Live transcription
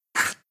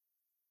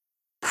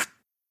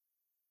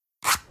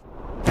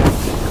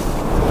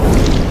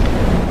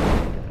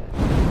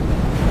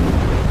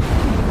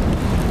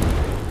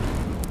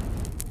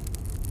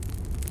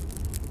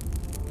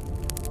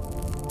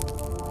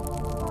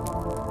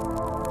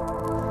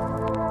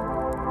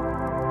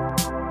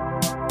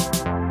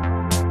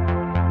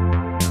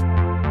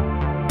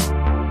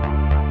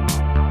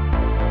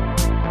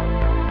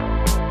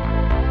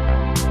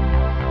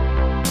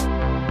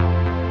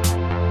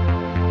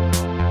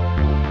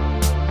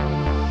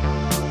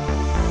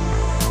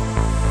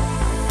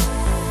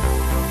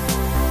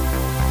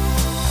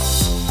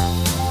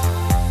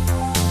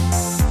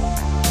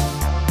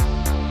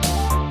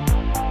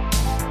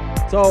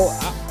So,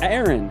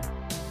 Aaron,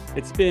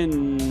 it's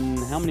been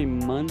how many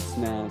months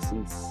now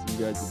since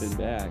you guys have been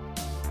back?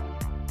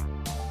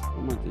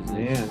 What month is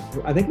this? Man,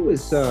 I think it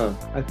was,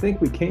 I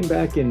think we came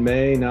back in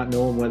May, not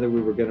knowing whether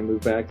we were going to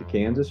move back to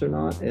Kansas or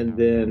not. And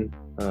then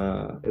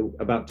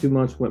about 2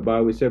 months went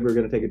by. We said we were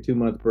going to take a 2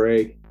 month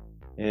break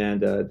and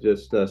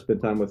just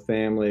spend time with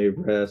family,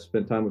 rest,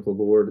 spend time with the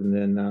Lord. And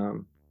then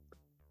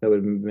that would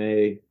have been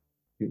May.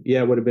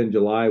 Yeah, it would have been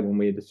July when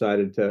we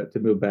decided to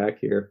move back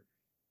here.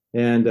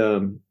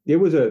 And it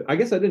was I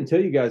guess I didn't tell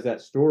you guys that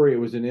story. It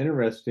was an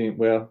interesting,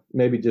 well,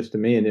 maybe just to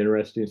me, an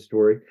interesting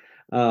story.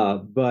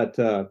 But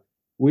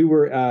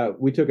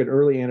we took an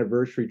early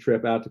anniversary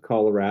trip out to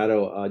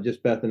Colorado,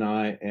 just Beth and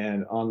I,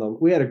 and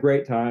we had a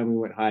great time. We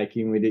went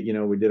hiking. We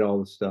did all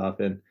the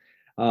stuff. And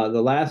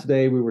the last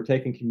day we were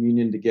taking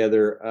communion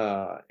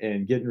together,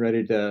 and getting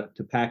ready to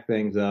pack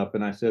things up.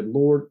 And I said,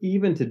 Lord,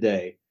 even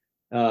today,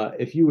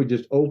 if you would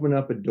just open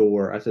up a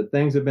door. I said,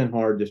 things have been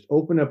hard. Just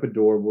open up a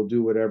door. We'll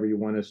do whatever you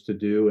want us to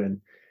do.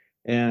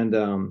 And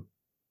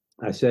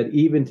I said,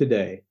 even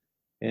today.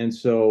 And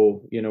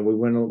so,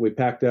 we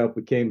packed up,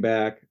 we came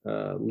back.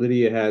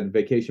 Lydia had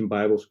vacation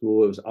Bible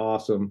school. It was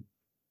awesome.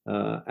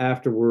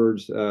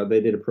 Afterwards,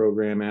 they did a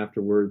program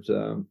afterwards.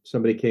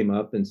 Somebody came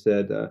up and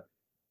said,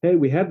 hey,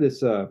 we have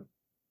this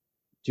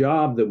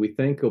job that we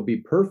think will be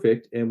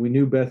perfect. And we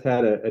knew Beth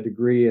had a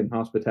degree in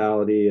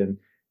hospitality and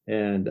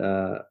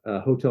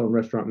hotel and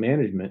restaurant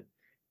management.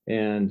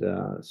 And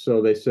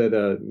so they said,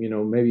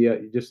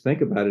 maybe just think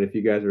about it if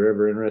you guys are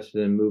ever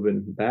interested in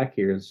moving back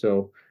here. And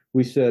so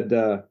we said,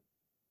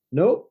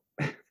 nope.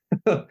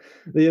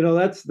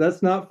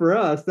 That's not for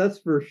us. That's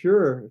for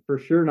sure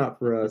not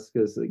for us,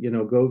 because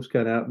Gove's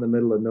kind of out in the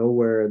middle of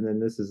nowhere, and then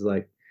this is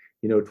like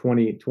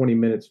 20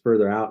 minutes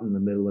further out in the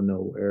middle of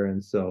nowhere.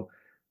 And so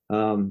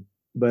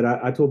but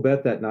I told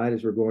Beth that night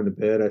as we're going to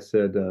bed, I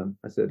said,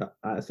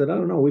 I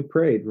don't know. We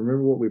prayed.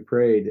 Remember what we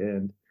prayed,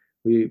 and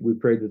we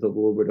prayed that the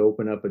Lord would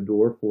open up a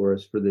door for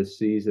us for this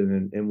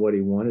season and what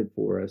He wanted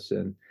for us.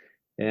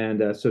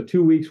 And so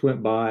 2 weeks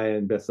went by,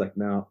 and Beth's like,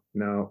 no,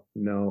 no,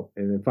 no.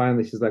 And then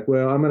finally she's like,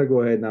 well, I'm going to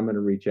go ahead and I'm going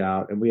to reach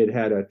out. And we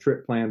had a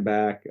trip planned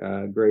back.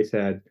 Grace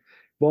had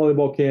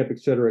volleyball camp, et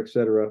cetera, et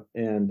cetera.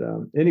 And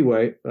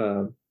anyway,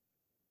 the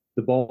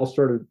ball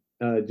started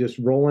just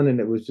rolling,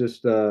 and it was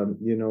just,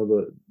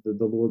 the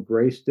Lord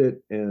graced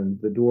it, and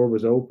the door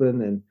was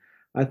open. And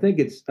I think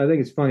it's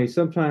funny.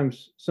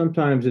 Sometimes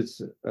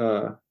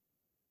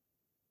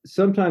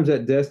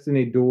that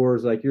destiny door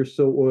is like, you're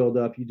so oiled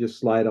up, you just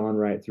slide on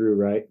right through,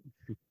 right?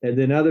 And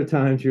then other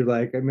times you're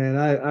like, man,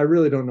 I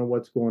really don't know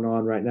what's going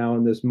on right now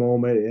in this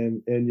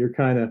moment. And you're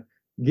kind of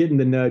getting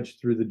the nudge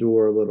through the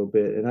door a little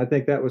bit. And I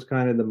think that was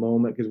kind of the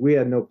moment, because we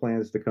had no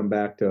plans to come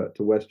back to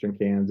Western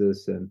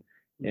Kansas and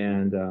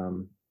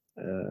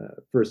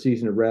for a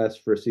season of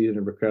rest, for a season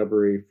of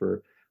recovery,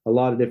 for a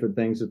lot of different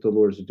things that the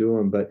Lord's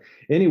doing. But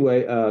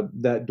anyway,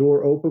 that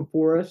door opened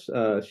for us.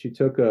 She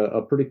took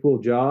a pretty cool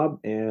job,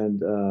 and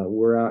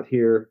we're out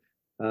here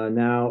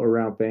now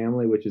around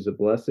family, which is a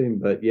blessing.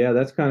 But yeah,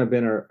 that's kind of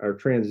been our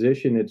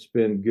transition. It's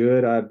been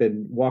good. I've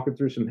been walking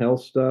through some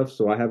health stuff,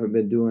 so I haven't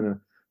been doing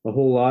a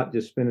whole lot,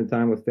 just spending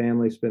time with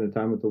family, spending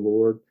time with the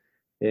Lord,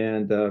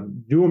 and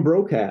doing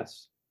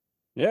broadcasts.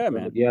 Yeah, So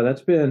man. yeah,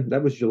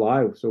 that was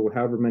July. So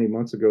however many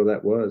months ago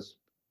that was.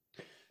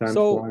 Time's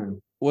So flying.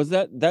 was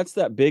that's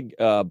that big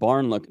not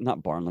barn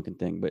looking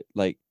thing, but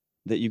like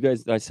that you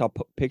guys I saw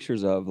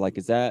pictures of, like,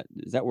 is that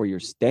where you're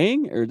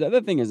staying, or the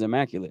other thing is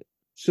immaculate?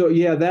 So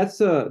yeah, that's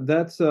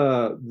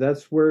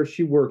where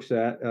she works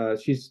at.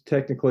 She's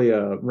technically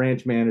a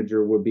ranch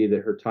manager would be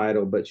her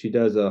title, but she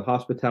does a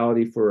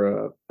hospitality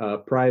for a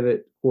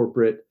private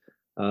corporate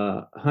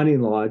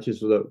hunting lodge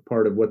is a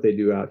part of what they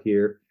do out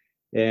here.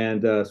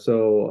 And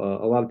so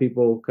a lot of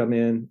people come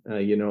in,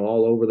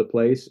 all over the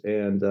place,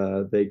 and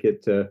they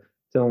get to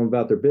tell them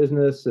about their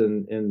business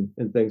and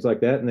things like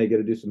that, and they get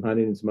to do some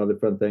hunting and some other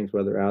fun things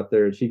while they're out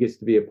there. And she gets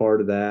to be a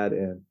part of that,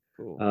 and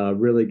Cool.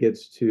 really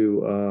gets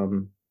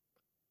to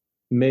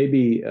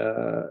maybe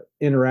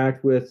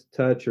interact with,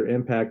 touch, or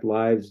impact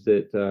lives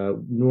that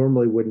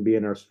normally wouldn't be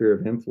in our sphere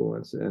of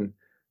influence. And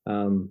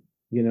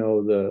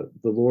the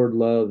Lord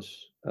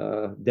loves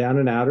down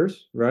and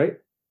outers, right?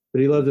 But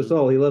He loves us Hmm.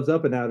 all. He loves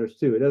up and outers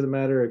too. It doesn't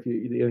matter if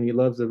He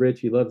loves the rich,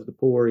 He loves the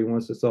poor. He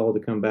wants us all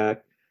to come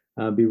back,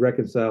 be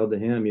reconciled to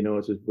Him.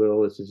 It's His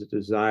will. It's His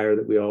desire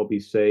that we all be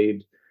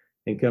saved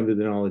and come to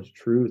the knowledge of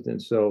truth.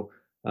 And so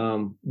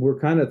we're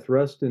kind of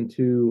thrust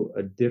into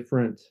a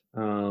different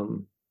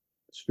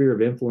sphere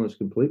of influence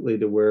completely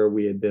to where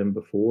we had been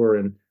before.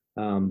 And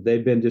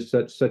they've been just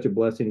such a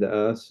blessing to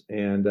us.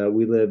 And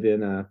we live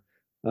in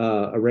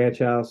a ranch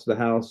house, the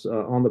house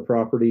on the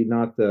property,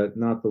 not the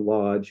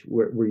lodge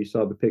where you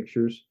saw the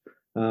pictures,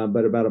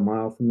 but about a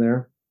mile from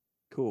there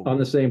Cool. on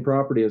the same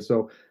property. And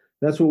so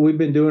that's what we've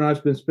been doing.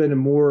 I've been spending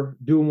more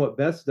doing what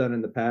Beth's done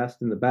in the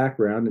past in the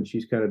background, and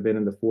she's kind of been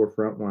in the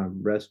forefront while I'm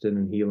resting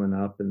and healing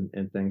up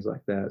and things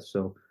like that.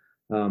 So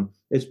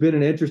it's been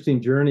an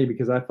interesting journey,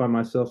 because I find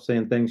myself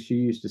saying things she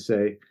used to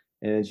say,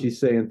 and she's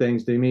saying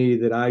things to me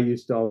that I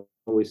used to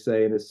always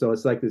say. And it's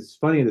like it's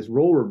funny, this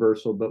role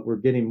reversal, but we're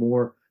getting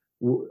more.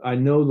 I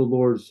know the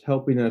Lord's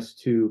helping us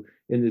to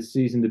in this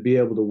season to be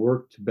able to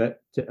work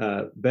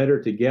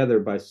better together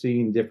by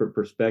seeing different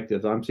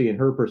perspectives. I'm seeing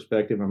her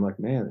perspective. I'm like,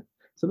 man,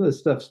 some of this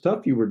stuff's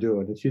tough you were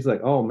doing, and she's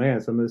like, oh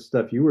man, some of this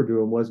stuff you were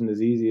doing wasn't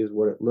as easy as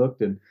what it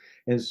looked.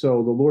 And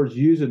so the Lord's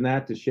using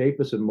that to shape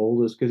us and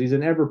mold us because He's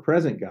an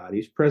ever-present God.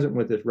 He's present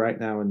with us right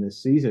now in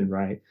this season,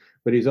 right?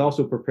 But He's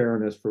also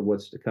preparing us for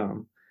what's to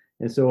come.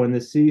 And so in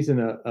this season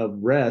of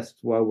rest,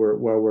 while we're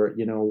while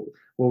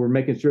we're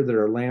making sure that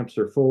our lamps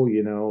are full,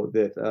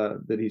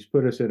 that He's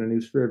put us in a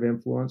new sphere of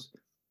influence,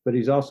 but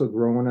He's also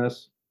growing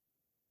us.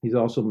 He's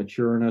also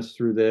maturing us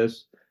through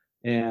this.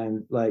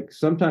 And like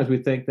sometimes we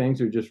think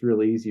things are just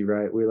real easy,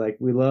 right? We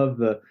love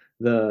the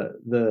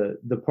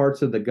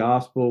parts of the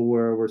gospel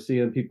where we're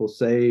seeing people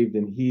saved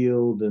and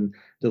healed and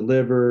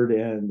delivered,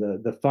 and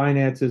the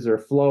finances are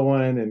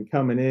flowing and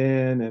coming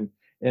in,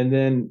 and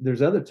then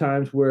there's other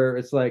times where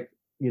it's like,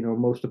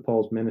 most of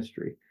Paul's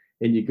ministry,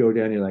 and you go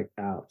down, you're like,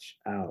 ouch,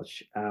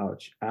 ouch,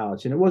 ouch,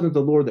 ouch. And it wasn't the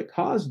Lord that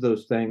caused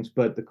those things,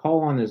 but the call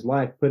on his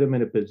life put him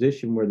in a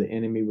position where the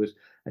enemy was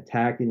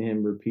attacking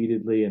him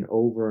repeatedly and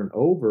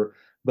over.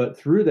 But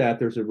through that,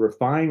 there's a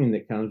refining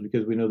that comes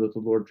because we know that the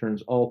Lord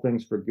turns all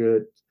things for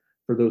good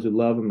for those who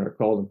love him and are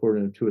called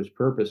according to his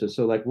purposes.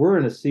 So like we're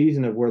in a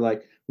season of where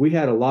like we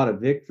had a lot of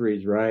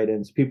victories, right?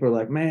 And people are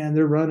like, man,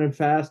 they're running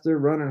fast, they're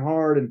running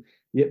hard, and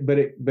yeah, but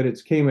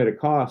it's came at a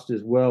cost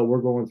as well.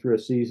 We're going through a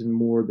season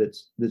more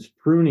that's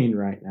pruning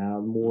right now,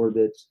 more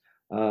that's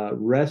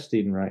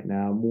resting right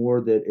now,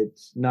 more that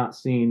it's not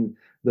seeing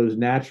those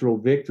natural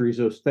victories,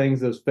 those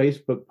things, those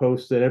Facebook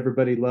posts that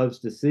everybody loves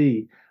to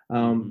see.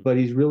 But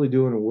he's really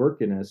doing a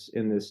work in us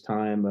in this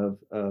time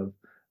of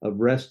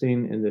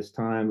resting, in this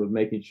time of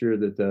making sure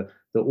that the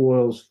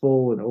oil's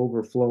full and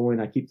overflowing.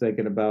 I keep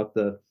thinking about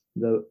the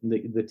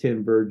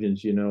 10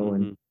 virgins,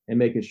 and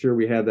making sure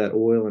we have that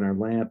oil in our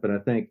lamp. And I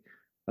think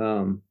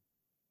um,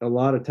 a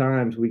lot of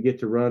times we get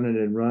to running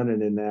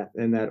in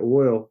that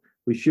oil.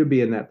 We should be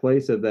in that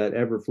place of that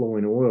ever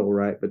flowing oil,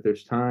 right? But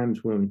there's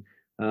times when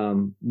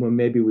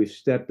maybe we've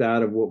stepped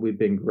out of what we've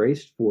been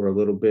graced for a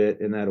little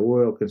bit, and that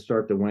oil can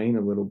start to wane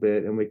a little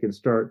bit, and we can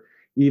start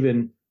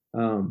even.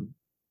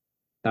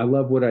 I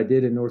love what I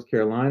did in North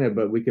Carolina,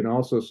 but we can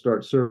also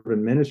start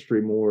serving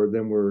ministry more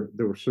than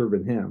we're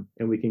serving Him,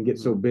 and we can get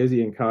so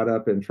busy and caught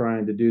up in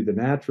trying to do the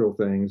natural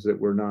things that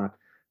we're not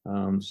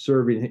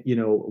serving,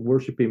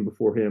 worshiping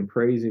before Him,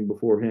 praising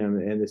before Him,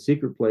 and the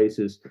secret place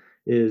is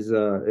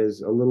a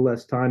little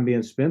less time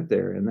being spent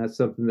there, and that's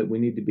something that we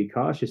need to be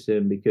cautious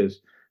in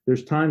because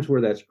there's times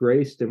where that's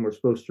graced and we're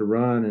supposed to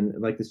run,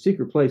 and like the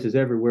secret place is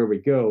everywhere we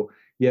go.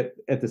 Yet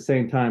at the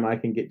same time, I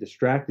can get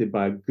distracted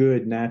by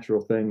good natural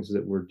things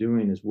that we're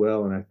doing as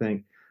well. And I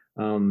think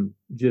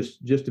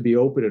just to be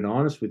open and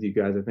honest with you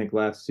guys, I think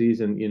last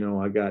season,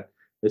 I got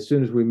as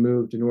soon as we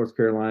moved to North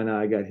Carolina,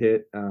 I got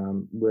hit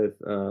with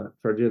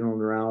trigeminal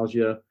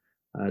neuralgia.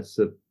 It's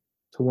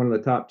one of the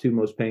top two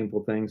most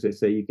painful things they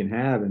say you can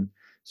have, and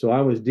so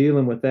I was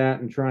dealing with that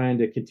and trying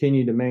to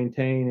continue to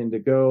maintain and to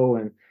go,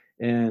 and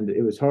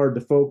it was hard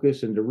to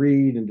focus and to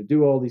read and to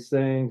do all these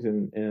things,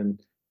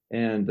 and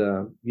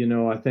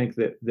I think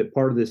that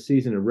part of this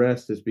season of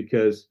rest is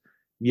because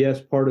yes,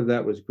 part of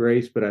that was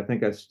grace, but I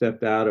think I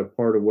stepped out of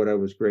part of what I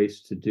was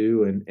graced to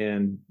do,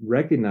 and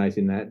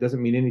recognizing that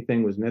doesn't mean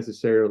anything was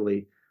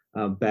necessarily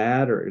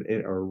bad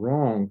or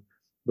wrong,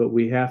 but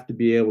we have to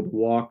be able to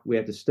walk. We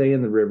have to stay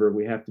in the river.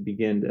 We have to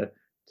begin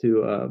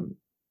to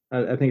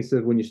I think it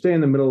says when you stay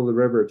in the middle of the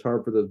river, it's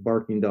hard for those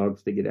barking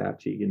dogs to get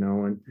at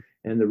you,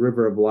 and the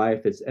river of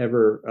life, it's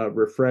ever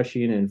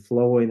refreshing and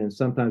flowing. And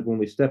sometimes when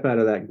we step out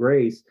of that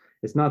grace,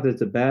 it's not that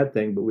it's a bad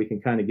thing, but we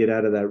can kind of get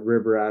out of that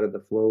river, out of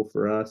the flow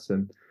for us.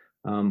 And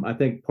I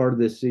think part of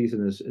this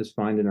season is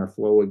finding our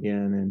flow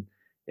again.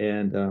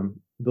 And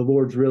the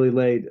Lord's really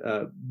laid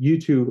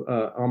you two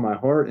on my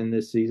heart in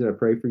this season. I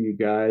pray for you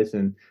guys,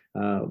 and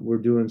we're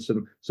doing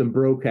some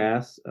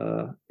broadcasts.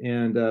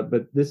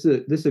 But this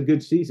is a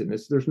good season.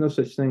 There's no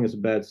such thing as a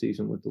bad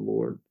season with the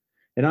Lord.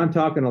 And I'm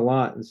talking a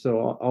lot, and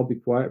so I'll be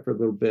quiet for a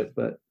little bit.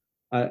 But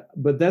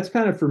that's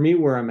kind of for me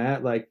where I'm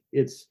at. Like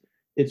it's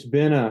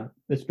been a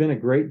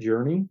great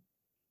journey,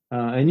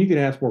 and you can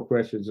ask more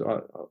questions.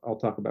 I'll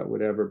talk about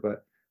whatever,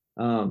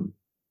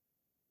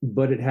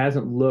 but it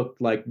hasn't looked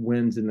like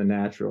wins in the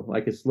natural.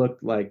 Like it's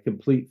looked like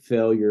complete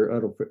failure,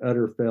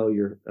 utter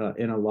failure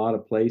in a lot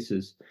of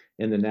places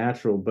in the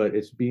natural. But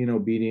it's being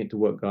obedient to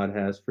what God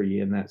has for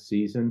you in that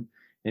season.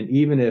 And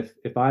even if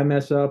I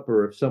mess up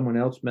or if someone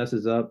else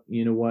messes up,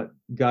 you know what?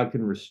 God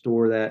can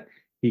restore that.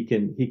 He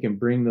can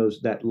bring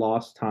that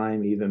lost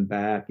time even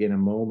back in a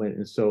moment.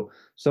 And so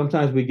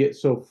sometimes we get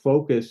so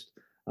focused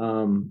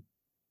on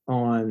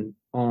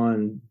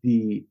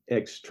the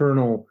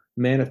external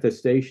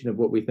manifestation of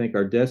what we think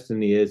our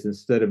destiny is,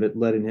 instead of it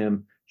letting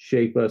Him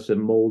shape us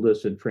and mold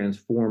us and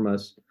transform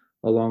us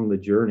along the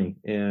journey.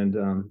 And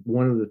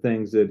one of the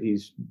things that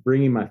He's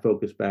bringing my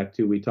focus back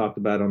to, we talked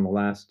about on the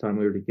last time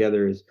we were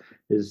together,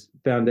 is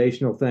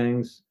foundational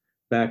things,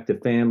 back to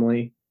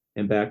family,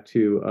 and back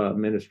to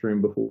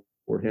ministering before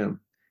him.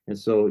 And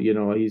so,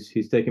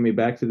 he's taken me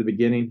back to the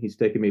beginning. He's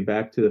taken me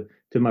back to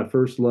my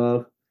first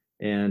love,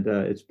 and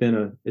it's been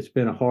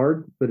a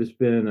hard, but it's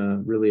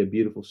been really a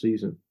beautiful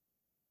season.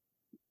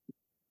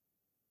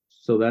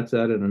 So that's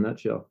that in a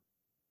nutshell.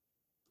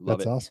 Love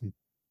That's it. awesome.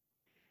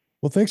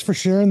 Well, thanks for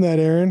sharing that,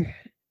 Aaron.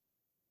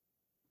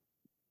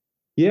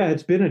 Yeah,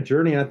 it's been a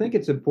journey. I think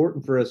it's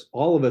important for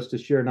all of us, to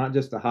share not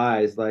just the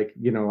highs. Like,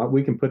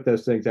 we can put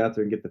those things out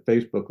there and get the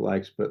Facebook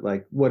likes, but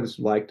like what it's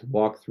like to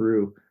walk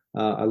through.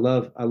 I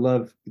love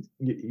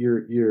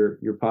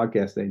your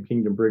podcast name,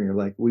 Kingdom Bringer.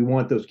 Like, we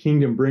want those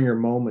Kingdom Bringer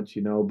moments,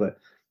 but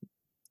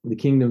the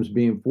kingdom's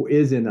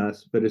is in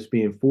us, but it's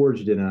being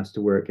forged in us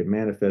to where it can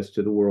manifest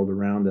to the world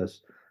around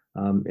us.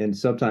 And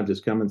sometimes it's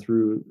coming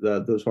through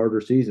those harder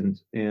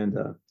seasons, and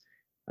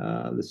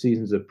the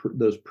seasons of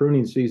those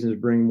pruning seasons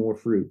bring more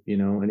fruit,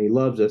 and he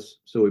loves us,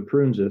 so he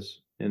prunes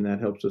us, and that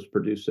helps us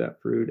produce that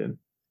fruit. And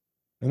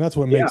that's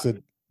what makes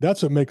it.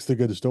 That's what makes the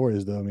good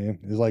stories, though, man.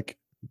 Is like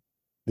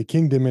the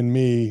kingdom in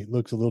me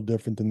looks a little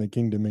different than the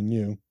kingdom in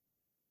you.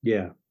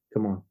 Yeah,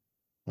 come on.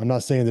 I'm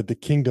not saying that the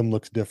kingdom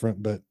looks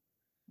different, but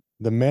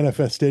the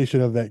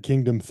manifestation of that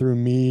kingdom through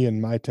me and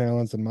my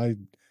talents and my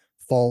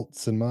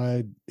faults and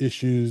my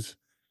issues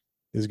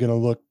is going to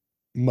look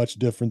much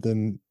different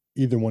than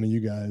either one of you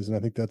guys. And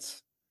I think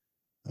that's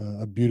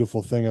a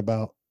beautiful thing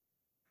about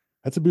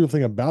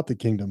the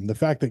kingdom. The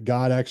fact that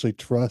God actually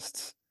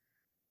trusts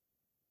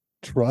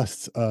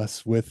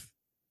us with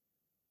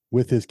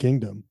his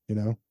kingdom,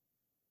 Yeah.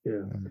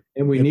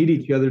 And we need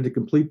each other to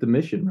complete the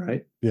mission,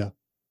 right? Yeah.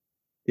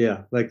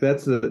 Yeah, like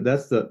that's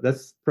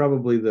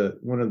probably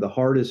one of the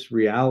hardest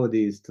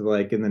realities to,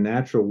 like, in the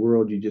natural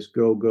world, you just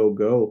go, go,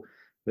 go.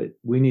 But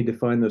we need to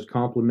find those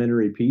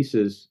complementary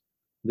pieces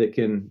that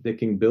can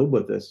build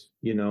with us,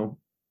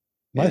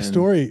 My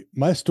story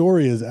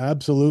is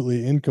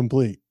absolutely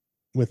incomplete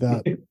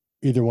without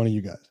either one of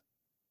you guys.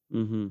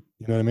 Mm-hmm.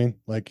 You know what I mean?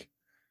 Like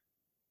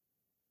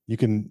you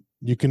can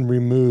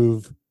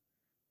remove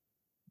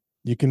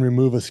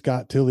a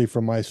Scott Tilley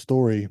from my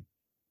story,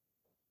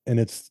 and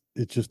it's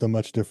just a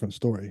much different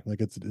story.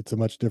 Like it's a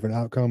much different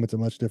outcome. It's a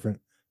much different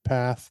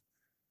path.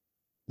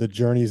 The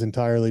journey is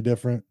entirely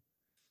different.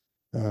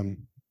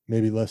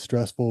 Maybe less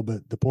stressful,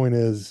 but the point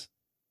is,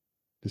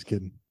 just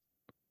kidding.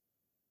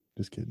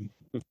 It's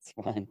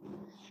fine.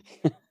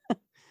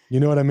 You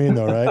know what I mean,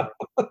 though, right?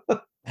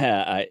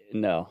 I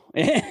no.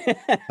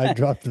 I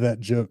dropped that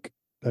joke.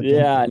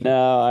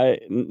 I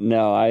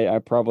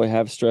probably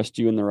have stressed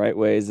you in the right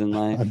ways in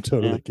life. I'm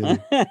totally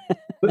kidding.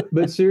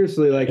 But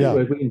seriously, like,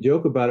 we can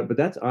joke about it, but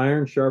that's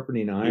iron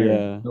sharpening iron.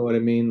 Yeah. You know what I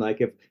mean?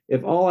 Like,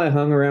 if all I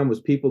hung around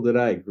was people that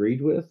I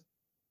agreed with,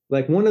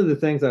 like, one of the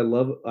things I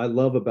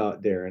love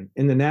about Darin,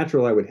 in the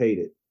natural I would hate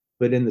it,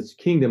 but in this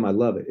kingdom I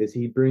love it, is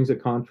he brings a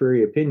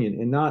contrary opinion,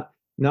 and not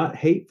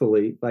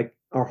hatefully. Like,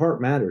 our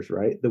heart matters,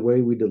 right? The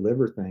way we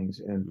deliver things,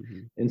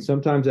 and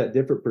sometimes that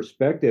different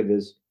perspective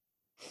is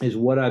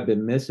what I've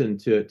been missing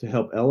to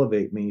help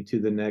elevate me to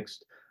the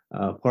next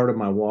part of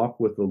my walk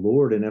with the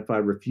Lord. And if I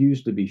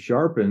refuse to be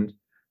sharpened,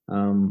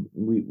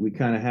 we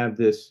kind of have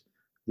this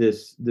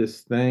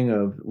thing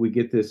of, we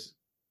get this,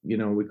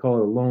 we call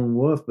it a lone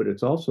wolf, but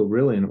it's also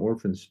really an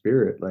orphan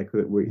spirit, like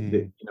that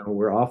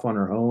we're off on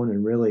our own,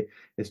 and really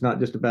it's not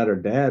just about our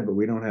dad, but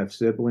we don't have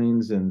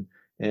siblings, and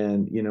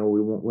we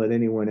won't let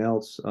anyone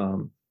else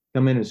come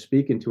in and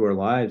speak into our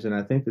lives. And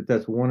I think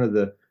that's one of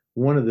the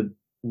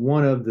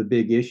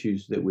big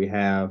issues that we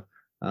have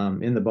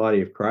in the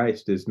body of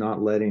Christ, is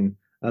not letting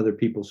other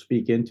people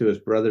speak into us,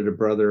 brother to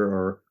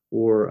brother,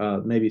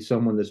 or maybe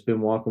someone that's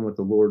been walking with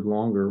the Lord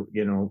longer,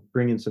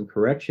 bringing some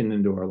correction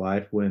into our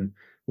life when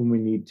we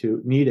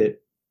need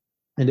it,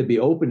 and to be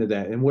open to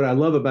that. And what I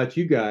love about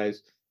you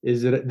guys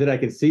is that I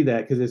can see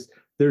that, because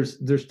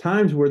there's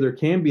times where there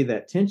can be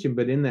that tension,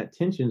 but in that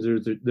tension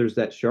there's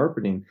that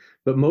sharpening.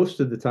 But most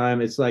of the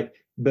time it's like,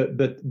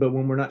 but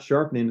when we're not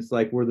sharpening, it's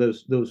like we're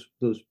those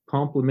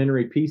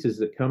complementary pieces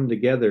that come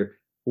together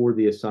for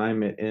the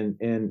assignment,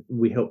 and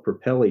we help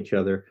propel each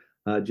other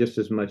just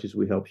as much as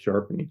we help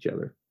sharpen each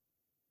other.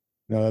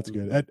 No, that's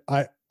good.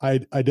 I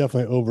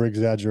definitely over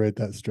exaggerate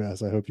that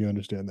stress. I hope you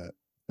understand that.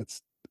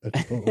 That's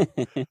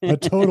a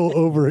total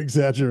over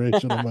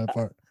exaggeration on my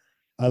part.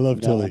 I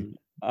love Tilly.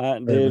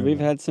 Dude, we've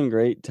had some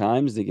great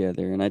times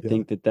together, and I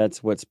think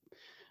that's what's,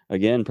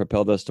 again,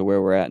 propelled us to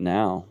where we're at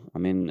now. I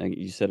mean,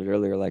 you said it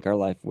earlier, like, our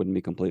life wouldn't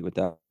be complete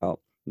without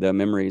the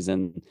memories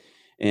and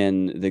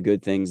the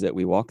good things that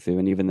we walk through,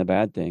 and even the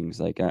bad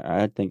things. Like,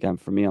 I think I'm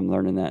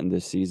learning that in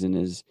this season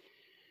is,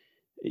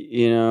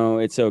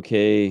 it's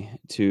okay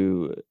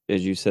to,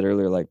 as you said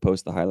earlier, like,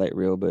 post the highlight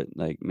reel, but,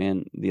 like,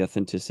 man, the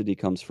authenticity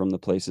comes from the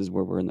places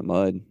where we're in the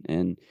mud,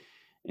 and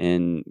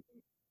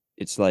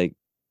it's like,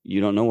 you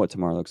don't know what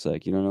tomorrow looks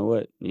like. You don't know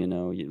what,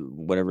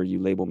 whatever you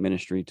label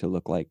ministry to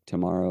look like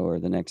tomorrow or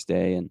the next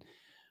day.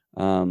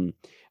 And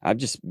I've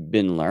just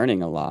been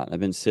learning a lot. I've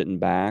been sitting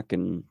back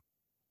and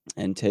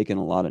taking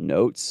a lot of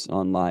notes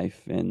on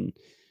life, and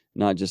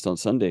not just on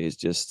Sundays,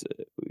 just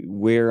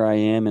where I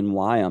am and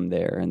why I'm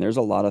there. And there's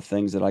a lot of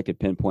things that I could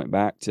pinpoint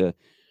back to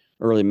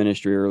early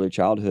ministry, early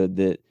childhood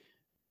that,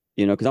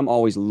 because I'm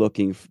always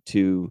looking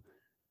to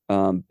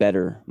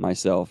better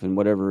myself in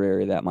whatever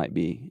area that might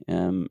be.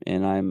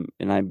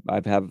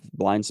 I've have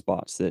blind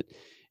spots that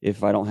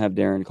if I don't have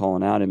Darin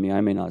calling out at me, I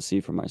may not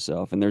see for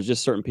myself. And there's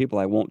just certain people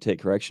I won't take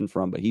correction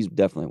from, but he's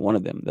definitely one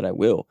of them that I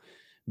will,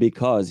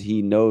 because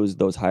he knows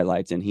those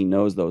highlights and he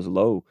knows those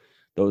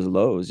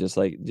lows, just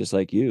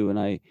like you. And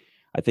I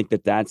think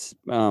that's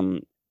I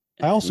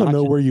also not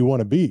know just, where you want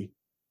to be.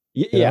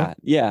 yeah,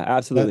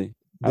 absolutely.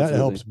 That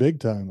helps big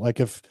time. Like,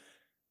 if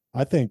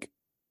I think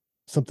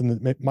something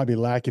that might be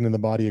lacking in the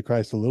body of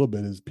Christ a little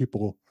bit is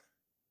people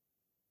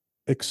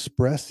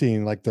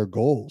expressing like their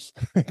goals,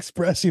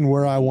 expressing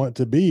where I want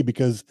to be,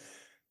 because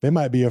they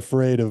might be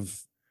afraid of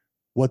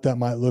what that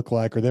might look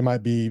like, or they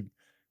might be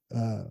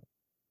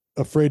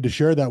afraid to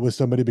share that with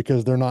somebody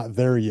because they're not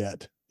there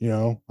yet.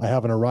 I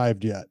haven't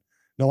arrived yet.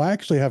 No, I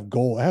actually have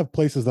I have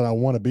places that I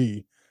want to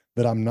be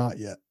that I'm not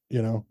yet,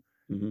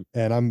 Mm-hmm.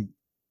 and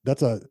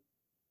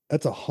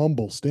that's a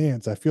humble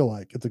stance. I feel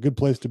like it's a good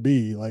place to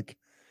be. Like,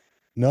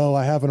 no,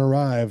 I haven't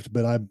arrived,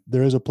 but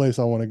there is a place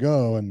I want to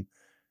go. And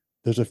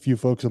there's a few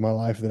folks in my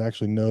life that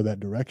actually know that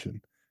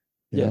direction.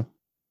 Yeah.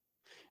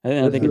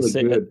 And That's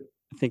really good.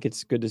 I think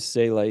it's good to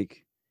say,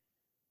 like,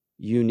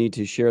 you need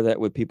to share that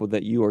with people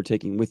that you are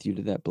taking with you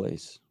to that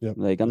place. Yep.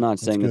 Like, I'm not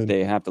saying that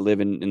they have to live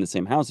in the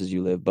same house as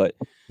you live, but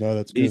no,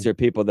 that's these good. are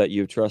people that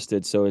you've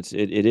trusted. So it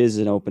is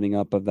an opening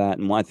up of that.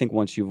 And I think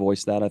once you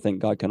voice that, I think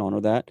God can honor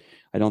that.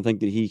 I don't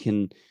think that he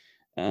can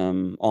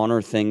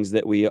honor things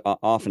that we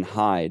often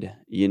hide,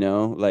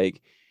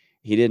 like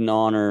he didn't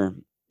honor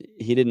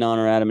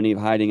Adam and Eve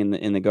hiding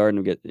in the garden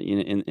of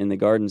in the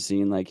garden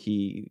scene. Like,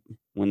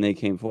 when they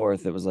came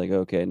forth, it was like,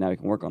 okay, now we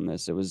can work on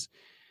this. It was,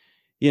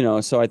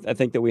 so I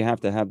think that we have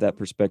to have that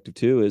perspective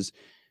too, is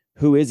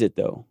who is it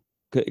though?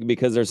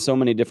 Because there's so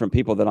many different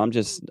people that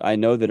I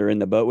know that are in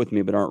the boat with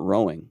me but aren't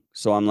rowing.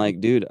 So I'm like,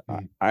 dude,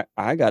 I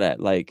gotta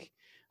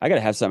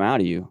have something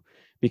out of you,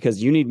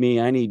 because you need me,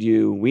 I need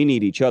you, we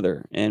need each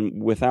other.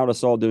 And without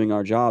us all doing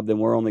our job, then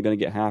we're only going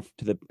to get half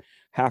of the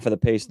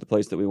pace of the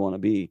place that we want to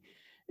be.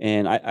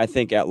 And I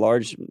think at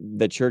large,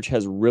 the church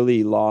has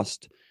really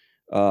lost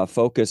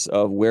focus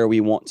of where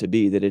we want to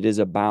be, that it is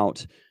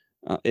about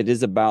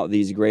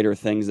these greater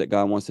things that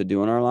God wants to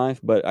do in our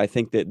life. But I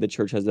think that the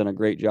church has done a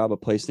great job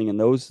of placing in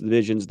those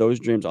visions, those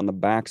dreams, on the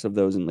backs of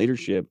those in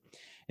leadership,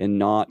 and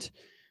not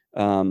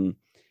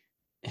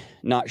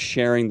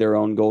sharing their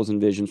own goals and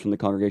visions from the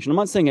congregation. I'm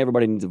not saying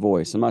everybody needs a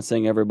voice. I'm not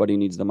saying everybody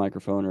needs the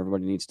microphone, or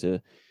everybody needs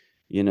to,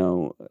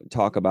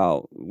 talk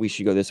about, we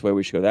should go this way,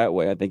 we should go that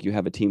way. I think you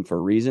have a team for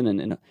a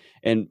reason.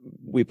 And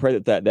we pray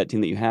that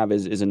team that you have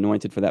is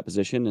anointed for that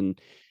position,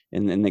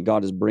 and that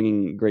God is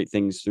bringing great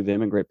things through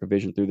them and great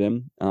provision through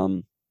them.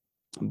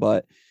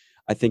 But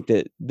I think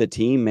that the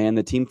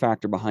team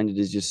factor behind it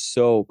is just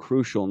so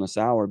crucial in this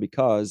hour,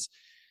 because,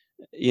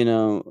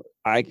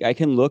 I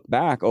can look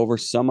back over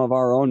some of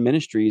our own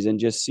ministries and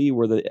just see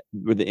where the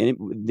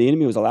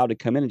enemy was allowed to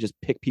come in and just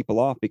pick people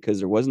off, because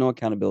there was no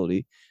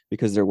accountability,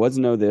 because there was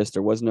no this,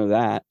 there was no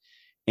that.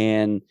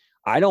 And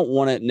I don't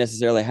want to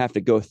necessarily have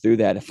to go through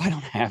that if I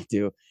don't have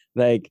to.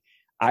 Like,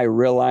 I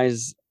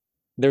realize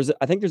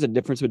I think there's a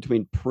difference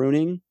between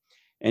pruning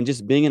and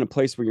just being in a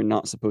place where you're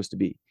not supposed to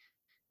be,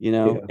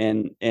 Yeah.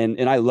 and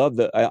I love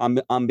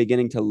I'm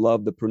beginning to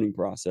love the pruning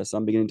process.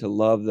 I'm beginning to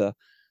love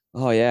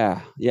oh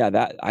yeah,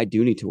 that I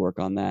do need to work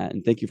on that.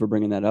 And thank you for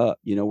bringing that up.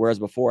 Whereas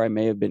before I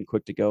may have been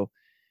quick to go,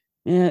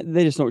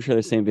 they just don't share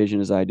the same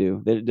vision as I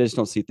do. They just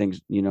don't see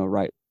things,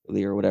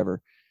 rightly or whatever.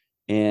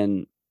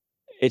 And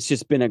it's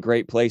just been a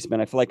great place,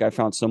 man. I feel like I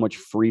found so much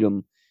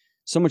freedom,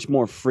 so much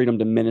more freedom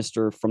to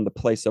minister from the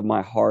place of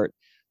my heart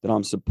that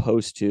I'm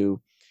supposed to.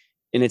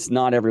 And it's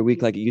not every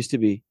week like it used to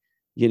be.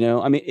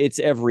 I mean, it's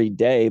every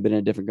day, but in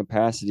a different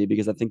capacity,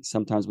 because I think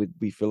sometimes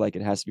we feel like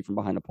it has to be from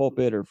behind a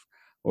pulpit, or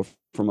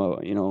from a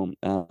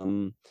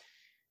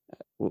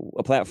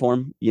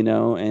platform,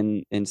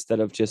 and instead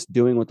of just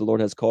doing what the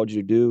Lord has called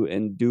you to do,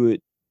 and do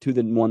it to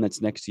the one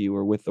that's next to you,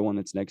 or with the one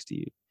that's next to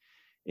you.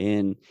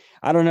 And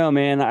I don't know,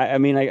 man.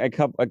 I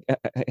kept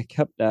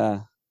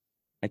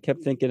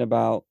thinking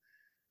about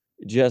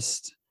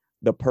just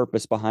the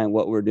purpose behind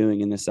what we're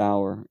doing in this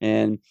hour.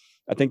 And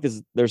I think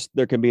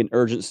there can be an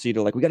urgency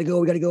to, like, we got to go,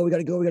 we got to go, we got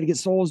to go, we got to get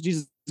souls.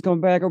 Jesus is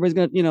coming back. Everybody's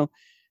going to,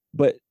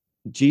 but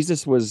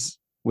Jesus was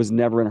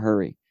never in a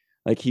hurry.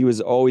 Like, he was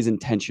always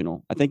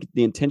intentional. I think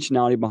the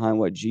intentionality behind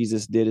what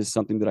Jesus did is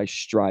something that I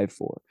strive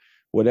for,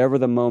 whatever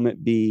the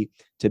moment be,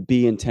 to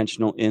be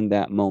intentional in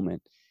that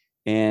moment.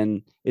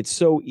 And it's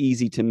so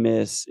easy to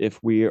miss if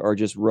we are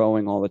just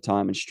rowing all the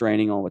time and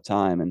straining all the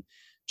time and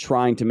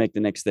trying to make the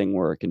next thing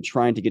work and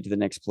trying to get to the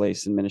next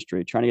place in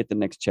ministry, trying to get the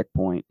next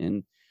checkpoint.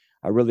 And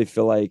I really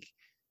feel like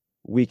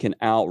we can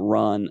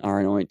outrun our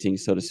anointing,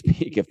 so to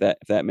speak, if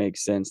that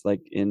makes sense,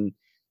 like in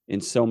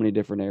so many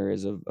different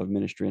areas of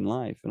ministry and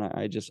life. And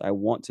I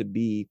want to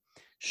be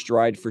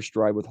stride for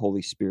stride with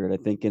Holy Spirit. I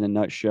think in a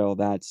nutshell,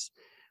 that's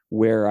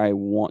where I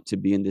want to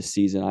be in this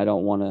season. I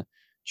don't want to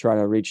try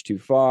to reach too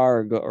far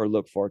or go or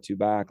look far too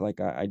back.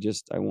 Like I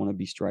want to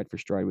be stride for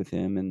stride with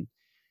him.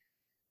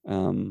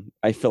 And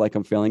I feel like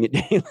I'm failing it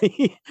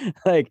daily.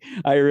 Like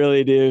I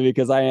really do,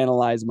 because I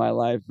analyze my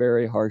life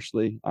very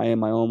harshly. I am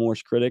my own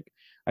worst critic.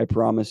 I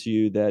promise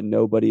you that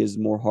nobody is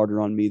more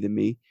harder on me than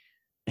me.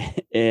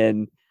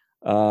 And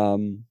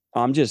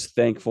I'm just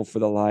thankful for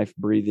the life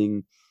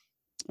breathing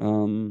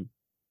um,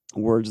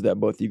 words that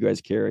both you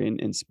guys carry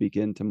and speak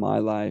into my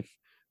life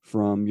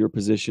from your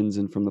positions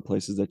and from the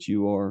places that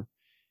you are,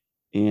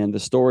 and the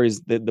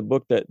stories that the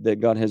book that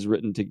God has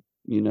written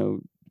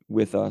to,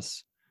 with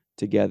us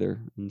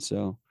together. And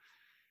so,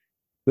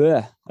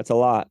 yeah, that's a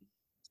lot.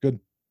 It's good.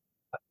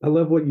 I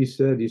love what you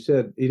said. You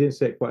didn't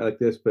say it quite like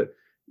this, but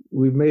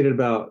we've made it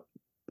about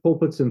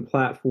pulpits and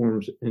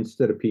platforms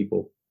instead of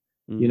people.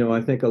 Mm-hmm.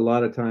 I think a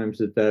lot of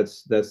times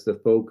that's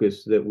the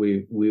focus that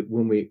we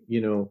when we,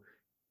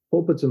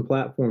 pulpits and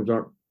platforms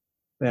aren't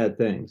bad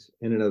things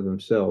in and of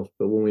themselves,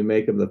 but when we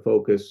make them the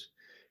focus,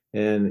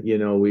 and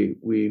we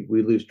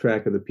lose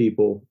track of the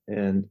people.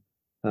 And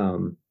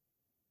um,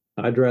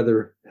 I'd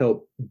rather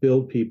help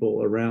build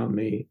people around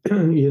me,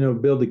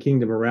 build the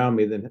kingdom around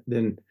me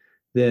than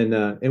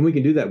and we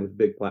can do that with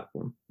big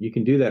platform. You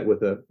can do that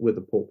with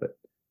a pulpit,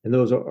 and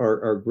those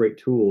are great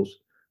tools.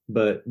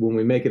 But when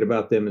we make it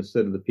about them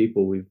instead of the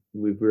people, we've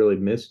really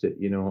missed it.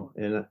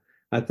 And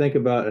I think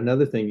about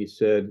another thing you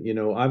said.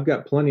 I've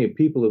got plenty of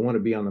people who want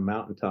to be on the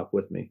mountaintop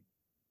with me,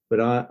 but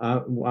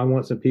I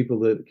want some people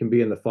that can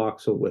be in the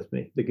foxhole with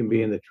me, that can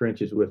be in the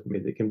trenches with me,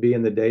 that can be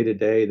in the day to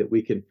day, that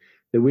we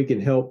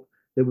can help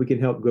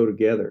go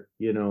together.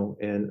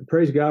 And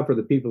praise God for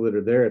the people that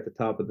are there at the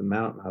top of the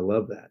mountain. I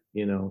love that.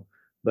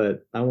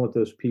 But I want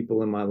those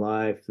people in my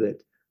life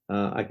that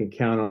I can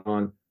count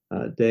on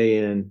day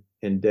in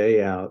and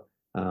day out,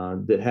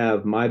 that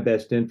have my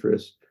best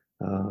interest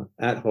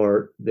at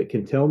heart, that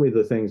can tell me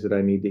the things that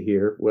I need to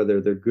hear, whether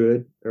they're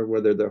good or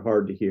whether they're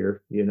hard to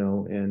hear.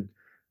 And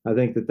I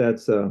think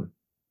that's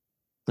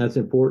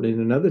important.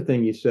 And another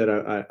thing you said,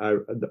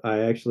 I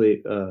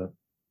actually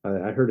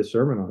I heard a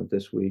sermon on it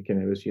this week,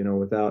 and it was,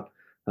 without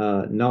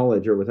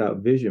knowledge or without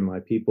vision, my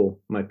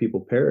people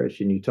perish.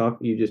 And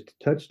you just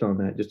touched on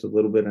that just a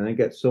little bit. And I think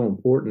that's so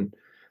important.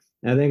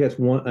 And I think that's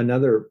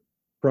another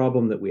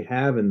problem that we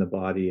have in the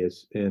body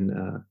is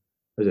in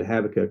as a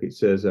Habakkuk, it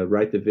says,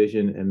 write the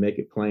vision and make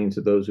it plain so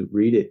those who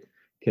read it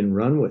can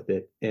run with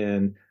it.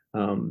 And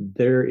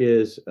there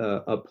is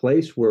a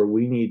place where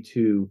we need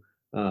to,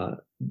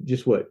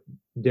 just what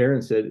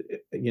Darin said,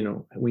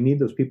 we need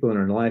those people in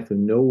our life who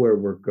know where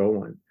we're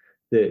going,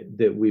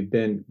 that we've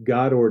been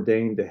God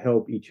ordained to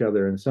help each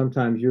other. And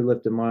sometimes you're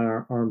lifting my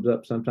arms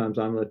up, sometimes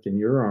I'm lifting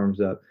your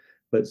arms up.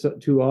 But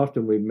too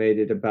often we've made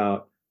it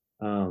about,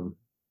 how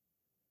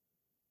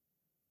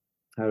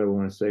do I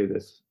want to say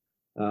this?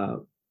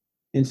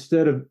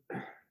 Instead of,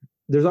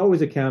 there's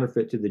always a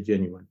counterfeit to the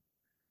genuine.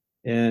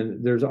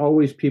 And there's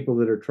always people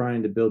that are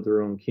trying to build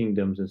their own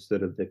kingdoms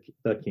instead of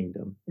the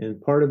kingdom. And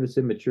part of it's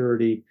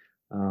immaturity.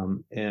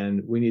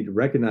 And we need to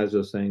recognize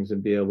those things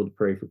and be able to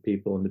pray for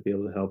people and to be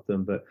able to help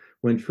them. But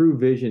when true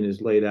vision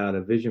is laid out,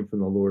 a vision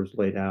from the Lord is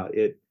laid out,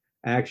 it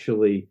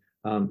actually,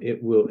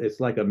 it's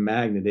like a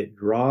magnet. It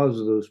draws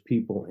those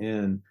people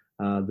in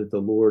that the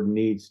Lord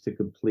needs to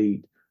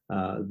complete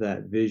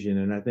that vision.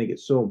 And I think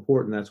it's so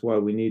important. That's why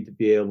we need to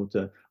be able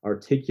to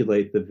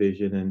articulate the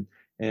vision.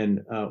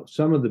 And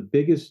some of the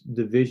biggest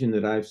division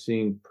that I've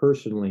seen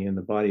personally in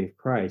the body of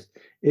Christ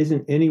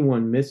isn't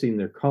anyone missing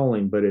their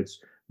calling, but it's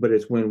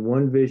when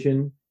one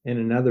vision and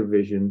another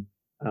vision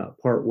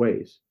part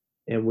ways,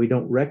 and we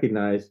don't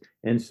recognize,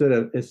 instead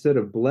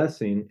of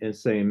blessing and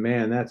saying,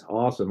 "Man, that's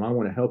awesome. I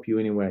want to help you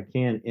any way I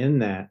can in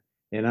that,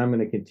 and I'm going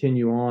to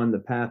continue on the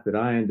path that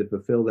I am to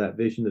fulfill that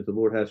vision that the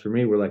Lord has for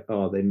me." We're like,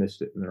 "Oh, they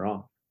missed it and they're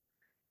off."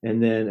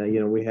 And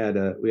then we had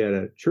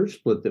a church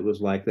split that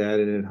was like that,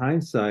 and in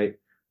hindsight,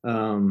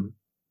 um,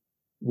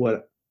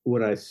 what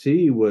I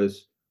see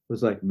was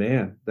like,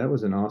 man, that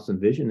was an awesome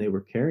vision they were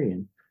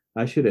carrying.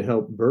 I should have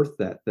helped birth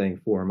that thing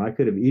for them. I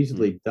could have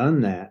easily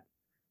done that,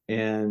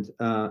 and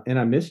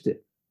I missed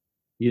it,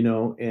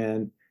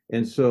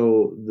 and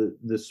so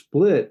the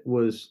split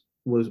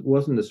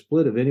wasn't a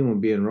split of anyone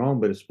being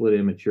wrong, but a split of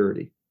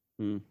immaturity,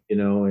 and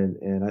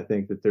I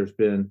think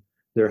that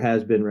there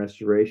has been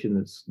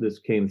restoration that's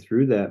came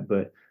through that,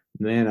 but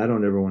man, I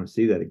don't ever want to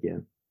see that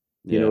again.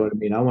 You know what I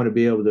mean? I want to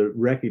be able to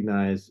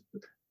recognize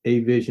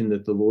a vision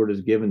that the Lord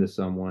has given to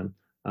someone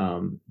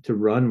to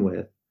run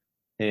with,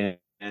 and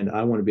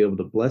I want to be able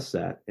to bless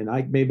that. And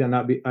I may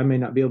not be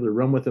able to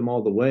run with them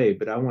all the way,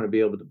 but I want to be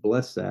able to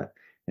bless that.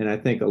 And I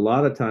think a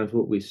lot of times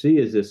what we see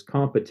is this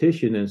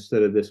competition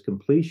instead of this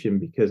completion,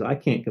 because I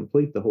can't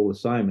complete the whole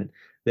assignment.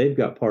 They've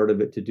got part of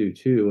it to do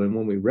too. And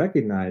when we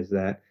recognize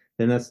that,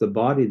 then that's the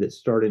body that's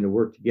starting to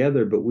work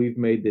together. But we've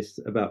made this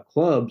about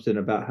clubs and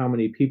about how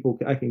many people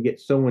I can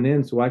get someone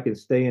in so I can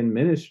stay in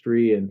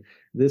ministry and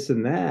this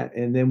and that.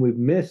 And then we've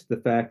missed the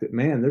fact that,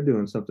 man, they're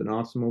doing something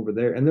awesome over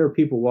there. And there are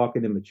people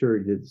walking in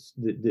maturity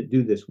that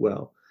do this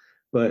well.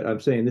 But I'm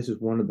saying this is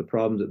one of the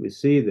problems that we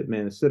see, that,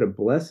 man, instead of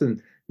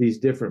blessing these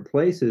different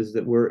places,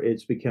 that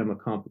it's become a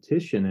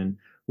competition. And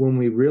when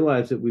we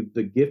realize that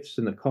the gifts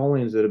and the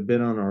callings that have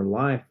been on our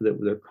life,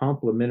 that they're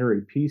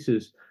complementary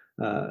pieces,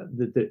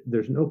 that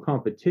there's no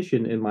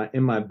competition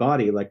in my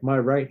body. Like, my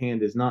right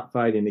hand is not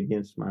fighting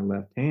against my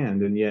left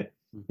hand, and yet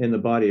in the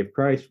body of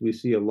Christ, we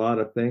see a lot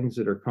of things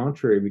that are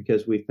contrary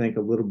because we think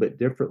a little bit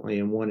differently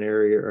in one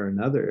area or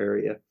another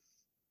area.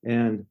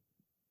 And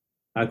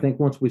I think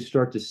once we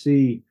start to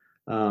see,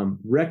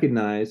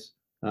 recognize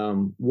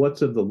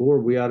what's of the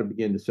Lord, we ought to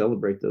begin to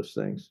celebrate those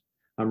things.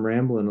 I'm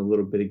rambling a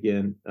little bit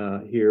again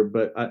here,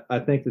 but I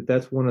think that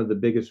that's one of the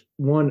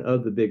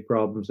big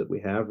problems that we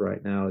have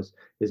right now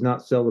is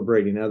not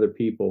celebrating other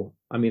people.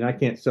 I mean, I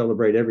can't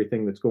celebrate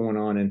everything that's going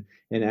on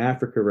in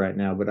Africa right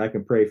now, but I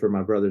can pray for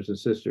my brothers and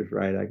sisters,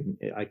 right?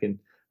 I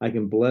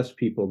can bless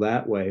people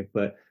that way.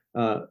 But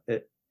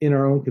in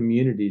our own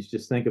communities,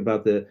 just think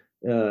about the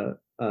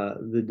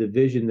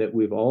division that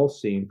we've all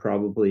seen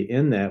probably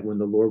in that, when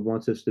the Lord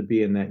wants us to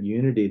be in that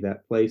unity,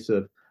 that place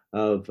of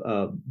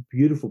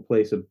beautiful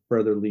place of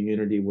brotherly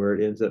unity, where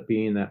it ends up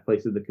being that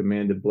place of the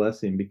commanded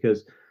blessing.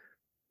 Because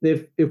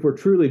if we're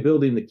truly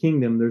building the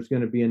kingdom, there's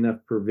going to be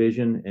enough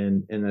provision,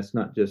 and that's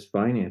not just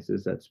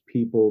finances, that's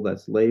people,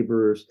 that's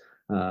laborers.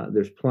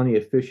 There's plenty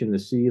of fish in the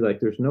sea. Like,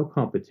 there's no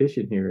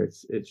competition here.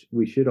 It's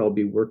we should all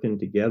be working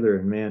together.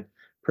 And, man,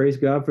 praise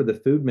God for the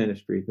food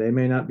ministry. They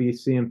may not be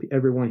seeing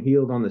everyone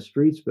healed on the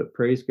streets, but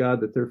praise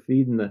God that they're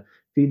feeding the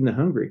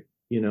hungry,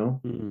 you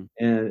know. Mm-hmm.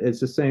 And it's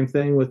the same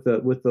thing with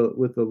the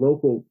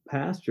local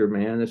pastor,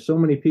 man. There's so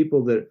many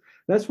people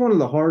that's one of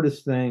the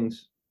hardest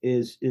things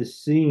is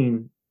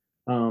seeing.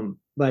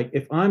 Like,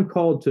 if I'm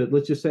called to,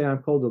 let's just say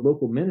I'm called to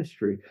local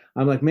ministry,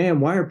 I'm like,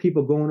 man, why are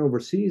people going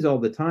overseas all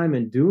the time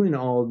and doing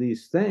all of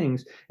these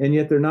things, and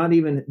yet they're not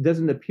even, it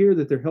doesn't appear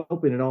that they're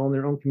helping at all in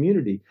their own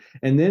community.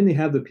 And then they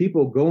have the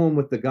people going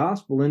with the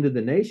gospel into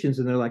the nations,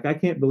 and they're like, I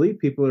can't believe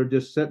people are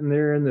just sitting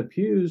there in the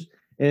pews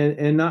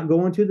and not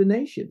going to the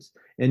nations.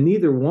 And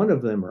neither one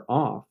of them are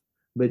off,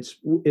 but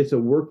it's a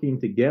working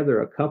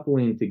together, a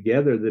coupling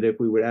together, that if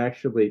we would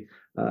actually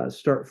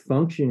start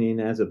functioning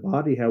as a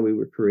body how we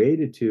were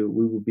created to,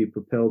 we would be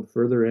propelled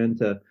further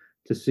into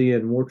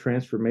seeing more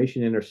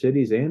transformation in our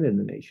cities and in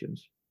the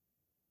nations.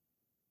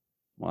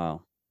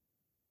 Wow,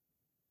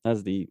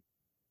 that's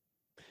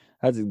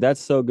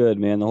so good,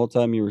 man. The whole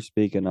time you were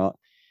speaking,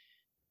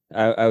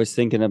 I was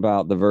thinking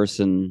about the verse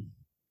in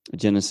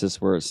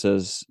Genesis where it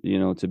says,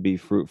 to be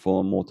fruitful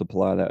and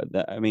multiply.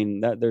 I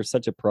mean, that there's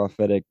such a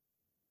prophetic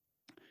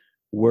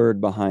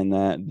word behind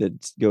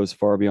that goes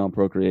far beyond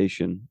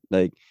procreation.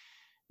 Like,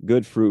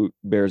 good fruit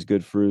bears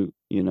good fruit,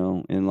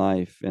 in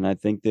life. And I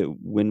think that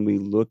when we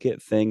look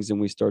at things and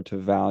we start to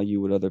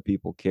value what other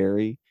people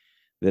carry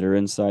that are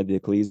inside the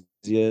ecclesia,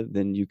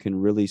 then you can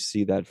really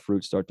see that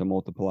fruit start to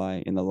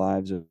multiply in the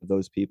lives of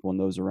those people and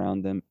those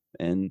around them.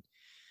 And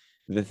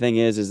the thing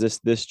is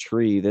this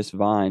tree, this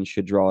vine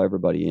should draw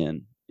everybody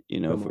in.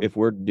 If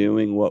we're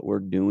doing what we're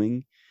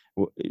doing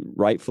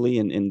rightfully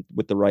and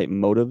with the right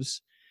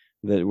motives,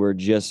 that we're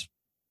just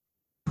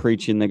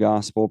preaching the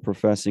gospel,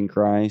 professing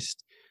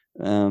Christ,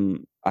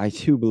 I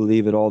do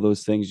believe that all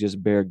those things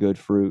just bear good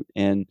fruit.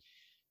 And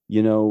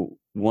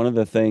one of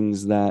the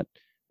things that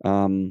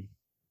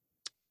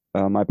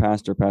my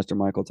pastor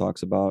Michael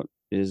talks about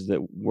is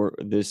that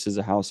this is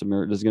a house of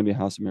miracles. This is going to be a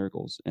house of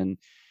miracles, and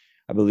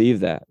I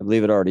believe that. I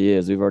believe it already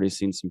is. We've already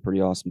seen some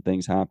pretty awesome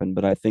things happen,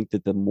 but I think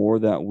that the more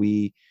that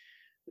we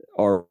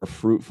are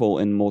fruitful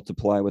and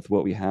multiply with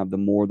what we have, the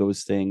more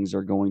those things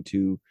are going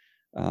to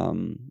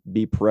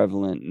be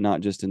prevalent,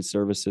 not just in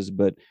services,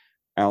 but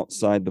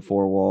outside the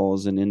four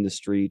walls and in the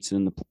streets and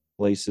in the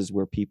places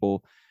where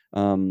people,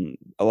 a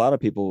lot of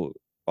people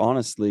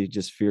honestly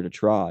just fear to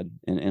trod.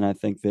 And I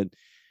think that,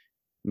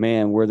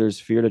 man, where there's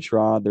fear to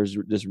trod, there's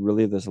just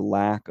really this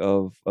lack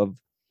of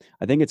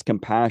I think it's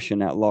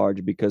compassion at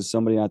large, because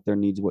somebody out there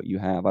needs what you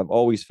have. I've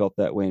always felt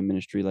that way in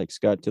ministry, like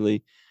Scott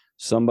Tilley.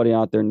 Somebody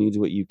out there needs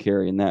what you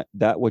carry, and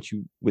that what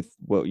you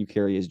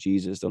carry is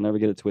Jesus. Don't ever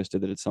get it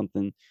twisted that it's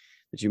something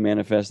that you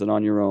manifested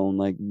on your own.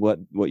 Like, what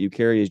you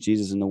carry is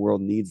Jesus, and the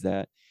world needs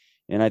that.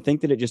 And I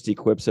think that it just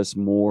equips us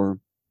more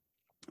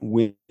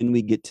when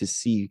we get to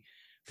see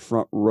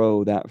front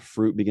row that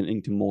fruit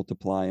beginning to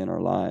multiply in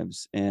our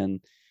lives. And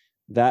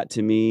that,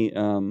 to me,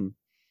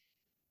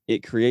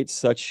 it creates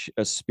such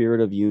a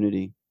spirit of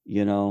unity,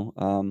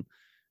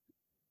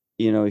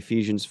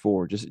 Ephesians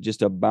 4,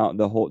 just about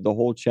the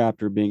whole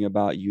chapter being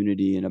about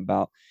unity, and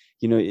about,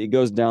 it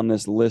goes down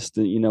this list,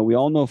 and, we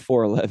all know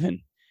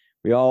 4:11.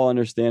 We all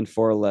understand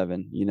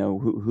 4:11,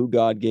 who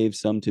God gave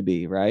some to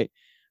be, right?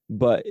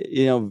 But,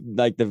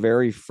 like, the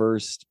very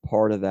first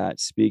part of that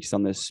speaks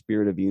on this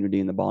spirit of unity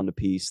and the bond of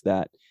peace,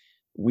 that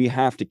we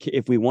have to,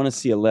 if we want to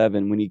see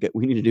 11, we need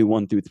to do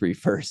 1 through 3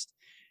 first,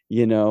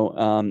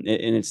 and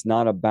it's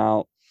not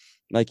about,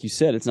 like you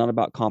said, it's not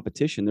about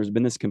competition. There's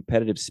been this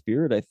competitive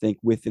spirit, I think,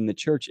 within the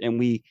church, and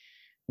we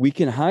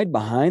can hide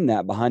behind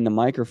the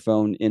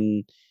microphone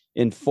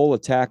in full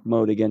attack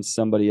mode against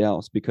somebody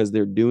else because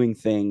they're doing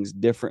things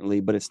differently,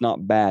 but it's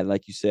not bad.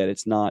 Like you said,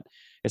 it's not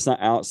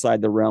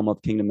outside the realm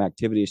of kingdom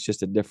activity. It's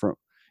just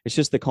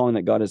the calling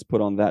that God has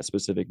put on that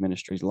specific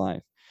ministry's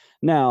life.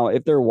 Now,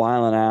 if they're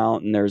wiling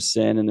out and there's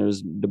sin and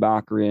there's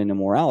debauchery and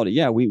immorality,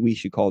 yeah, we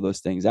should call those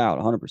things out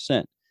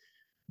 100%.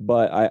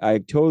 But I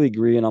totally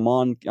agree. And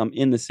I'm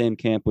in the same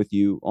camp with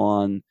you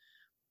on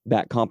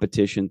that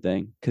competition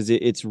thing, because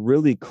it's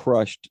really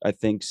crushed, I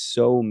think,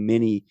 so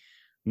many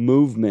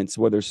movements,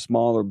 whether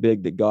small or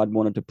big, that God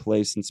wanted to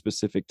place in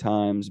specific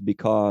times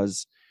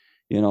because,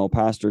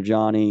 Pastor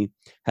Johnny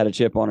had a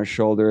chip on his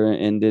shoulder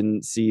and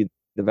didn't see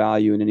the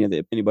value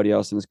in anybody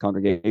else in this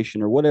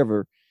congregation, or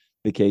whatever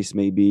the case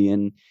may be.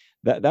 And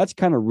that's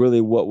kind of really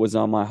what was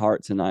on my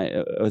heart tonight,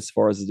 as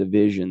far as the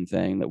division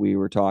thing that we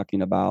were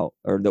talking about,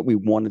 or that we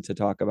wanted to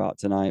talk about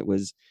tonight,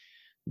 was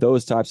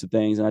those types of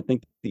things. And I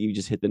think that you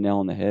just hit the nail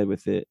on the head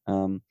with it.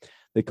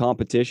 The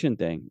competition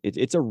thing,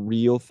 it's a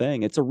real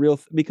thing. It's a real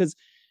because,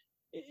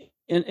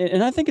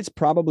 and I think it's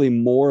probably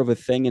more of a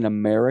thing in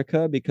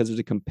America because there's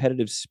a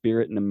competitive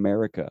spirit in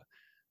America.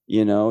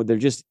 There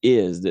just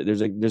is.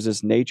 There's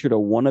this nature to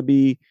want to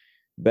be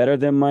better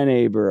than my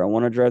neighbor. I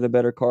want to drive the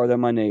better car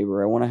than my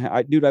neighbor. I want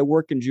to. Dude, I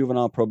work in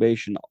juvenile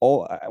probation.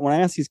 When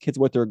I ask these kids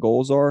what their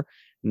goals are,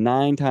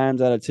 9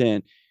 times out of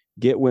 10,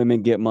 get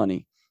women, get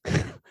money.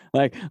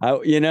 Like,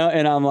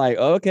 and I'm like,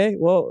 okay,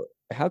 well,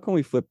 how can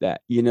we flip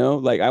that?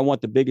 Like, I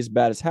want the biggest,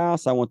 baddest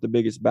house. I want the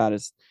biggest,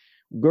 baddest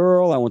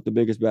girl. I want the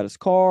biggest, baddest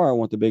car. I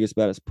want the biggest,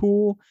 baddest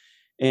pool.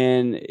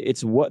 And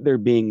it's what they're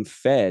being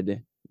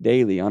fed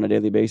daily, on a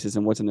daily basis,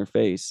 and what's in their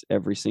face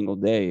every single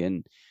day.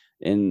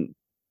 And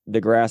the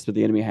grasp that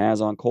the enemy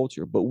has on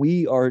culture. But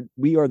we are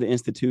the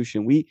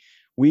institution.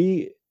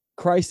 We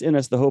Christ in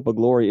us, the hope of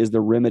glory, is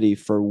the remedy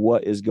for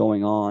what is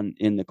going on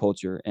in the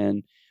culture.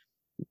 And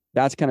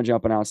that's kind of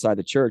jumping outside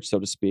the church, so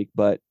to speak.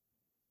 But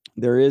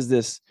there is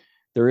this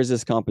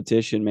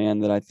competition, man,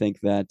 that I think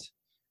that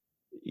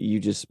you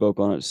just spoke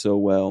on it so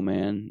well,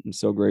 man, and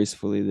so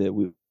gracefully, that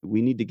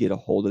we need to get a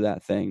hold of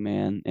that thing,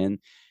 man. And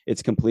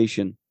it's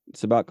completion.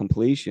 It's about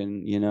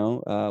completion.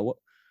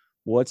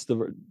 What's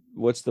the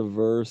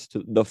verse?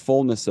 To the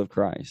fullness of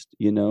Christ,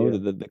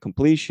 the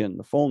completion,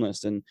 the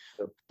fullness. And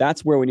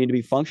that's where we need to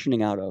be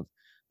functioning out of.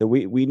 That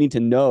we need to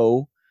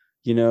know,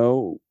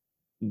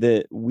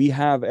 that we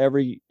have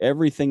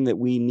everything that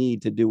we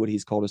need to do what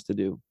he's called us to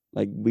do.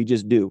 Like, we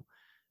just do.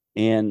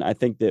 And I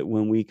think that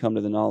when we come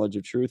to the knowledge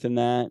of truth in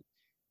that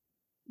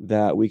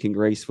we can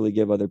gracefully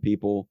give other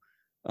people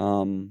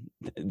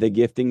the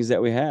giftings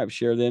that we have,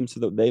 share them so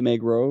that they may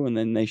grow, and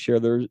then they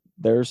share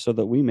theirs so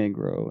that we may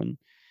grow. And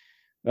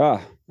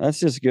that's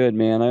just good,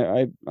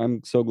 man.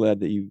 I'm so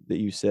glad that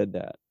you said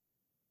that.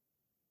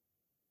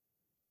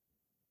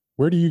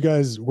 Where do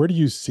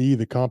you see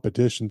the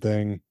competition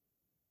thing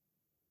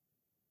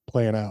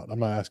playing out? I'm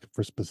not asking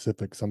for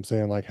specifics. I'm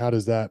saying, like, how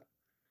does that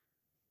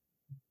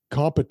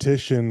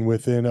competition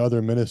within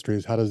other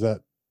ministries, how does that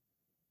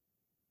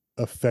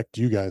affect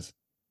you guys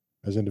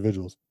as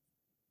individuals?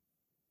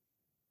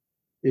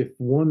 If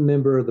one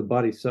member of the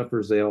body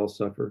suffers, they all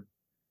suffer.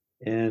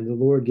 And the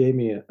Lord gave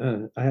me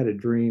I had a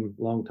dream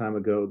a long time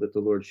ago that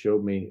the Lord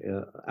showed me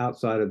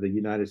outside of the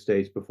United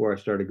States. Before I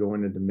started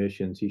going into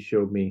missions, he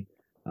showed me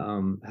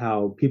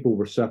how people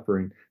were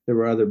suffering. There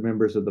were other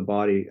members of the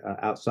body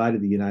outside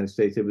of the United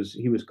States.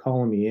 He was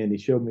calling me in. He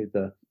showed me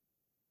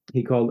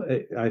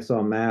I saw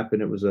a map,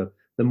 and it was the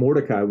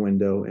Mordecai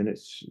window. And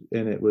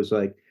it was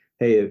like,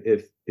 hey,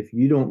 if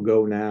you don't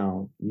go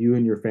now, you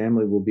and your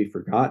family will be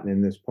forgotten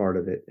in this part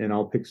of it. And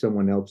I'll pick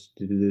someone else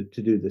to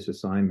do this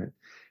assignment.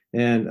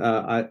 And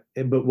and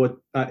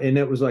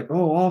it was like,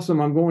 oh,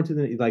 awesome. I'm going to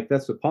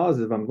that's the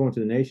positive. I'm going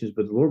to the nations.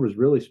 But the Lord was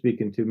really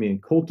speaking to me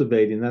and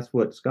cultivating. That's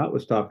what Scott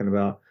was talking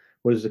about,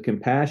 was the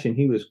compassion.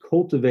 He was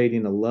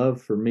cultivating a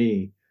love for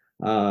me,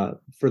 for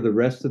the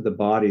rest of the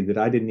body that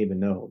I didn't even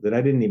know, that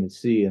I didn't even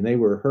see. And they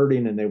were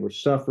hurting and they were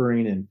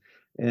suffering.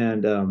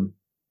 And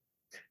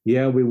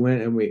yeah, we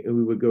went and we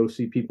would go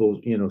see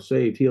people,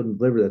 saved, healed, and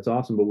delivered. That's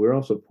awesome. But we're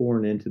also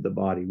pouring into the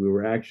body. We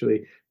were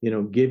actually,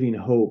 giving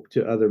hope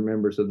to other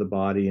members of the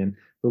body. And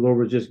the Lord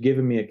was just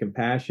giving me a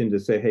compassion to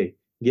say, hey,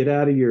 get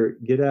out of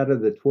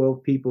the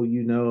 12 people,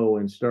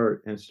 and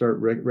start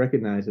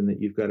recognizing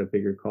that you've got a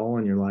bigger call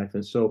in your life.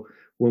 And so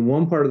when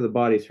one part of the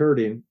body's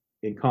hurting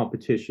in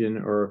competition,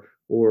 or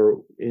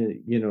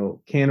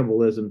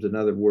cannibalism is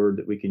another word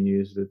that we can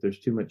use, that there's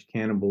too much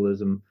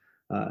cannibalism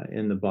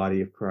in the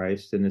body of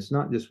Christ. And it's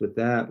not just with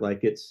that,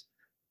 like it's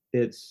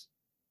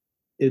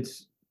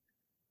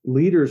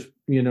leaders,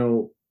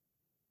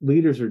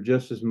 leaders are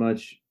just as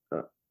much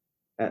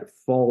at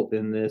fault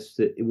in this,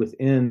 that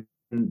within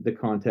the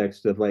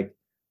context of like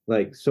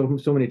so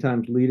many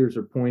times leaders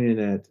are pointing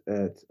at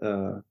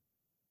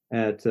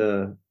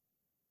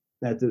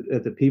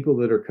the people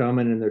that are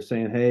coming, and they're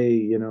saying,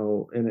 hey,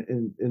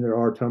 and there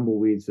are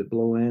tumbleweeds that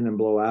blow in and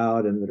blow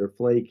out and that are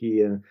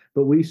flaky,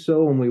 but we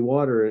sow and we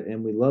water it,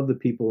 and we love the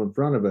people in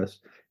front of us.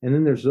 And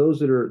then there's those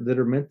that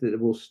are meant that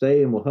will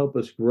stay and will help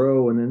us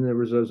grow. And then there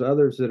was those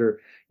others that are,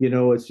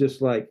 it's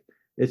just like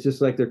It's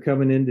just like they're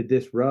coming in to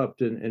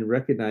disrupt and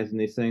recognizing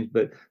these things.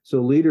 But so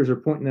leaders are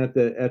pointing at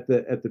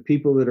the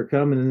people that are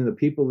coming, and then the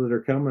people that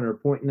are coming are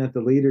pointing at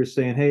the leaders,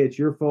 saying, "Hey, it's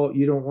your fault.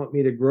 You don't want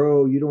me to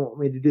grow. You don't want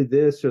me to do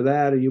this or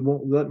that, or you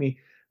won't let me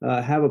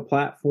have a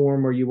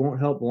platform, or you won't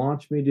help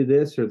launch me to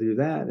this or do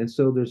that." And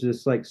so there's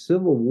this like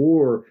civil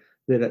war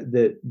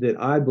that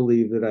I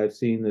believe that I've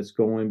seen that's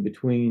going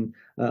between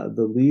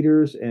the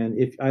leaders, and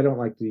if I don't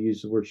like to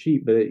use the word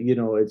sheep, but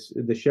it's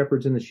the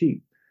shepherds and the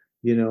sheep,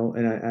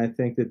 and I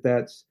think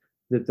that's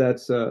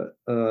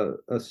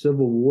a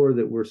civil war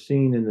that we're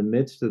seeing in the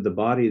midst of the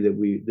body that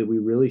we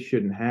really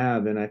shouldn't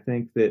have. And I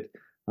think that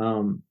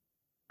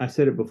I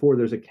said it before,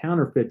 there's a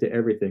counterfeit to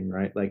everything,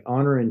 right? Like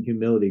honor and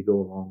humility go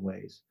a long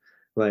ways.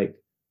 Like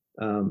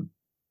um,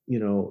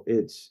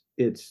 it's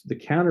the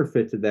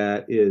counterfeit to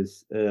that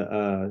is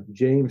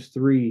James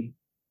 3:16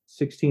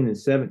 and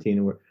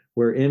 17,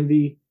 where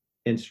envy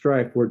and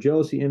strife, where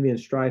jealousy, envy, and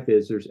strife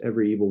is, there's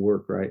every evil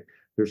work, right?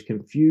 There's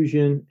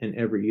confusion and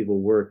every evil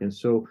work. And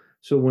so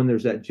when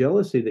there's that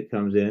jealousy that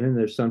comes in, and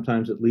there's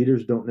sometimes that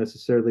leaders don't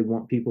necessarily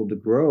want people to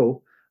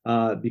grow,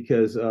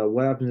 because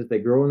what happens if they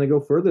grow and they go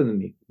further than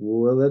me?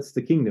 Well, that's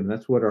the kingdom.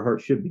 That's what our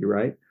heart should be,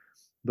 right?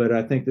 But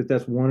I think that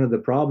that's one of the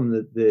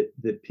problems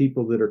that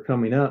people that are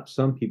coming up,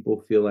 some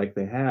people feel like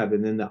they have.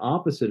 And then the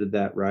opposite of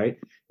that, right,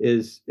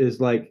 is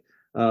like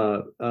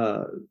the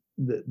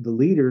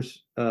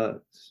leaders.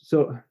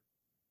 So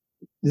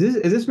does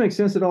this make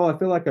sense at all? I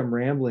feel like I'm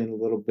rambling a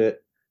little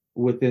bit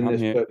within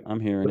this,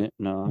 I'm hearing it.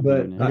 No, I'm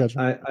but hearing I it. got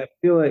you. I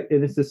feel like,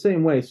 and it's the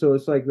same way. So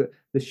it's like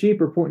the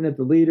sheep are pointing at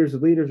the leaders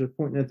are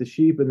pointing at the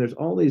sheep, and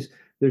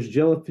there's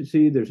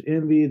jealousy, there's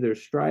envy,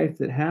 there's strife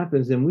that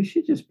happens, and we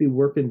should just be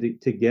working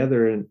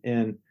together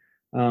and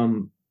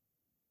um,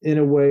 in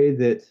a way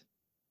that,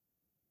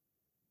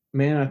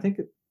 man, I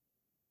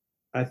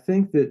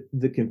think that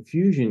the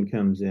confusion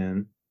comes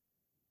in,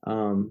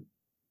 um,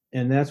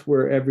 and that's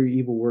where every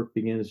evil work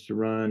begins to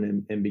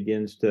run and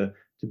begins to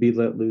be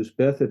let loose.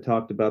 Beth had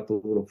talked about the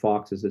little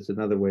foxes. It's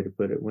another way to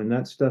put it. When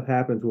that stuff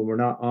happens, when we're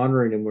not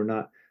honoring and we're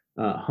not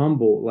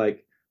humble,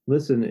 like,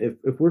 listen,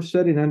 if we're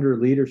setting under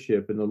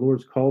leadership and the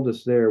Lord's called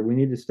us there, we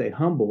need to stay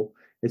humble.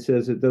 It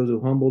says that those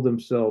who humble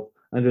themselves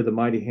under the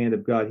mighty hand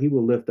of God, he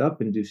will lift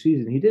up in due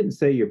season. He didn't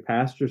say your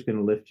pastor's going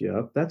to lift you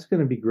up. That's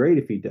going to be great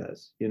if he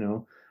does,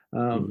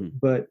 Hmm.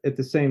 but at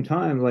the same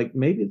time, like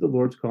maybe the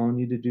Lord's calling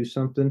you to do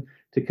something,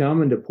 to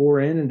come and to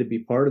pour in and to be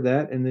part of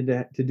that, and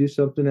then to do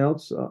something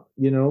else,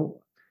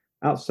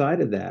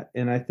 outside of that.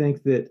 And I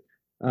think that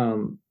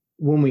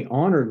when we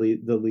honor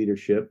the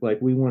leadership,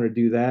 like we want to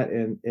do that,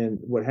 and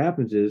what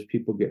happens is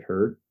people get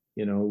hurt.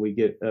 We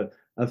get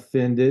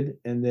offended,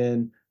 and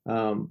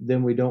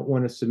then we don't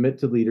want to submit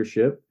to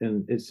leadership.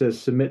 And it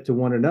says submit to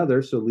one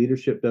another, so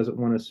leadership doesn't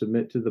want to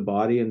submit to the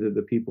body and to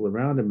the people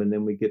around them, and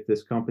then we get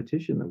this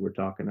competition that we're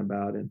talking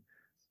about. And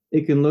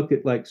it can look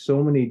at like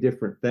so many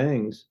different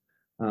things.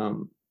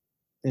 Um,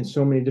 in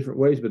so many different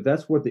ways, but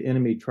that's what the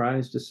enemy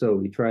tries to sow.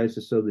 He tries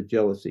to sow the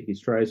jealousy. He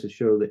tries to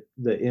show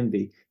the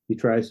envy. He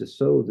tries to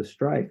sow the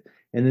strife.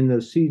 And then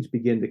those seeds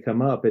begin to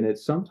come up, and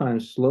it's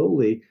sometimes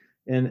slowly.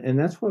 And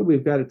that's why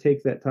we've got to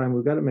take that time.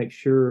 We've got to make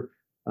sure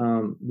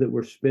that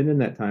we're spending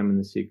that time in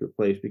the secret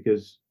place,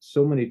 because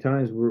so many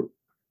times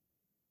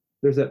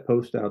there's that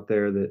post out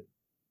there that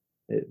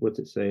what's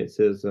it say? It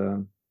says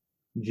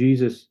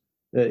Jesus.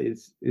 It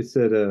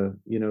said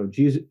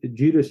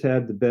Judas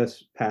had the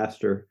best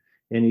pastor,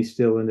 and he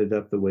still ended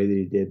up the way that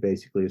he did.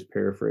 Basically, is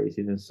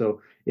paraphrasing. And so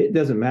it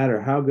doesn't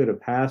matter how good a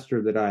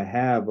pastor that I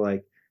have,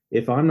 like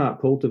if I'm not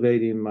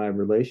cultivating my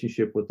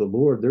relationship with the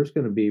Lord, there's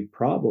going to be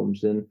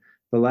problems. And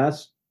the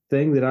last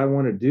thing that I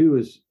want to do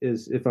is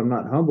if I'm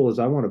not humble, is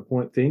I want to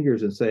point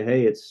fingers and say,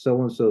 hey, it's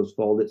so and so's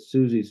fault, it's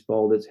Susie's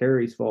fault, it's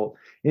Harry's fault,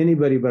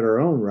 anybody but our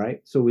own, right?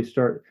 So we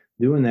start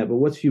doing that. But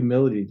what's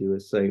humility do?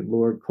 Is say,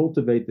 Lord,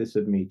 cultivate this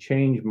of me,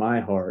 change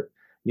my heart.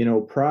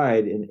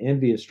 Pride and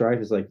envy and strife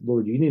is like,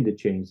 Lord, you need to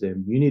change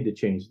them. You need to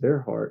change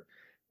their heart.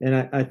 And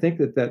I think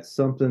that that's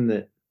something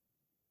that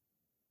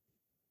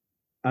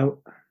I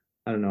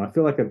I don't know. I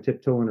feel like I'm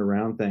tiptoeing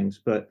around things,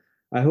 but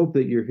I hope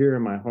that you're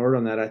hearing my heart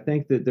on that. I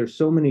think that there's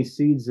so many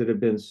seeds that have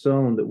been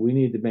sown that we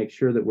need to make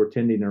sure that we're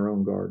tending our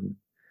own garden,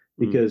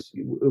 Mm. because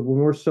when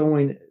we're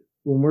sowing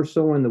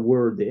the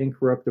word, the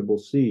incorruptible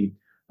seed,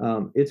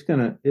 it's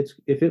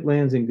if it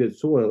lands in good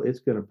soil, it's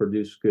gonna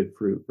produce good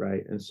fruit,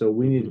 right? And so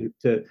we Hmm. need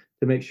to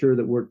make sure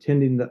that we're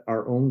tending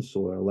our own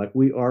soil, like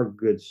we are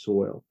good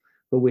soil.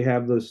 But we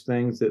have those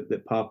things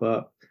that pop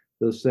up,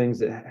 those things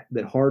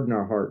that harden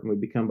our heart, and we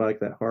become like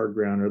that hard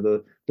ground, or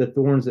the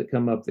thorns that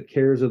come up, the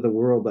cares of the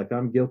world. Like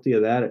I'm guilty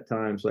of that at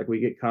times. Like we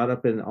get caught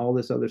up in all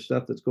this other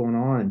stuff that's going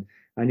on, and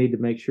I need to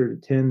make sure to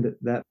tend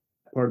that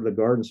part of the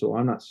garden, so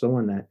I'm not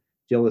sowing that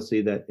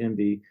jealousy, that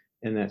envy,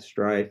 and that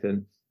strife.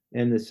 And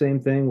the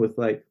same thing with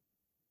like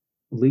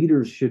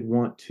leaders should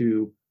want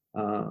to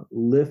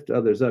lift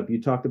others up.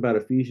 You talked about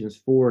Ephesians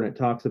 4, and it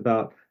talks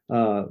about,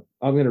 I'm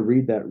going to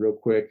read that real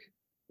quick.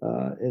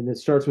 And it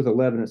starts with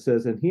 11. It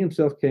says, and he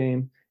himself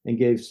came and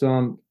gave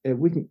some, and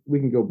we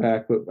can go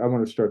back, but I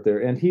want to start there.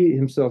 And he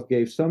himself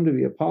gave some to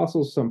be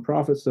apostles, some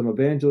prophets, some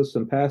evangelists,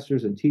 some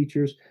pastors and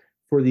teachers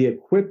for the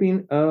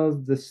equipping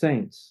of the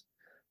saints,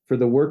 for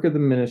the work of the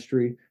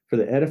ministry, for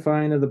the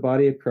edifying of the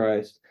body of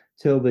Christ,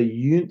 till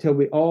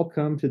we all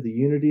come to the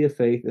unity of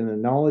faith and the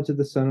knowledge of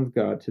the Son of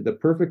God, to the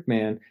perfect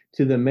man,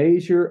 to the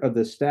measure of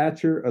the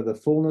stature of the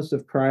fullness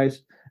of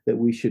Christ, that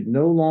we should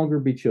no longer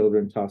be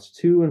children, tossed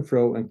to and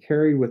fro and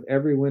carried with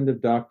every wind of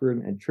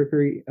doctrine and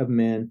trickery of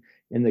men,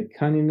 in the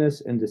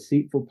cunningness and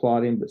deceitful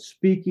plotting, but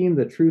speaking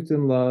the truth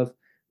in love,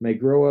 may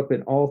grow up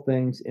in all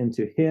things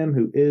into him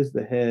who is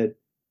the head,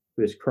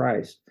 who is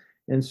Christ.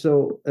 And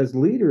so as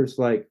leaders,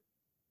 like,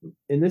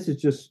 and this is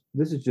just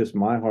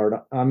my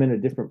heart. I'm in a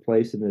different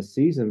place in this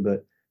season,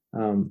 but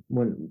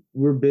when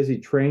we're busy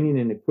training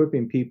and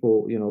equipping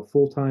people,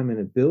 full time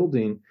in a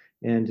building,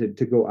 and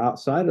to go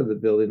outside of the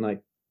building,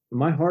 like,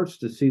 my heart's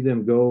to see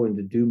them go and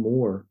to do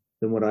more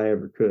than what I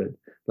ever could.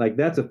 Like,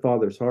 that's a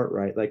father's heart,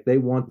 right? Like, they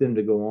want them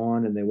to go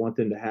on, and they want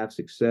them to have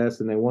success,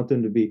 and they want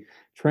them to be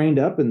trained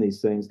up in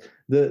these things.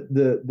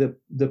 The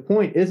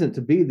point isn't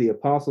to be the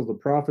apostle, the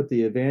prophet,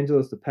 the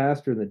evangelist, the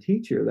pastor, and the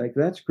teacher. Like,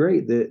 that's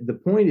great.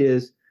 The point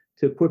is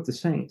to equip the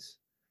saints.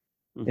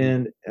 Mm-hmm.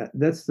 And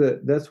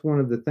that's one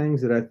of the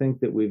things that I think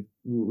that we've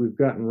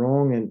gotten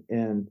wrong.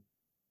 And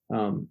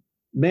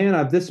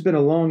man, this has been a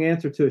long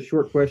answer to a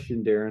short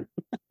question, Darin.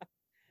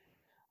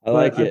 I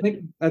like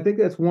it. I think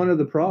that's one of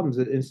the problems,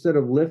 that instead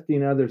of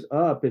lifting others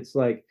up, it's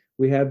like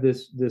we have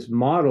this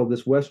model,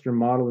 this Western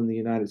model in the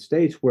United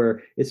States,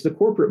 where it's the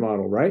corporate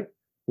model, right?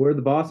 Where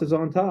the boss is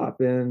on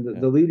top,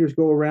 and the leaders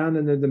go around,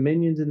 and they're the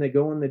minions, and they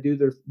go and they do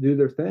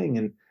their thing.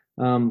 And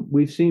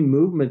we've seen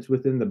movements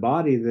within the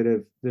body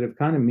that have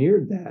kind of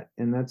mirrored that,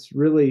 and that's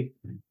really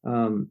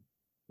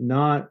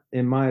not,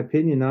 in my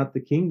opinion, not the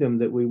kingdom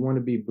that we want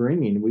to be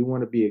bringing. We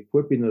want to be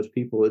equipping those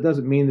people. It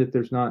doesn't mean that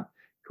there's not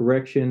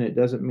correction. It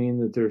doesn't mean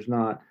that there's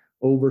not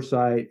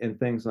oversight and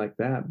things like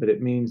that, but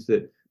it means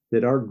that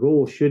our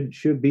goal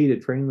should be to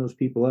train those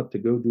people up to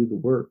go do the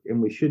work.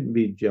 And we shouldn't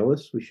be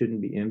jealous. We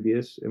shouldn't be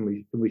envious, and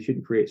we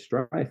shouldn't create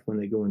strife when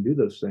they go and do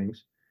those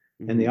things.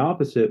 And the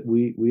opposite,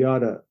 we ought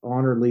to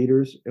honor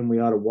leaders, and we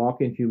ought to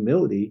walk in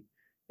humility.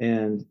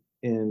 And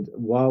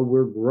while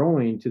we're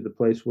growing to the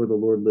place where the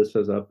Lord lifts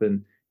us up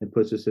and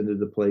puts us into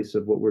the place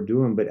of what we're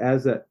doing, but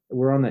as that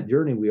we're on that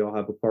journey, we all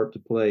have a part to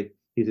play.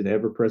 He's an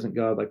ever-present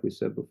God, like we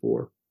said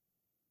before.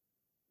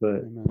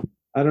 But Amen.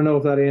 I don't know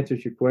if that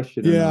answers your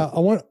question. Yeah, I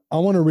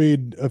want to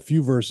read a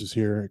few verses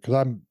here,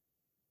 because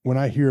when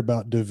I hear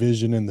about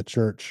division in the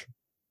church,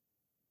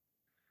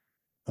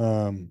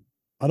 I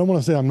don't want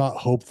to say I'm not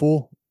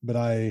hopeful, but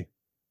I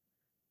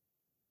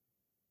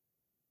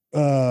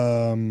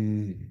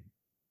don't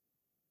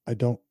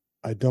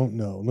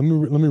know. Let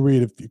me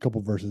read a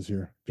couple verses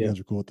here, if you guys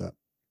are cool with that.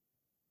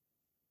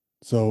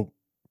 So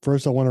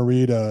first, I want to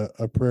read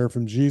a prayer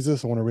from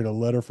Jesus. I want to read a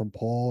letter from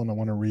Paul, and I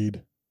want to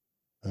read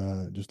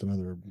just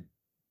another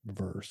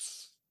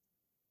verse.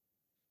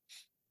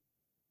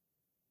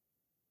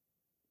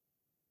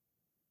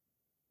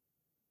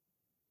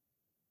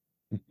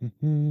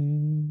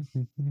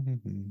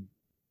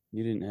 You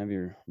didn't have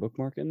your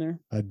bookmark in there?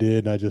 I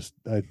did. I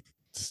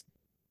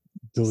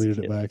deleted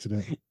it by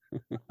accident.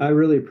 I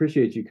really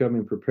appreciate you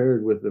coming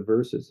prepared with the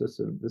verses. This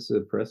is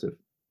impressive.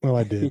 Well,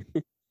 I did.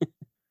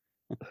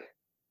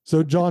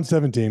 So John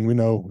 17, we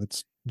know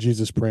it's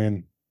Jesus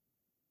praying.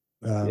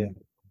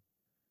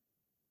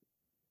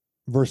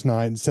 Verse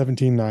 9,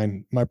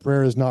 17:9. My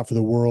prayer is not for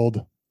the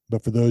world,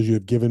 but for those you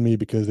have given me,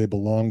 because they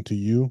belong to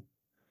you.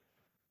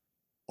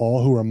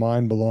 All who are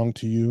mine belong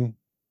to you,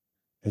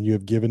 and you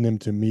have given them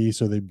to me,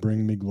 so they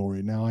bring me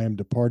glory. Now I am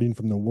departing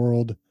from the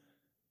world.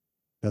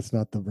 That's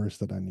not the verse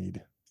that I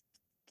need.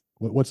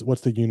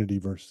 What's the unity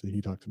verse that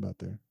he talks about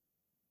there?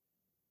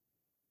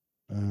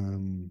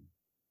 The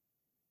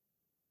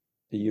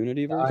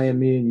unity verse? I and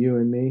me and you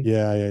and me.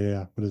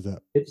 Yeah. What is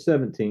that? It's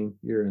 17.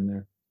 You're in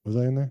there. Was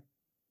I in there?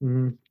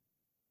 Mm-hmm.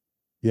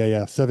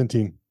 Yeah.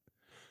 17.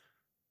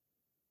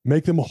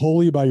 Make them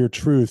holy by your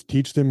truth.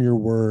 Teach them your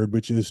word,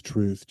 which is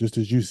truth. Just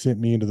as you sent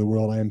me into the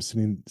world, I am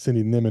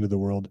sending them into the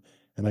world,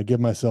 and I give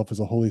myself as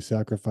a holy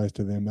sacrifice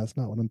to them. That's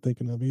not what I'm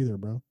thinking of either,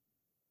 bro.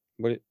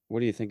 What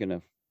are you thinking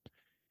of?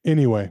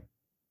 Anyway.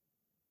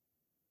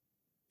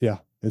 Yeah,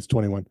 it's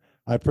 21.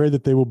 I pray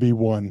that they will be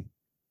one,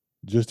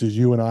 just as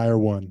you and I are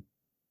one.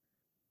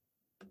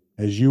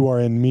 As you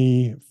are in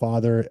me,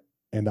 Father,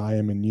 and I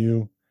am in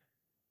you,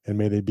 and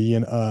may they be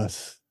in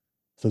us,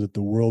 so that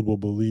the world will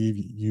believe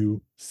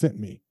you sent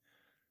me.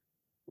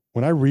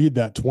 When I read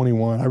that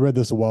 21, I read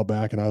this a while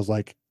back, and I was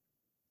like,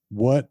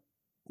 what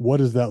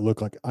does that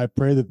look like? I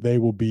pray that they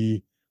will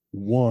be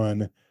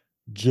one,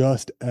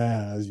 just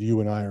as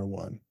you and I are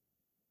one.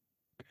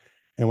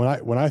 And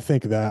when I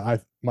think of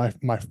that,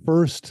 my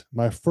first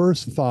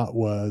thought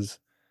was,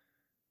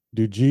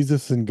 do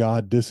Jesus and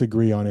God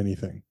disagree on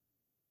anything?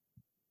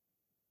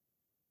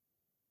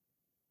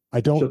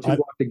 Shall two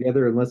walk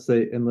together unless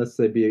they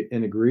be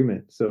in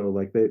agreement? So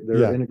like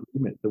they're in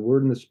agreement. The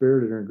Word and the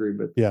Spirit are in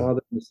agreement. The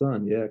Father and the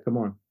Son. Yeah, come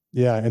on.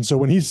 Yeah. And so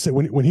when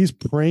he's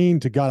praying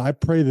to God, I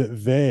pray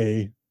that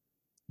they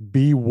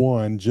be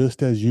one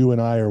just as you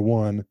and I are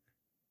one.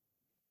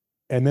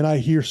 And then I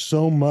hear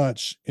so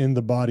much in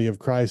the body of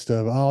Christ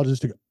of,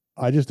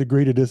 I just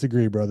agree to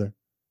disagree, brother.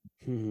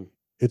 Mhm.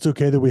 It's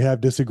okay that we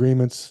have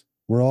disagreements.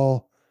 We're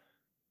all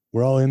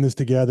in this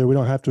together. We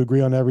don't have to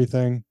agree on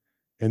everything.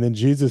 And then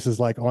Jesus is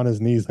like on his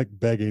knees, like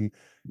begging,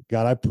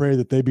 God, I pray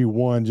that they be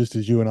one just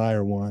as you and I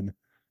are one.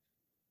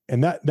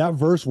 And that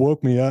verse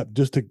woke me up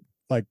just to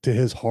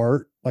his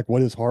heart, like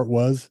what his heart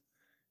was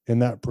in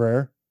that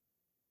prayer.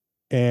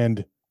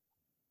 And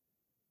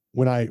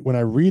when I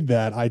read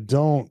that,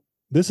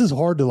 this is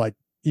hard to like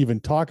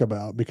even talk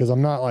about because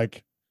I'm not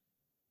like,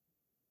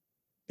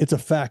 it's a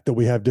fact that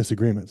we have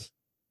disagreements,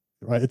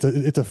 right?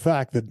 It's a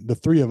fact that the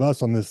three of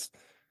us on this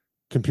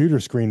computer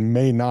screen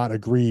may not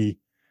agree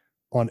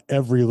on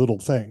every little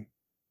thing.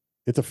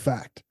 It's a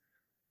fact.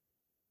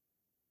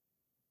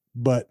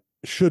 But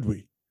should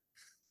we?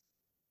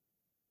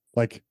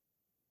 Like,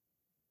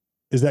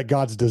 is that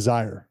God's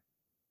desire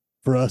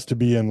for us to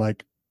be in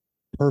like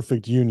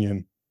perfect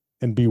union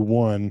and be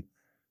one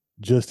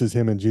just as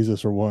him and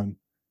Jesus are one?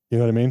 You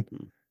know what I mean?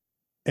 Mm.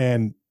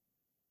 And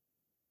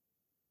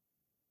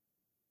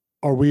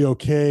are we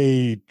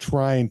okay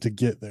trying to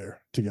get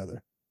there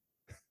together?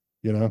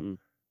 You know? Mm.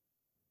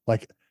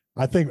 Like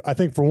I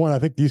think for one, I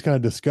think these kind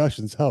of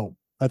discussions help.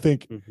 I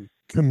think Mhm.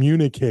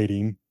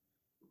 communicating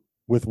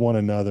with one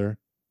another,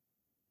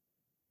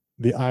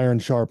 the iron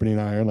sharpening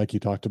iron, like you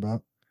talked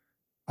about,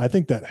 I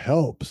think that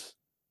helps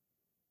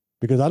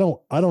because I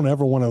don't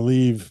ever want to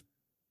leave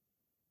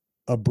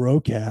a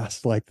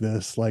brocast like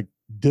this, like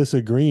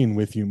disagreeing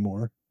with you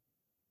more.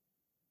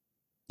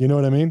 You know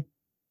what I mean?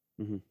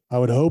 Mhm. I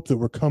would hope that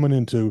we're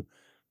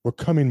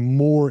coming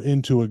more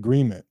into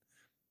agreement.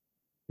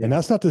 And Yeah.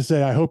 that's not to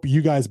say I hope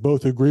you guys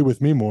both agree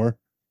with me more.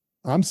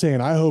 I'm saying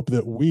I hope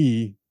that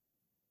we,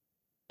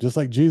 just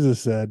like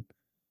Jesus said,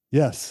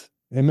 yes,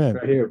 amen.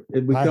 Right here.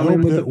 We I come in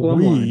hope with the that plumb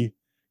line. we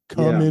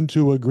come Yeah.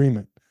 into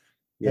agreement.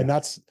 And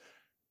Yeah.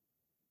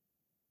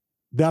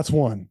 that's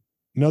one.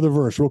 Another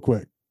verse, real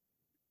quick.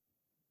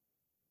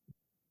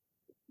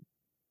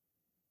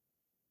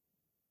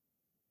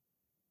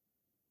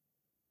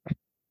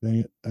 Dang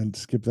it, and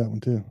skip that one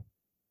too.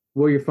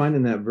 Well, you're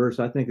finding that verse.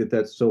 I think that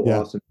that's so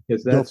Yeah, awesome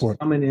because go that's for it.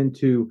 coming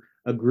into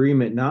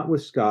agreement, not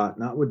with Scott,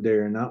 not with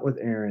Darin, not with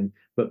Aaron,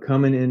 but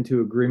coming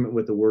into agreement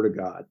with the Word of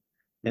God.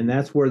 And Mhm.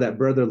 that's where that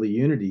brotherly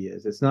unity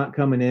is. It's not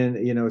coming in,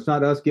 it's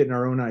not us getting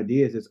our own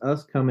ideas. It's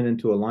us coming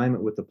into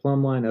alignment with the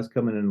plumb line, us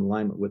coming in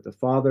alignment with the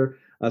Father,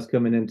 us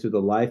coming into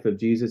the life of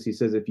Jesus. He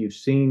says, if you've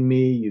seen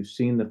me, you've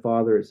seen the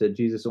Father. It said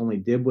Jesus only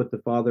did what the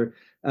Father,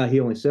 he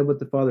only said what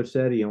the Father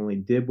said. He only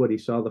did what he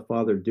saw the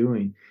Father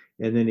doing.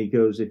 And then he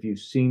goes, if you've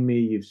seen me,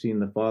 you've seen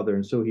the Father.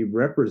 And so he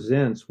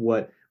represents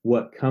what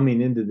coming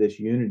into this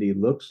unity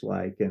looks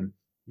like. And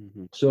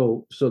Mhm.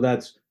 so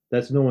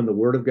that's knowing the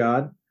Word of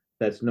God,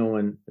 that's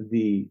knowing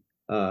the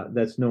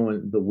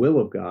will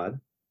of God.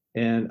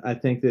 And I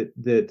think that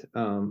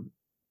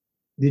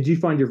did you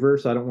find your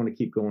verse? I don't want to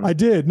keep going. I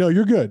did. No,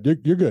 you're good.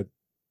 You're good.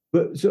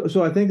 But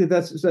so I think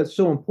that's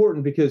so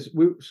important because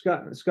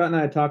Scott and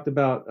I talked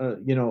about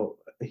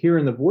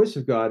hearing the voice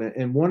of God,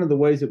 and one of the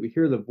ways that we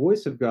hear the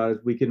voice of God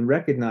is we can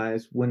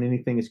recognize when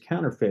anything is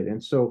counterfeit.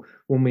 And so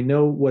when we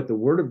know what the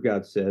Word of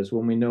God says,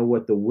 when we know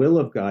what the will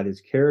of God, His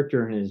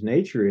character and His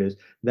nature is,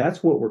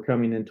 that's what we're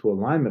coming into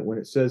alignment. When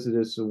it says it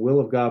is the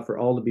will of God for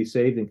all to be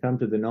saved and come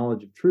to the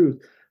knowledge of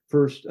truth,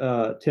 First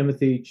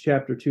Timothy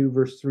chapter 2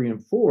 verse 3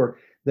 and 4,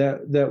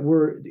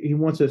 he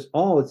wants us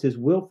all, it's his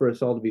will for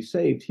us all to be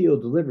saved,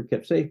 healed, delivered,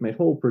 kept safe, made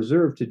whole,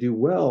 preserved, to do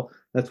well.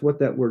 That's what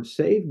that word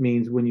saved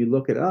means when you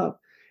look it up.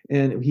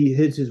 And he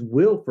has his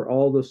will for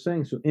all those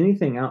things. So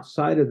anything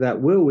outside of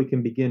that will, we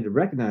can begin to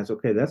recognize,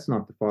 okay, that's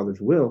not the Father's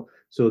will,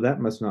 so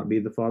that must not be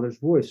the Father's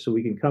voice. So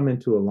we can come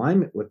into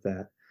alignment with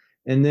that.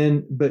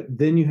 But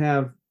then you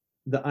have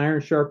the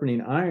iron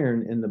sharpening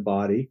iron in the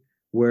body,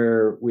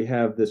 where we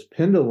have this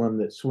pendulum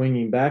that's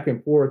swinging back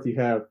and forth. You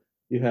have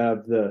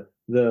the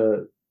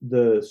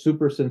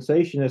super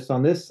sensationist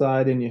on this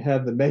side, and you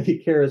have the mega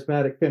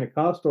charismatic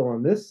Pentecostal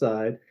on this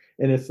side.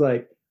 And it's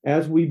like,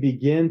 as we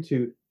begin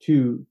to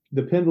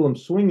the pendulum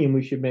swinging,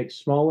 we should make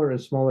smaller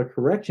and smaller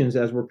corrections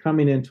as we're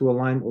coming into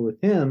alignment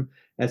with him,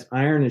 as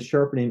iron is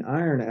sharpening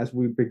iron, as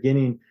we're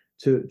beginning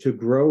to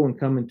grow and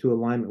come into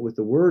alignment with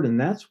the Word. And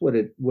that's what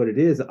it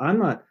is. I'm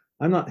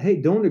not, hey,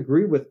 don't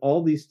agree with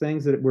all these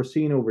things that we're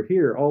seeing over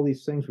here, all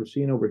these things we're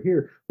seeing over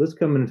here. Let's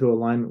come into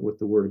alignment with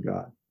the Word of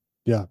God.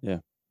 Yeah. Yeah.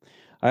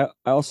 I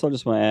also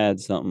just want to add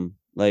something.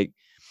 Like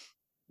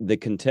the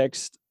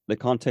context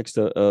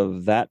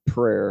of that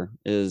prayer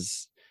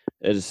is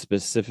at a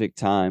specific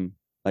time.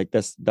 Like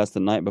that's the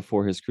night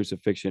before his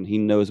crucifixion. He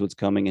knows what's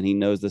coming and he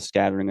knows the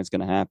scattering that's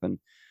going to happen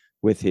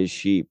with his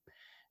sheep.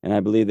 And I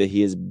believe that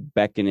he is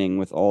beckoning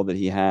with all that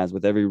he has,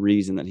 with every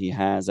reason that he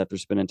has, after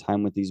spending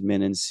time with these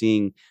men and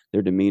seeing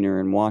their demeanor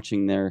and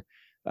watching their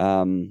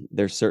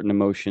certain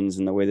emotions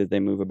and the way that they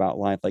move about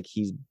life. Like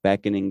he's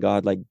beckoning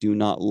God, like, do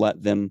not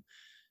let them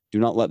do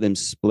not let them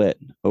split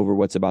over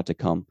what's about to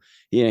come.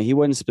 He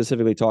wasn't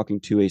specifically talking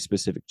to a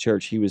specific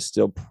church. He was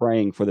still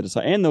praying for the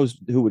disciples and those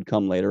who would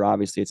come later.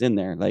 Obviously, it's in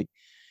there. Like,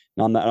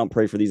 I don't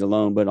pray for these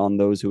alone, but on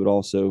those who would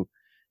also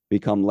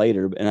become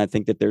later. And I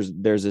think that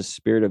there's a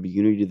spirit of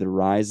unity that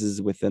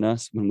rises within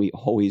us when we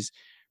always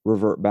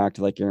revert back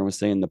to, like Aaron was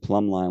saying, the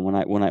plumb line.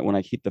 When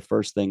I keep the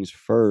first things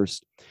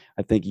first,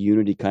 I think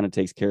unity kind of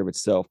takes care of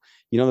itself.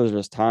 There's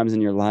just times in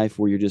your life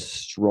where you're just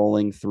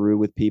strolling through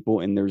with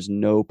people and there's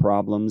no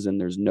problems and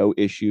there's no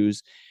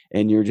issues.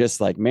 And you're just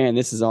like, man,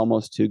 this is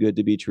almost too good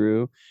to be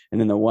true. And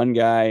then the one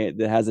guy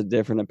that has a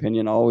different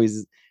opinion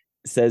always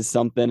says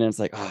something, and it's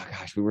like, oh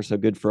gosh, we were so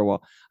good for a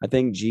while. I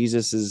think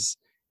Jesus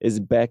is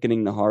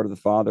beckoning the heart of the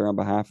Father on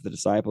behalf of the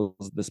disciples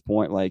at this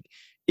point, like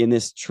in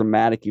this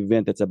traumatic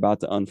event that's about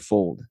to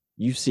unfold.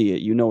 You see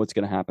it, you know what's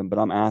going to happen, but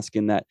I'm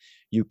asking that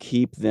you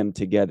keep them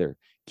together,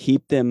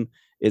 keep them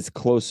as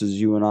close as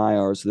you and I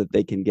are, so that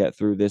they can get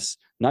through this,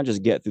 not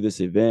just get through this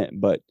event,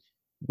 but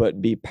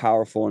be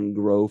powerful and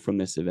grow from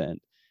this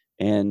event.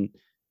 And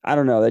I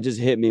don't know, that just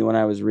hit me when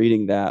I was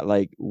reading that,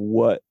 like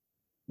what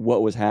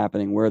was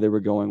happening, where they were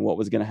going, what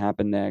was going to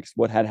happen next,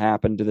 what had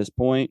happened to this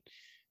point,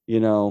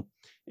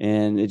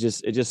 and it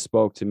just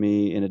spoke to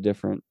me in a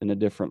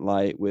different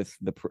light with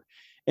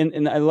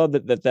and I love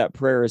that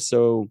prayer is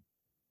so,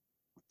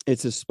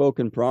 it's a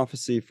spoken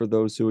prophecy for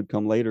those who would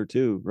come later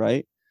too,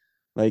 right?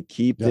 Like,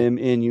 keep them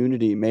in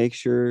unity, make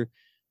sure,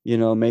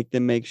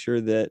 make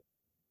sure that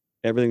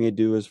everything they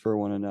do is for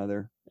one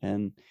another.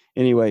 And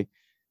anyway,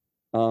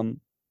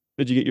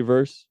 did you get your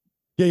verse?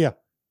 Yeah.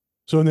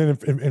 So, and then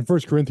in 1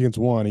 Corinthians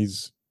 1,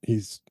 he's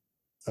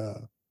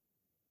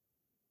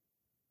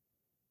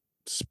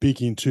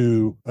speaking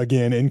to,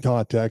 again, in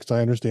context,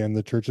 I understand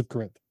the Church of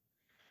Corinth.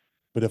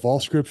 But if all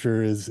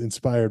scripture is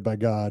inspired by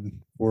God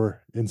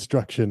for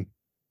instruction,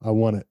 I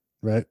want it,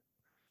 right?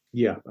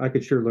 Yeah, I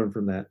could sure learn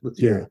from that. Let's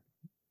hear it.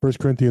 1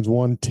 Corinthians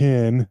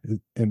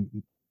 1:10,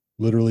 and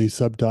literally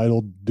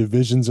subtitled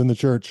Divisions in the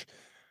Church.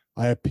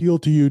 I appeal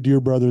to you, dear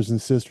brothers and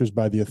sisters,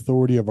 by the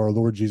authority of our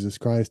Lord Jesus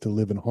Christ, to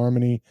live in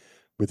harmony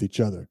with each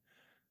other.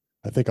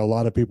 I think a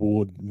lot of people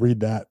would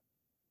read that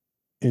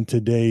in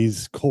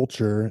today's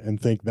culture and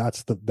think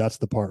that's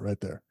the part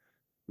right there.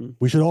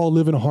 We should all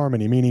live in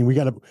harmony, meaning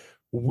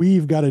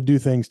we've got to do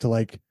things to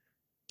like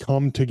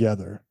come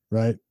together,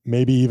 right?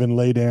 Maybe even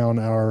lay down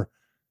our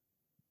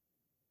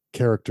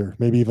character,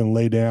 maybe even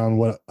lay down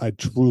what I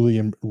truly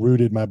am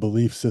rooted my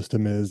belief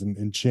system is,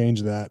 and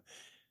change that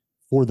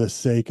for the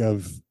sake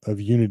of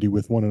unity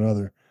with one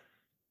another.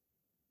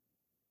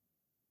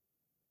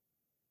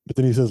 But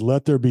then he says,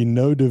 let there be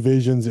no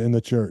divisions in the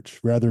church,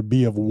 rather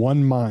be of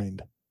one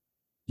mind,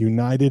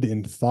 united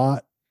in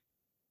thought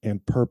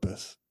and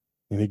purpose.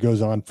 And he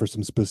goes on for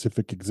some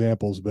specific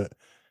examples, but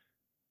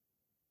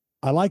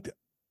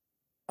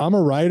I'm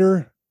a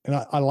writer, and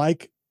I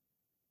like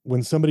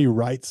when somebody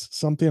writes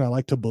something, I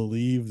like to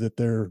believe that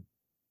they're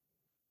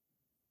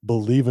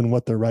believing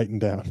what they're writing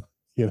down,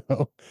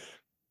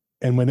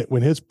 And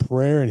when his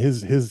prayer and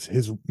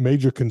his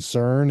major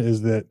concern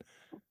is that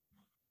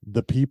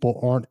the people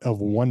aren't of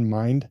one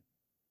mind,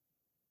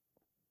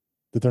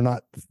 that they're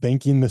not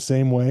thinking the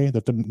same way,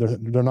 that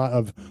they're not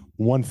of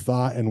one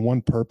thought and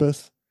one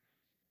purpose.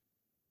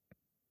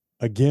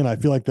 Again, I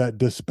feel like that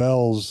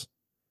dispels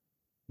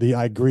the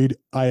I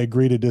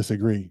agree to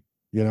disagree.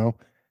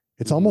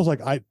 It's almost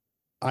like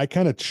I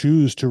kind of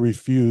choose to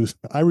refuse.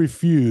 I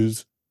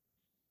refuse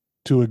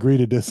to agree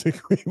to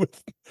disagree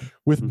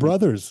with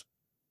brothers.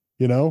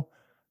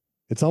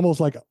 It's almost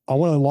like I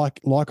want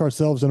to lock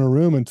ourselves in a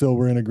room until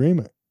we're in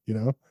agreement. You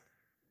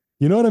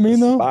know what I mean,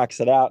 though? Box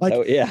it out. Like,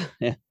 though. Yeah.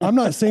 I'm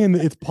not saying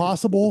that it's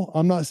possible.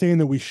 I'm not saying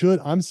that we should.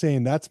 I'm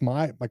saying that's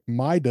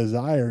my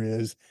desire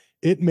is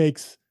it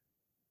makes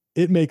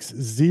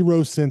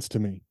zero sense to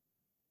me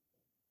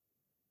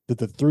that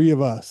the three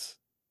of us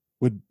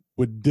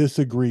would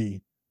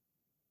disagree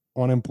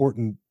on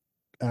important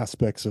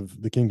aspects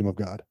of the kingdom of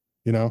God,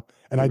 and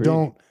I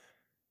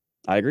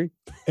agree.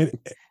 And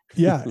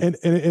yeah. And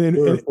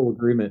we're in full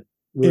agreement.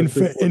 In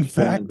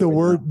fact, the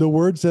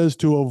word says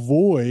to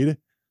avoid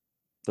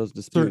those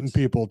disputes. Certain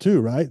people too,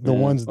 right? The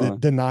ones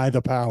that deny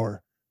the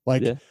power.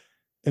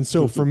 And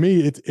so for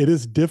me, it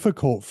is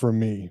difficult for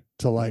me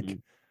to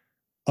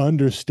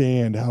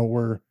understand how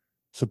we're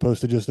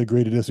supposed to just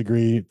agree to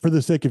disagree for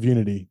the sake of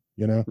unity,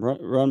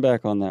 Run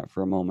back on that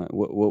for a moment.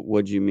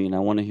 What do you mean? I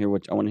want to hear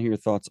your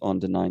thoughts on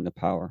denying the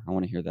power. I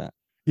want to hear that.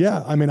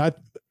 Yeah. I mean, I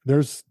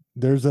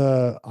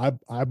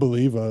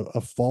believe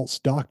a false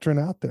doctrine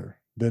out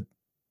there that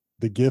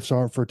the gifts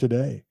aren't for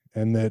today,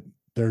 and that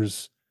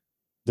there's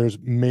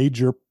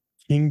major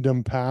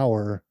kingdom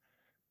power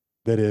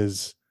that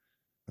is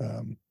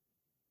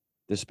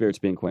the Spirit's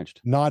being quenched,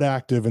 not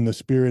active, and the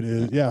Spirit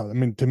is I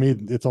mean, to me,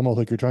 it's almost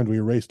like you're trying to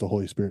erase the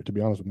Holy Spirit, to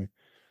be honest with me.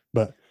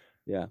 But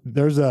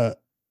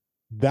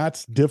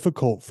that's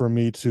difficult for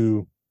me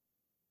to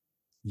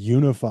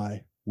unify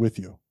with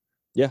you.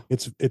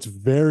 It's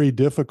very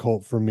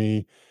difficult for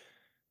me,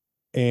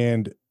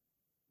 and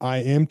I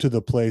am to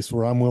the place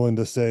where I'm willing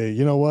to say,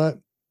 you know what,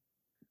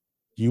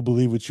 You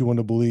believe what you want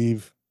to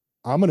believe.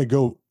 I'm going to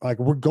go, like,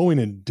 we're going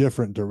in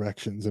different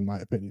directions, in my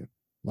opinion.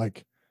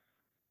 Like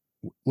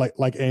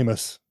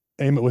Amos.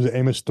 Was it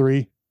Amos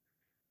 3?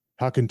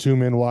 How can two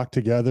men walk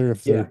together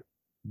if Yeah. they're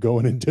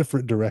going in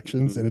different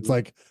directions? And it's Mhm.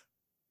 like,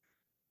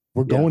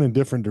 we're Yeah. going in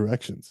different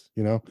directions,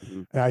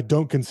 Mhm. and I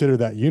don't consider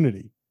that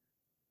unity,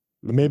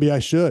 but Mhm. maybe I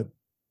should.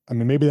 I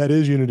mean, maybe that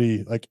is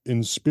unity, like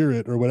in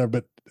spirit or whatever.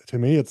 But to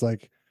me, it's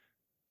like,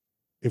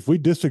 if we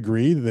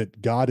disagree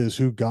that God is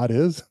who God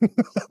is,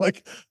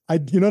 like,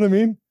 you know what I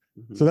mean?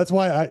 So Mhm. that's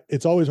why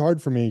it's always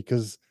hard for me,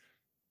 because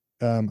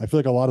I feel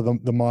like a lot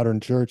of the modern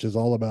church is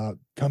all about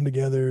come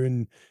together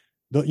and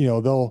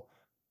they'll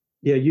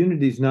Yeah,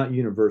 unity is not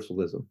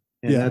universalism,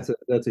 and yeah,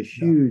 that's a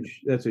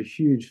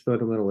huge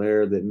fundamental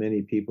error that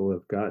many people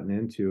have gotten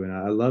into. And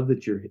I love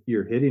that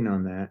you're hitting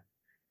on that.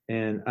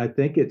 And I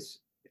think it's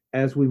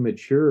as we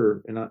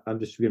mature, and I'm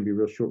just going to be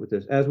real short with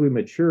this, as we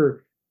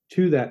mature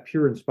to that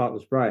pure and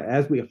spotless bride,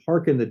 as we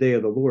hearken the day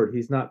of the Lord,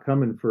 He's not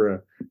coming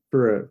for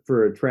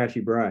a trashy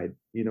bride.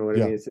 You know what I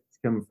yeah, mean? It's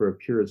coming for a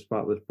pure and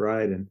spotless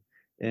bride,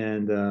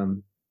 and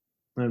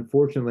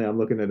unfortunately, I'm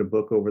looking at a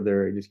book over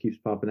there. It just keeps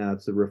popping out.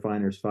 It's the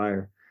refiner's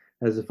fire.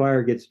 As the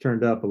fire gets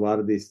turned up, a lot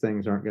of these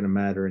things aren't going to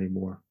matter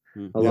anymore.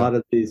 Mhm. A yeah, lot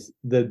of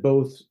the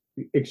both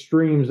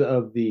extremes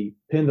of the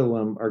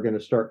pendulum are going to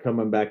start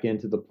coming back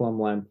into the plumb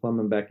line,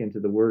 plumbing back into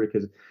the word,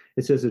 because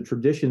it says the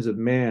traditions of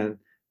man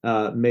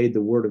made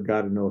the word of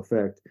God of no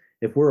effect.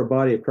 If we're a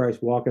body of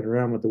Christ walking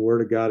around with the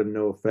word of God of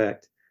no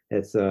effect,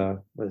 it's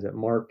what is it,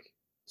 Mark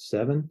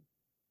 7?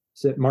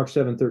 Mark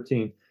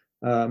 7:13,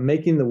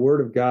 making the word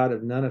of God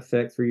of none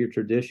effect for your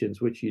traditions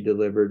which you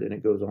delivered, and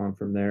it goes on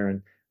from there.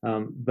 And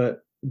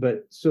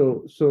but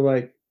so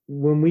like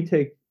when we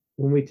take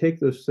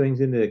those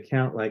things into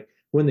account, like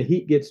when the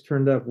heat gets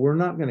turned up, we're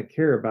not going to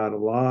care about a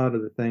lot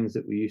of the things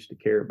that we used to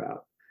care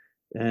about.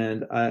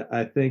 And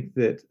I think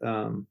that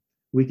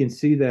we can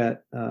see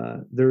that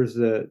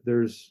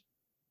there's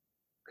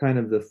kind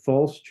of the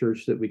false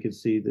church that we can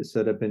see that's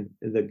set up in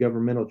the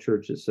governmental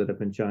church that's set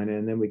up in China,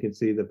 and then we can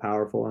see the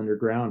powerful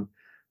underground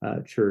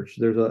church.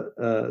 There's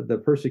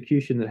the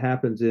persecution that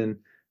happens in,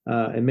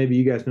 and maybe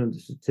you guys know the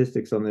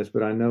statistics on this,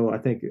 but I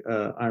think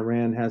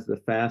Iran has the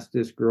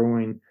fastest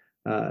growing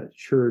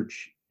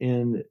church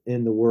in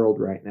the world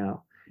right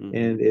now, Mhm.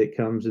 and it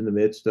comes in the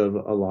midst of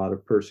a lot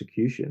of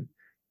persecution.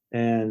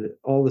 And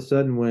all of a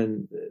sudden,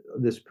 when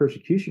this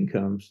persecution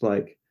comes,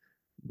 like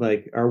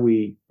are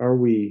we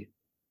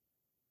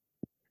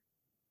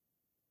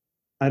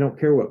I don't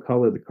care what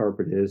color the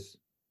carpet is.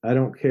 I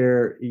don't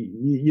care.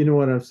 You know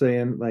what I'm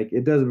saying? Like,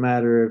 it doesn't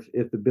matter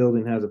if the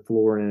building has a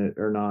floor in it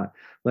or not.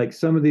 Like,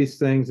 some of these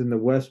things in the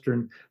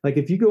Western, like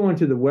if you go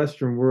into the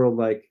Western world,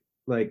 like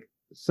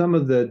some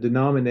of the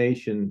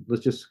denomination,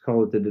 let's just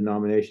call it the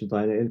denominations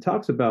line, and it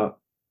talks about,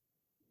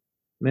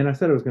 man, I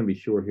said I was going to be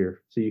short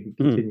here, so you can Mhm.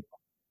 continue.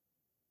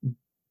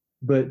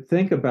 But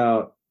think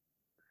about,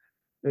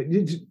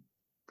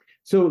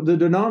 so the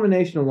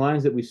denominational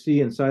lines that we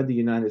see inside the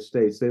United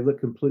States, they look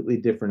completely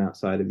different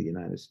outside of the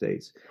United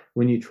States.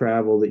 When you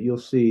travel, that you'll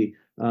see.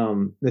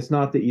 It's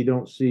not that you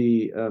don't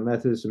see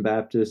Methodists and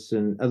Baptists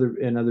and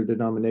other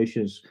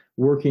denominations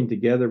working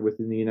together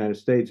within the United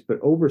States, but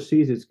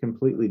overseas it's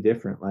completely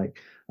different. Like,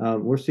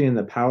 we're seeing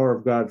the power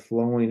of God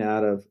flowing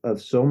out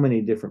of so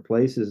many different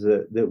places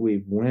that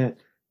we've went.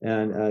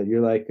 And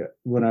you're like,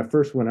 when I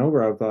first went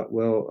over, I thought,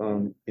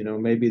 well,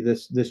 maybe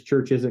this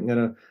church isn't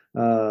going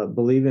to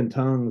believe in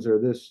tongues, or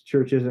this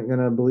church isn't going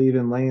to believe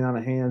in laying on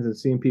of hands and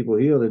seeing people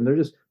healed, and they're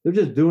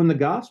just doing the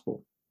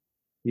gospel.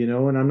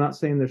 And I'm not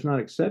saying there's not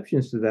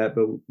exceptions to that,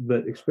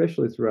 but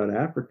especially throughout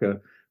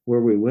Africa where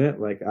we went,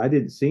 like, I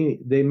didn't see,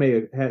 they may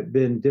have had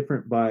been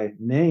different by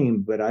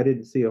name, but I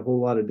didn't see a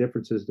whole lot of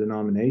differences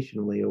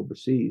denominationally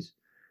overseas.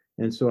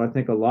 And so I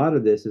think a lot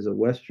of this is a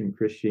Western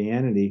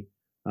Christianity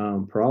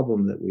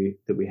problem that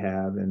we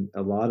have, and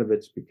a lot of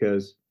it's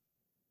because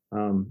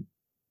um,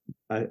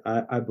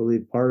 I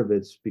believe part of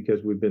it's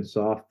because we've been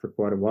soft for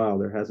quite a while.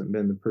 There hasn't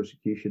been the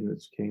persecution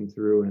that's came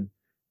through,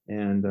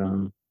 and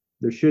Mhm.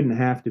 there shouldn't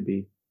have to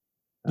be.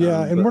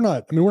 yeah. And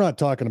But we're not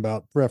talking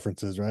about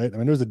preferences, right? I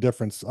mean, there's a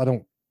difference. I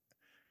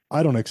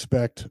don't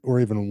expect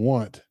or even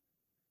want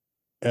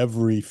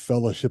every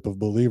fellowship of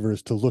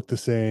believers to look the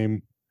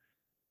same,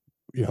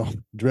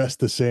 dress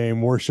the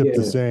same, worship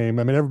the yeah, same.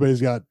 I mean,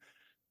 everybody's got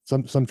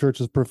some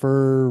churches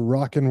prefer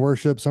rock and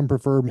worship, some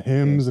prefer yeah,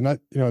 hymns, and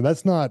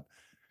that's not.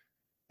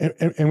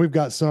 And we've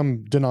got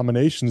some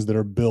denominations that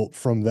are built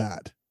from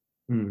that,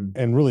 mm,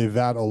 and really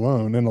that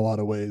alone in a lot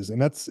of ways.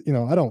 And that's,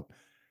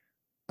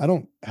 I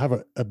don't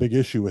have a big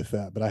issue with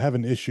that, but I have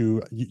an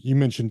issue. You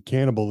mentioned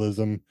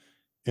cannibalism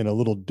in a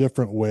little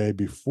different way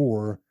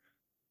before,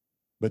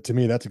 but to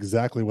me, that's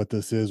exactly what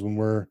this is when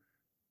we're,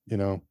 you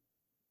know,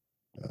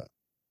 uh,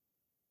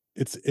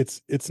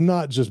 it's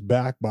not just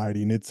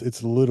backbiting.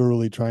 It's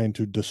literally trying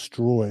to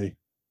destroy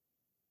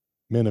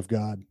men of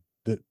God.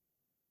 That,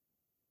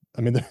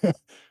 I mean,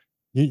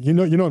 you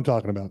know what I'm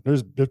talking about.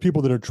 There's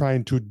people that are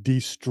trying to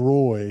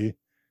destroy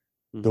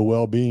the Mhm.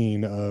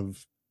 well-being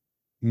of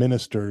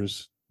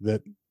ministers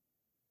that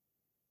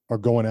are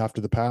going after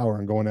the power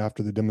and going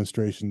after the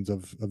demonstrations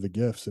of the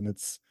gifts. And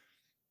it's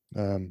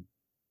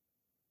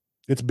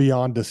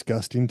beyond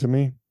disgusting to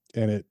me.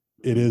 And it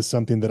is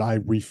something that I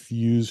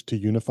refuse to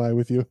unify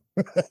with you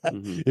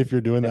if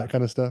you're doing that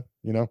kind of stuff,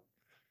 you know?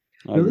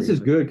 No, this is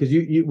good because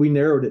we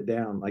narrowed it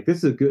down. Like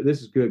this is good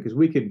because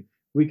we can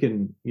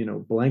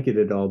blanket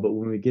it all, but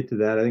when we get to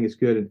that, I think it's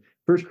good. And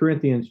First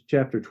Corinthians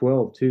chapter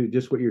 12 too,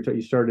 just what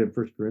you started in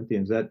First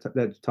Corinthians, that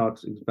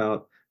talks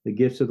about the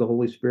gifts of the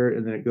Holy Spirit,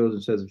 and then it goes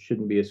and says it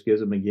shouldn't be a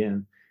schism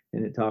again.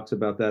 And it talks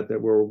about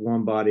that we're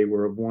one body,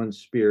 we're of one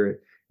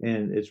spirit,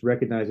 and it's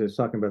recognizing it's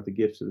talking about the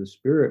gifts of the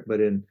Spirit. But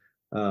in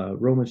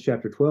Romans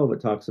chapter 12, it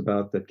talks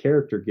about the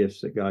character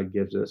gifts that God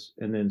gives us.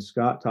 And then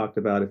Scott talked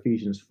about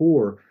Ephesians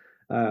 4,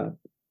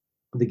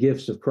 the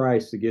gifts of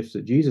Christ, the gifts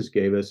that Jesus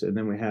gave us. And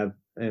then we have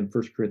in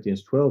 1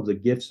 Corinthians 12, the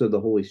gifts of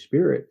the Holy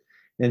Spirit.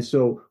 And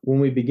so when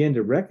we begin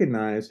to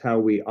recognize how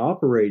we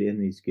operate in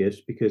these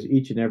gifts, because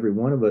each and every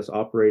one of us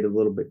operate a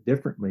little bit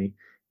differently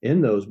in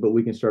those, but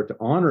we can start to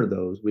honor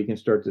those. We can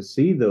start to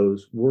see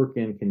those work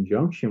in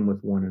conjunction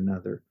with one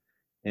another.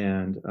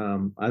 And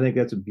I think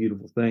that's a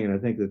beautiful thing. And I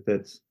think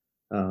that's,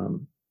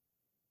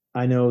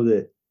 I know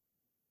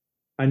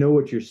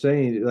what you're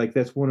saying. Like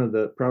that's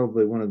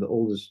probably one of the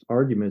oldest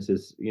arguments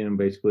is,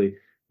 basically,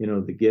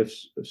 the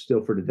gifts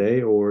still for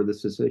today or the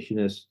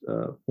cessationist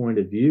point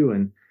of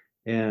view.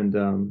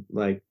 And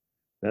like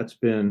that's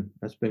been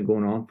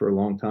going on for a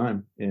long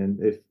time. And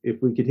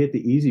if we could hit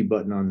the easy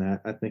button on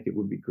that, I think it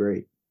would be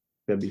great.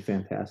 That'd be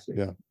fantastic.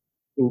 Yeah.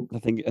 I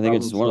think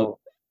it's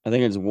I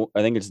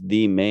think it's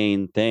the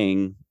main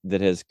thing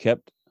that has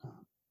kept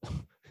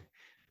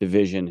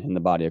division in the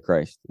body of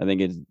Christ. I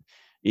think it's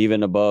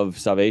even above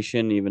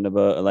salvation, even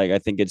above, like, I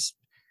think it's,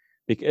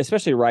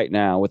 especially right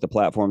now with the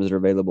platforms that are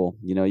available,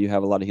 you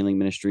have a lot of healing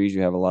ministries,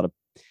 you have a lot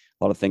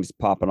of things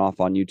popping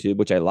off on YouTube,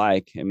 which I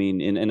like. I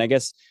mean, and I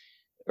guess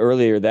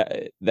earlier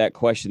that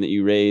question that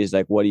you raised,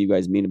 like, what do you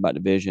guys mean about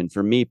division?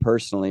 For me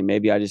personally,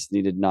 maybe I just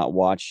needed not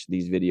watch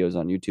these videos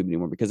on YouTube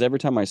anymore, because every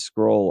time I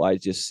scroll, I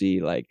just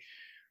see like,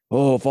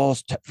 oh,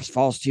 false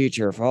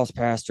teacher, false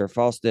pastor,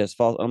 false this,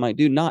 false. I'm like,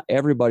 dude, not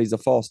everybody's a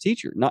false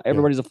teacher. Not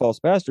everybody's a false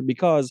pastor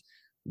because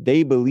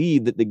they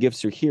believe that the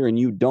gifts are here and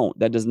you don't.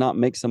 That does not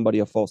make somebody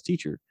a false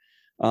teacher.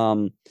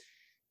 And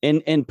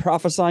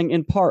prophesying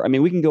in part. I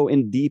mean, we can go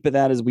in deep of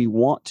that as we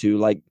want to.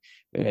 Like,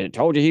 I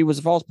told you he was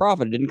a false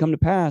prophet. It didn't come to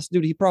pass.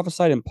 Dude, he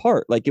prophesied in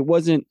part. Like, it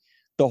wasn't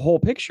the whole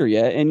picture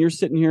yet. And you're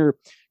sitting here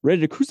ready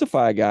to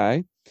crucify a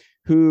guy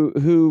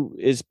who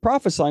is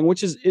prophesying,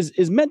 which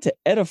is meant to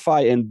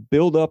edify and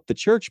build up the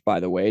church, by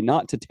the way,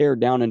 not to tear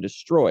down and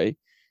destroy.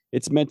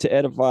 It's meant to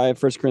edify,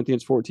 1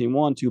 Corinthians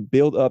 14:1, to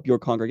build up your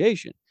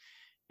congregation.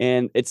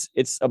 And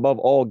it's above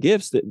all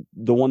gifts that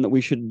the one that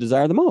we should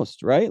desire the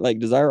most, right? Like,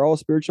 desire all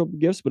spiritual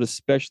gifts, but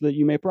especially that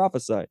you may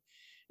prophesy.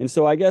 And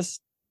so I guess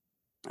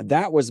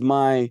that was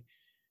my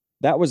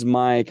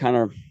kind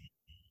of,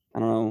 I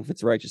don't know if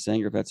it's righteous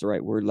anger, if that's the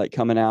right word, like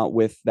coming out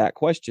with that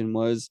question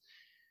was,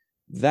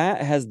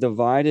 that has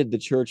divided the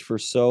church for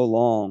so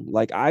long.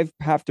 Like, I've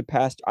had to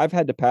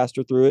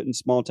pastor through it in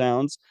small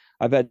towns.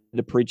 I've had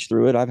to preach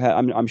through it.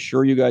 I'm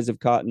sure you guys have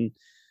caught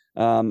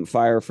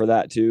fire for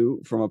that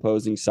too, from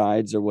opposing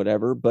sides or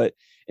whatever. But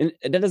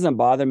that doesn't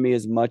bother me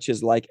as much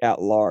as, like,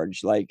 at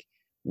large, like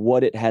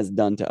what it has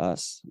done to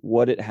us,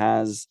 what it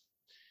has.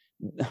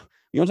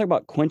 Talk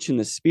about quenching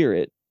the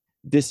spirit.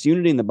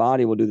 Disunity in the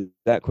body will do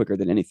that quicker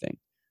than anything,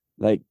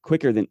 like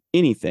quicker than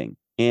anything.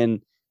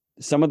 And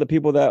some of the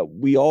people that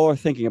we all are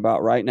thinking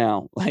about right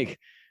now, like,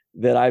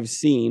 that I've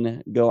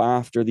seen go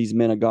after these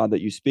men of God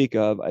that you speak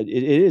of,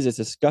 it's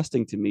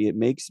disgusting to me. It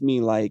makes me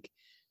like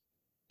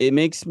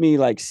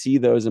see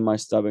those in my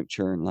stomach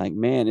churn. Like,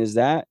 man, is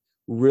that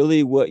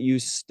really what you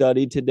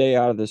studied today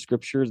out of the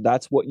scriptures?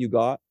 That's what you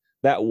got?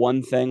 That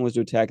one thing was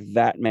to attack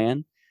that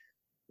man,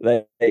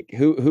 like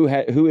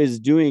who is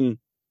doing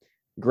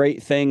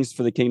great things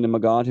for the kingdom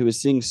of God, who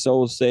is seeing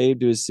souls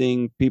saved, who is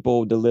seeing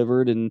people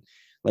delivered, and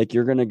like,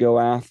 you're going to go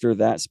after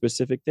that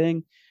specific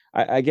thing.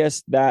 I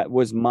guess that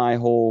was my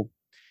whole,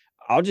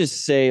 I'll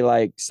just say,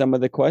 like, some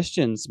of the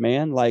questions,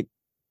 man, like,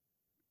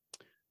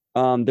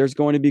 there's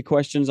going to be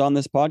questions on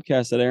this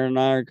podcast that Aaron and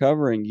I are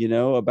covering,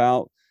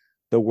 about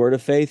the Word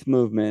of Faith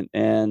movement,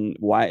 and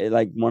why,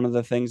 like, one of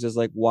the things is,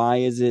 like, why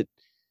is it,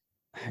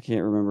 I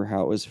can't remember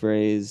how it was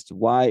phrased.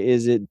 Why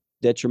is it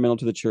detrimental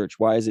to the church?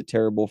 Why is it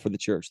terrible for the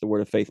church, the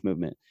Word of Faith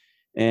movement?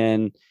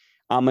 And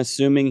I'm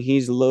assuming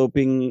he's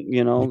loping,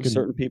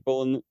 certain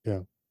people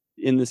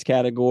in this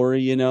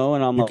category, and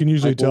I'm you can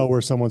usually tell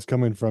where someone's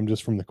coming from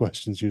just from the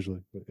questions usually,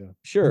 but yeah.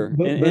 Sure.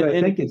 But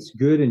I think it's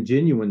good and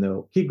genuine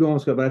though. Keep going,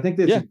 Scott. But I think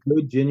there's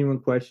good, genuine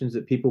questions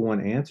that people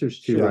want answers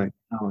to right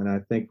now. And I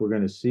think we're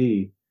going to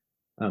see,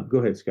 go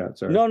ahead, Scott.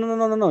 Sorry.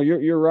 No.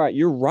 You're right.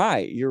 You're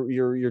right.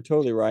 You're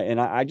totally right.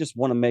 And I just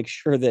want to make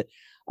sure that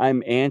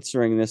I'm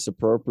answering this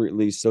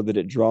appropriately so that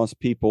it draws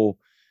people,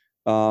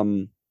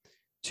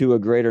 to a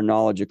greater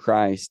knowledge of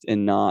Christ,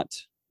 and not,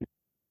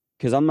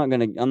 because I'm not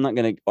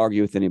gonna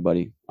argue with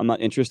anybody. I'm not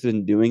interested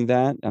in doing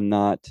that.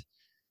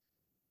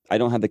 I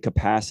don't have the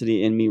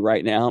capacity in me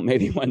right now.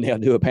 Maybe one day I'll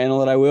do a panel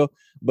that I will,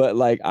 but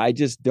like, I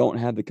just don't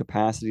have the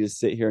capacity to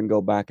sit here and go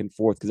back and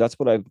forth. Cause that's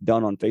what I've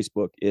done on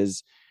Facebook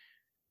is,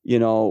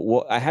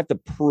 well, I have to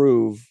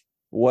prove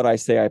what I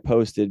say I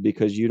posted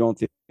because you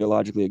don't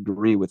theologically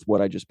agree with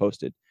what I just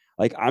posted.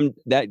 Like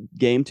that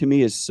game to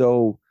me is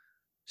so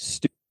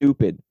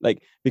stupid.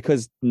 Like,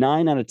 because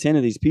 9 out of 10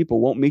 of these people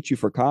won't meet you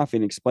for coffee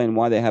and explain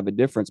why they have a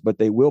difference, but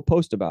they will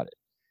post about it.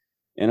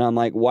 And I'm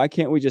like, why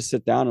can't we just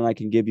sit down and I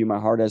can give you my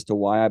heart as to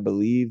why I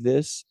believe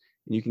this,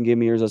 and you can give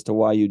me yours as to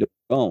why you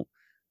don't.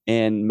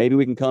 And maybe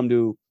we can come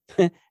to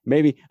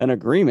maybe an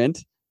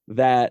agreement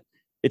that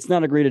it's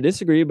not agree to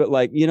disagree, but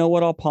like, you know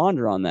what? I'll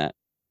ponder on that.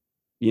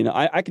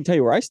 I can tell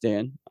you where I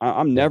stand.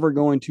 I'm never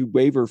going to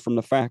waver from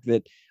the fact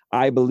that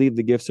I believe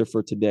the gifts are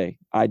for today.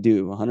 I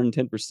do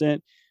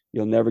 110%.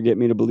 You'll never get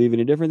me to believe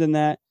any different than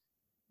that.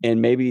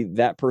 And maybe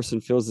that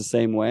person feels the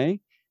same way.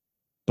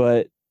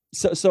 But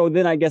so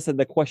then I guess that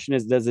the question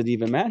is, does it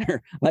even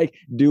matter? Like,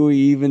 do we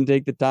even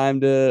take the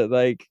time to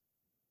like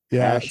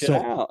hash it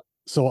out?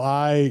 So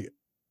I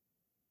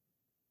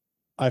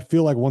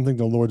feel like one thing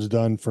the Lord's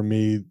done for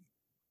me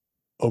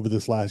over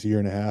this last year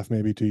and a half,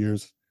 maybe 2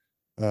 years,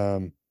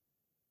 given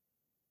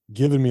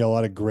me a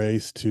lot of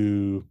grace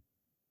to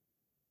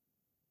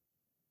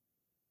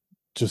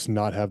just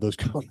not have those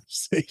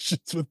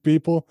conversations with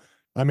people.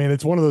 I mean,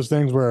 it's one of those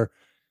things where,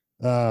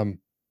 and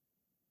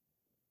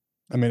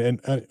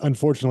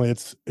unfortunately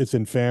it's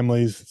in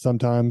families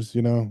sometimes,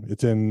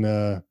 it's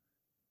in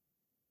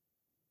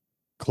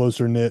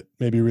closer knit,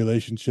 maybe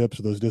relationships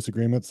or those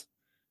disagreements.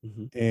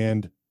 Mm-hmm.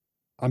 And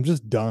I'm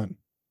just done.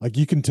 Like,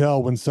 you can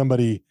tell when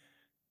somebody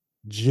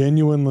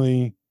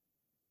genuinely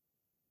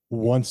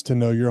wants to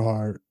know your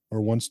heart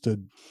or wants to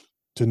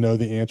know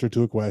the answer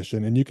to a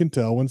question. And you can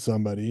tell when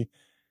somebody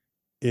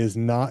is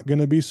not going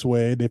to be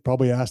swayed. They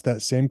probably asked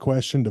that same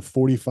question to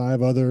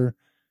 45 other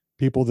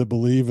people that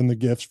believe in the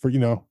gifts for,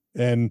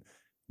 and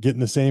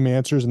getting the same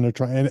answers, and they're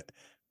trying. And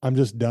I'm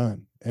just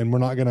done. And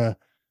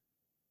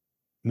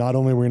not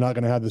only we're not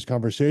going to have this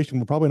conversation,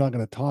 we're probably not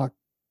going to talk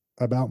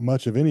about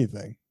much of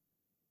anything,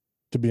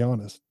 to be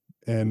honest.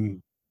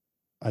 And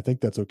I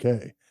think that's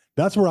okay.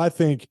 That's where I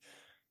think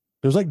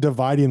there's like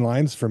dividing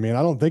lines for me. And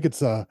I don't think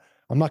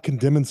I'm not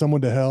condemning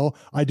someone to hell.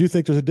 I do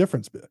think there's a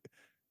difference.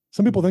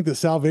 Some people think that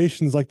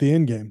salvation is like the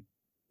end game,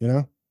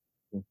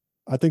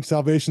 I think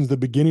salvation is the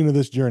beginning of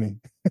this journey.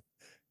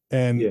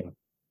 And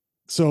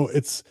so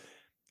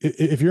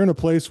if you're in a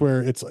place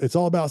where it's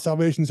all about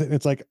salvation,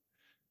 it's like,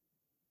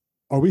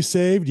 are we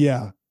saved?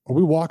 Yeah. Are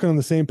we walking on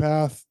the same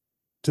path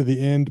to the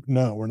end?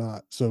 No, we're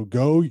not. So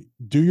go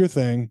do your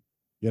thing.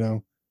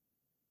 I'm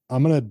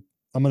going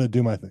to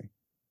do my thing,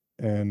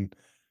 and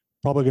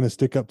probably going to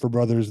stick up for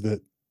brothers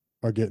that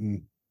are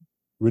getting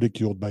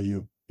ridiculed by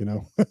you,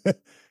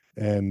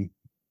 and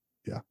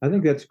yeah, I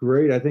think that's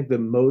great. I think the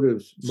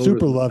motives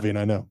super loving.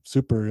 I know,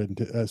 super,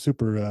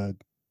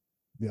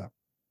 yeah.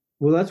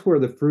 Well, that's where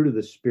the fruit of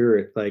the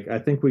Spirit, like, I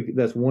think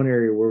that's one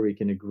area where we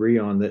can agree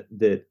on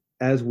that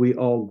as we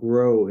all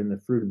grow in the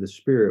fruit of the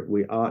Spirit,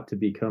 we ought to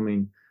be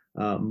coming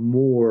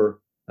more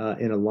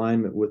in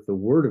alignment with the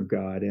Word of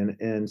God.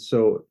 And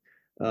so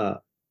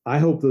I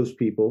hope those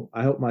people,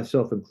 I hope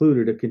myself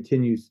included, to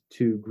continue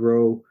to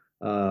grow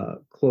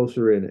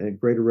closer and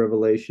greater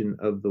revelation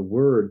of the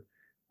Word.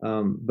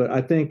 But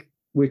I think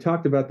we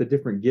talked about the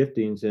different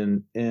giftings,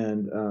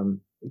 and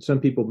some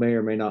people may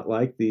or may not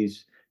like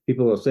these.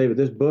 People will say, but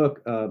this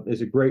book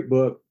is a great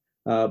book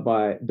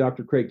by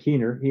Dr. Craig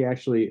Keener. He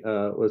actually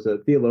was a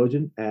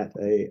theologian at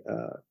a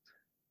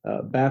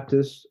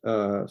Baptist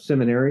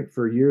seminary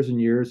for years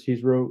and years.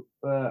 He's wrote,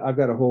 I've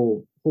got a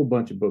whole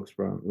bunch of books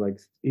from, like,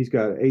 he's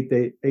got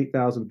an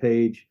 8,000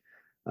 page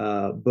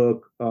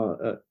book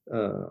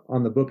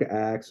on the book of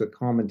Acts, a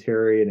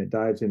commentary, and it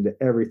dives into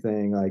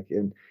everything, like,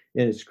 and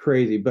it's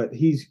crazy. But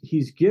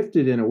he's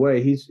gifted in a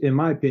way. He's, in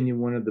my opinion,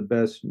 one of the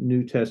best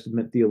New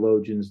Testament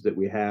theologians that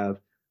we have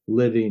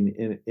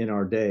living in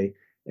our day.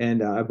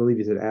 And I believe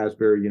he's at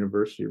Asbury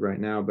University right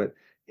now. But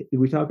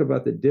we talk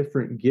about the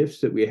different gifts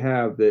that we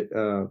have,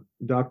 that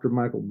Dr.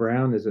 Michael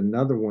Brown is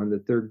another one,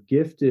 that they're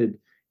gifted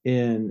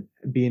in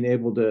being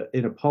able to,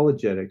 in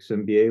apologetics,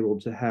 and be able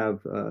to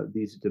have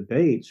these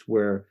debates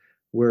where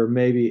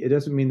maybe it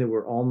doesn't mean that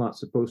we're all not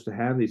supposed to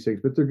have these things,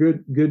 but they're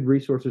good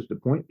resources to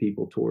point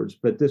people towards.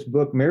 But this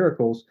book,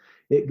 Miracles,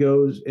 it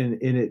goes and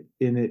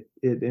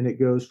it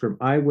goes from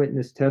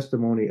eyewitness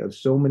testimony of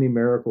so many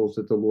miracles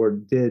that the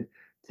Lord did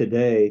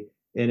today,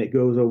 and it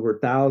goes over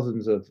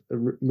thousands of,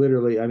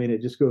 literally, I mean,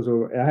 it just goes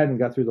over. I haven't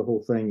got through the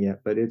whole thing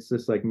yet, but it's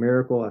just like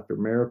miracle after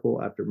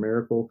miracle after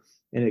miracle,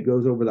 and it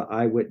goes over the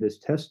eyewitness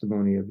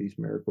testimony of these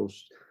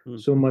miracles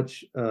so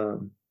much,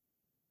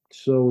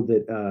 so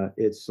that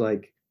it's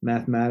like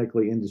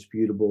mathematically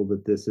indisputable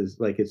that this is,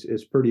 like,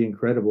 it's pretty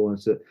incredible. And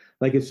so,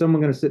 like, is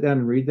someone going to sit down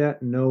and read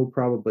that? No,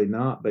 probably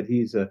not. But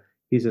he's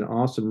an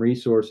awesome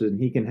resource,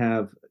 and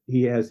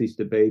he has these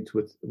debates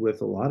with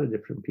a lot of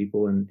different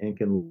people, and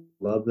can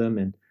love them.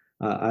 And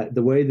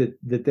the way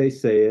that they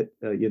say it,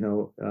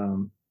 that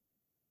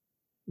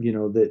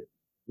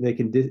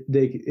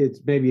it's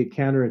maybe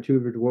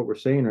counterintuitive to what we're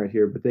saying right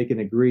here, but they can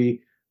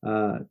agree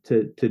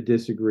to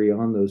disagree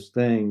on those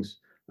things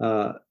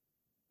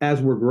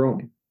as we're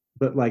growing.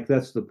 But like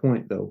that's the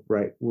point, though,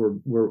 right?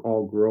 We're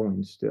all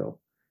growing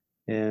still,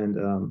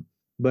 and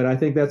but I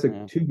think that's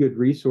two good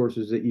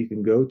resources that you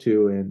can go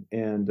to,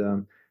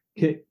 and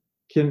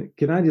can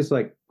can I just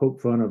like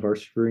poke fun of our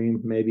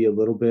stream maybe a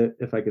little bit,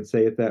 if I could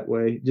say it that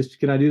way? Just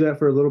can I do that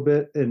for a little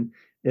bit? And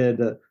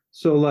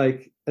so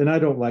like, and I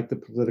don't like the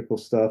political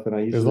stuff, and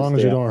I usually as long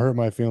as you don't hurt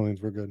my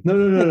feelings, we're good.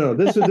 No.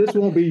 This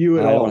won't be you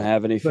at all. I don't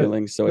have any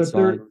feelings, so it's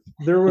fine.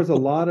 There was a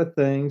lot of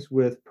things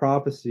with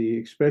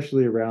prophecy,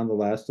 especially around the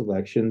last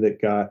election,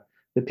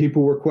 that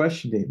people were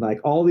questioning. Like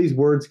all these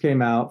words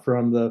came out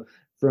from the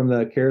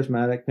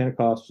charismatic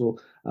Pentecostal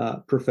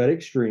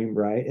prophetic stream,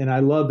 right? And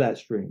I love that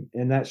stream,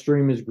 and that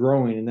stream is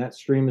growing, and that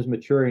stream is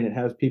maturing. It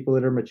has people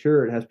that are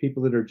mature. It has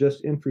people that are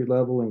just entry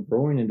level and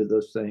growing into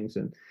those things,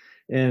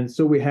 and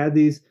so we had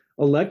these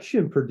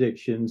election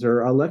predictions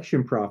or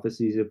election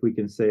prophecies, if we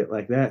can say it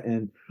like that.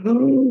 And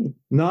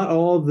not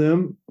all of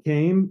them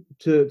came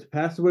to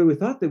pass the way we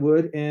thought they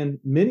would. And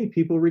many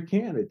people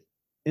recanted.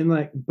 And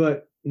like,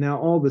 but now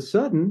all of a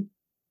sudden,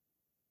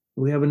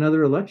 we have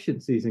another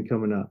election season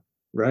coming up,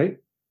 right?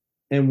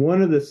 And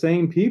one of the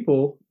same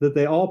people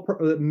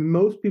that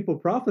most people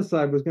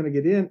prophesied was going to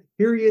get in,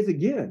 here he is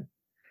again.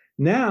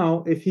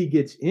 Now, if he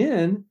gets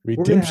in,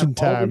 redemption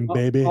time,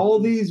 baby. All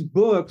these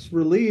books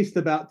released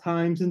about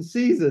times and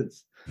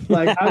seasons.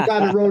 Like I've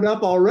got it wrote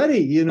up already,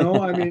 you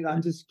know. I mean,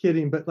 I'm just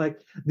kidding, but like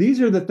these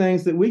are the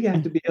things that we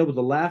have to be able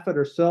to laugh at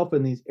ourselves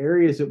in these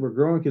areas that we're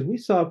growing, because we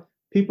saw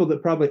people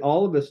that probably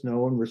all of us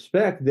know and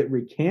respect that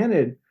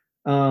recanted,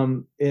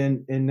 and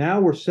now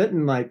we're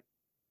sitting like,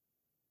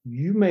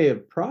 you may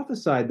have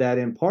prophesied that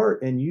in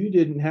part, and you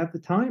didn't have the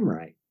time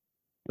right.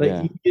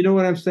 Like you know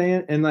what I'm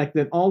saying? And like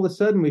then all of a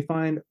sudden we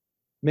find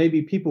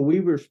maybe people we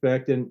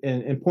respect and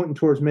pointing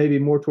towards maybe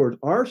more towards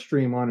our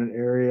stream on an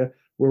area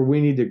where we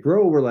need to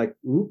grow. We're like,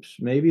 oops,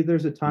 maybe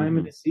there's a time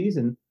in a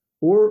season,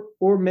 or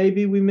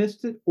maybe we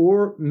missed it,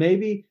 or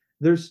maybe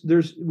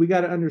we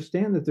got to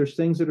understand that there's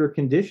things that are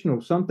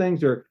conditional. Some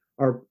things are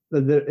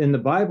in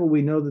the Bible,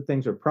 we know that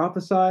things are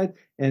prophesied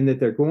and that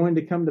they're going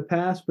to come to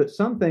pass. But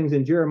some things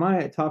in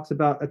Jeremiah, it talks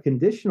about a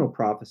conditional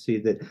prophecy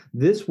that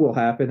this will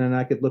happen. And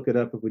I could look it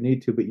up if we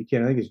need to, but you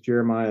can't. I think it's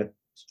Jeremiah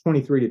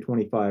 23 to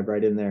 25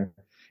 right in there.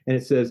 And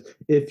it says,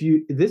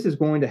 this is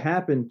going to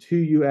happen to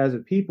you as a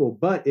people,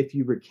 but if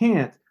you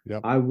recant,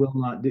 I will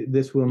not do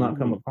this, will not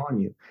come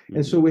upon you.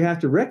 And so we have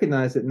to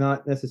recognize that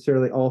not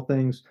necessarily all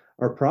things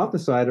are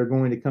prophesied are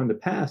going to come to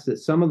pass, that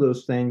some of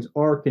those things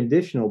are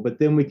conditional, but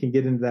then we can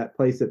get into that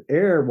place of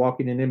error,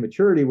 walking in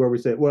immaturity, where we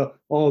say, well,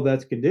 oh,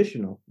 that's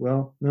conditional.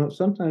 Well, no,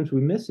 sometimes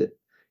we miss it,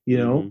 you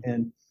know,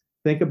 and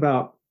think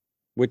about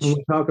when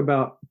we talk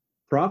about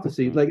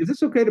prophecy, like, is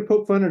this okay to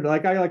poke fun at?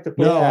 Like, I like to poke.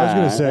 No, I was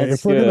going to say,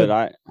 if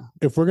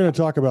we're going to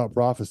talk about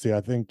prophecy,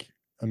 I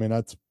mean,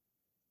 that's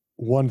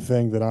one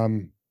thing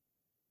that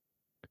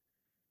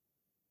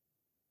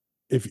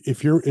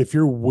if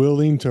you're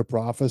willing to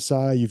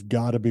prophesy, you've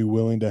got to be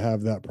willing to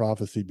have that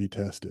prophecy be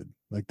tested.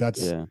 Like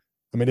that's, I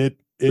mean, it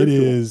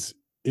is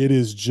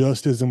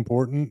just as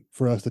important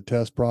for us to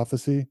test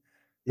prophecy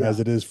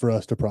as it is for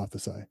us to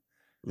prophesy.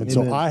 And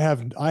so I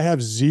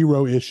have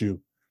zero issue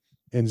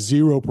and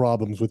zero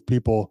problems with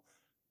people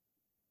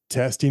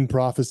testing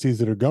prophecies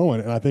that are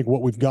going. And I think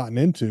what we've gotten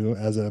into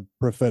as a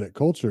prophetic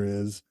culture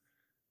is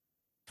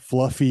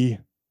fluffy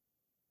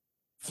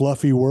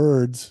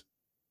words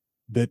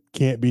that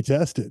can't be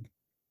tested,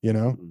 you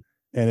know?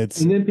 And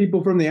then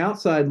people from the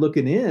outside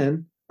looking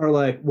in are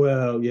like,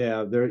 well,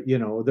 yeah,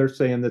 they're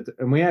saying that.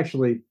 And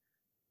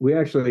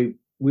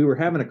we were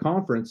having a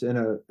conference, and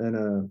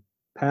a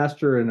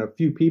pastor and a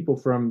few people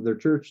from their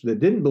church that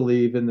didn't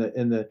believe in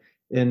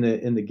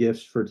the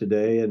gifts for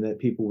today, and that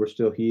people were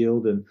still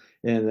healed, and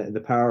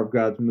the power of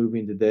God's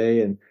moving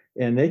today.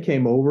 And they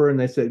came over and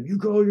they said, you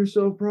call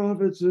yourself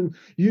prophets and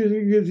you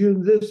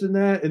this and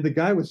that. And the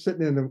guy was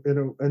sitting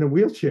in a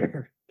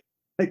wheelchair.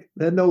 Like,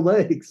 had no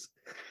legs.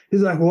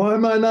 He's like, why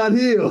am I not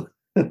healed?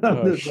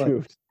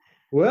 Like,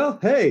 well,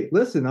 hey,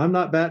 listen, I'm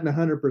not batting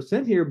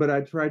 100% here, but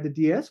I tried to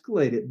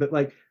de-escalate it. But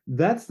like,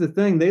 that's the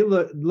thing. They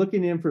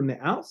looking in from the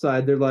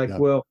outside. They're like,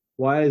 well,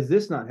 why is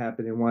this not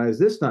happening? Why is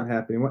this not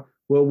happening?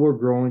 Well, we're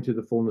growing to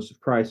the fullness of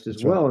Christ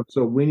as well. And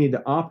so we need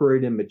to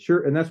operate in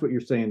mature. And that's what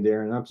you're saying,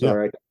 Darin. I'm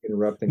sorry, I keep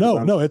interrupting.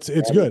 No, it's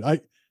good.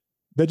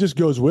 That just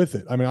goes with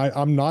it. I mean,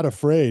 I'm not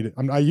afraid.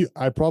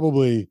 I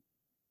probably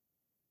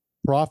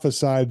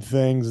prophesied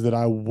things that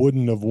I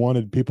wouldn't have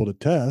wanted people to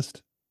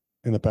test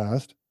in the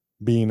past,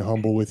 being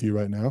humble with you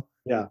right now.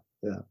 Yeah.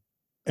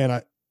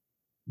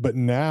 But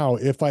now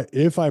if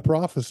I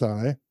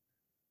prophesy,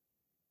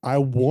 I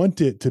want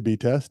it to be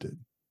tested.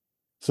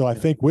 So I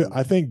think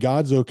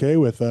God's okay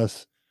with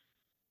us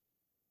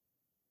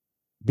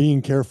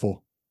being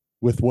careful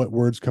with what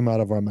words come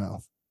out of our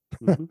mouth.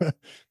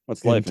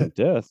 What's life and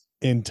death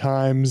in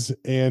times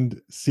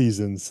and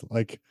seasons.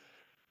 Like,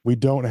 we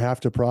don't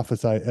have to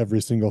prophesy every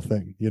single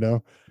thing, you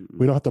know.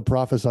 We don't have to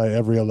prophesy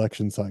every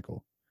election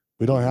cycle.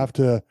 We don't have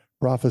to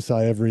prophesy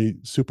every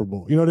Super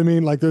Bowl. You know what I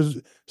mean? Like there's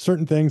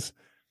certain things.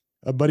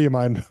 A buddy of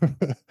mine,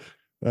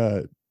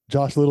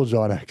 Josh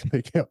Littlejohn,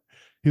 actually,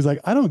 he's like,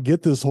 I don't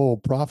get this whole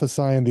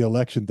prophesying the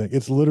election thing.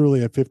 It's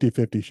literally a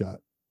 50-50 shot.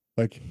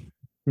 Like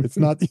it's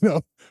not,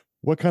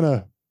 what kind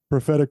of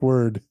prophetic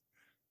word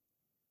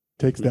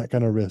takes that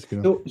kind of risk,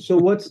 So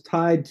what's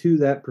tied to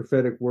that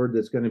prophetic word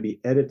that's going to be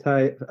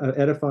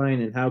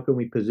edifying, and how can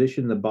we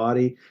position the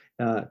body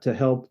to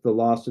help the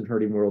lost and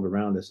hurting world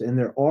around us? And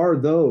there are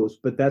those,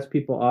 but that's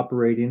people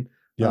operating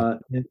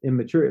in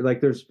maturity.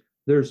 Like there's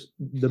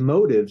the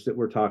motives that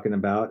we're talking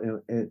about,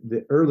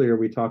 and earlier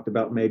we talked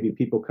about maybe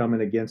people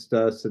coming against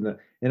us,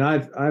 and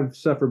I've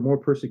suffered more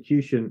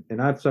persecution, and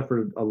I've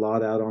suffered a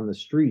lot out on the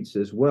streets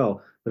as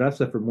well, but I've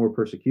suffered more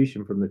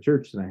persecution from the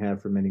church than I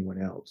have from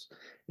anyone else,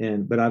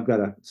 but I've got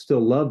to still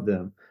love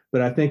them.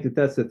 But I think that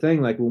that's the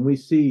thing. Like when we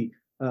see,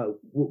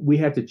 we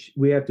have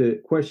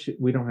to question.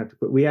 We don't have to.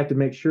 We have to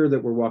make sure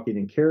that we're walking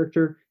in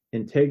character,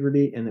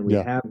 integrity, and then we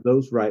have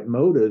those right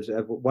motives.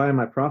 Why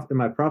am I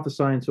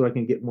prophesying so I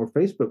can get more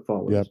Facebook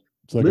followers? Yeah.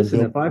 So I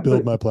can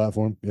build my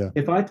platform. Yeah.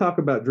 If I talk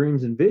about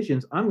dreams and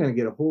visions, I'm going to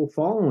get a whole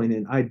following,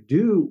 and I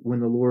do when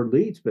the Lord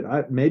leads. But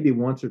I maybe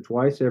once or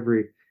twice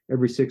every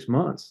 6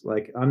 months.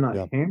 Like I'm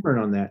not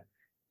hammering on that.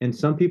 And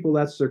some people,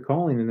 that's their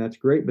calling, and that's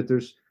great. But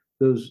there's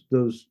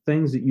those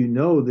things that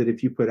that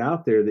if you put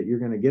out there that you're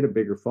going to get a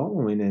bigger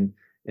following,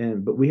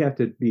 but we have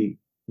to be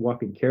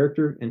walking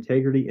character,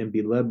 integrity, and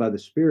be led by the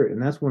Spirit.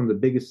 And that's one of the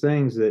biggest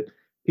things that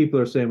people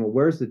are saying, well,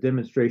 where's the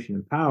demonstration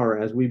of power?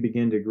 As we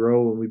begin to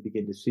grow and we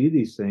begin to see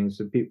these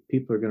things, and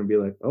people are going to be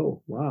like,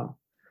 oh, wow.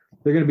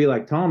 They're going to be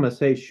like Thomas,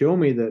 hey, show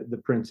me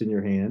the prints in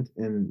your hand.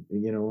 And,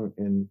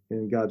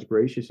 and God's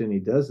gracious, and he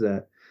does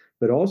that.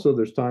 But also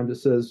there's times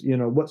it says,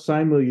 what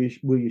sign will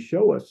you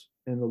show us?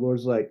 And the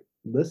Lord's like,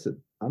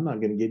 listen, I'm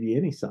not going to give you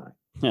any sign.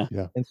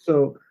 Yeah. And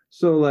so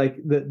like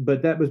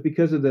but that was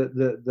because of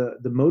the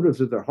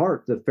motives of their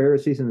heart. The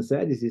Pharisees and the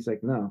Sadducees,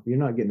 like, no, you're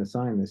not getting a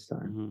sign this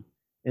time. Mm-hmm.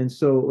 And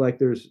so like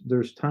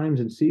there's times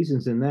and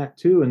seasons in that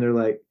too. And they're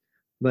like,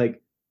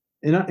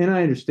 and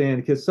I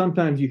understand, because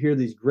sometimes you hear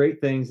these great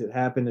things that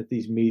happen at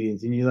these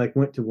meetings, and you like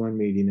went to one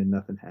meeting and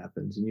nothing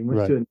happens, and you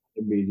went to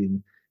another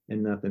meeting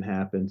and nothing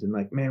happens. And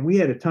like, man, we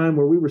had a time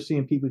where we were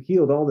seeing people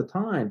healed all the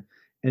time.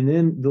 And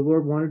then the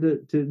Lord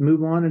wanted to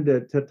move on and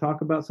to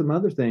talk about some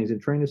other things and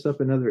train us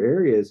up in other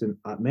areas. And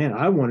man,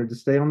 I wanted to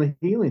stay on the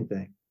healing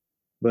thing.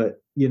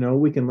 But,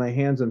 we can lay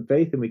hands on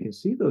faith and we can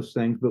see those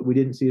things, but we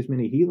didn't see as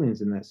many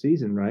healings in that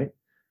season, right?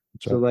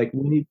 So like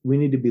we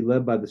need to be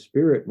led by the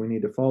Spirit. We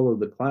need to follow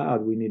the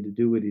cloud. We need to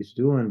do what he's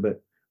doing.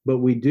 But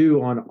we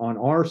do on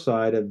our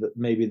side of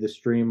maybe the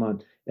stream,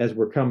 as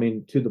we're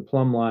coming to the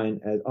plumb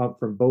line up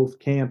from both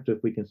camps,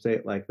 if we can say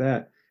it like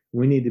that,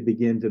 we need to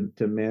begin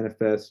to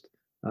manifest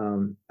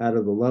out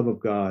of the love of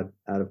God,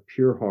 out of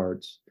pure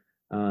hearts,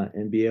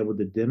 and be able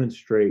to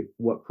demonstrate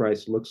what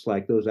Christ looks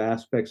like, those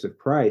aspects of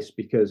Christ.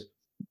 Because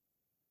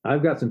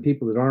I've got some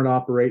people that aren't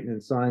operating in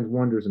signs,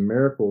 wonders, and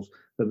miracles,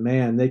 but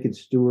man, they can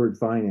steward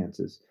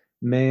finances.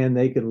 Man,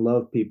 they can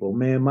love people.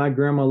 Man, my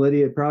grandma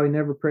Lydia probably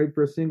never prayed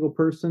for a single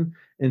person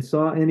and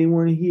saw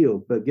anyone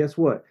healed. But guess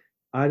what?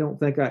 I don't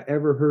think I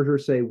ever heard her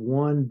say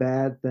one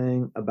bad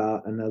thing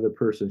about another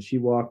person. She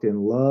walked in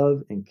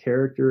love and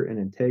character and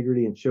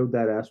integrity and showed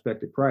that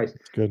aspect of Christ.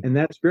 And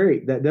that's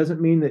great. That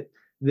doesn't mean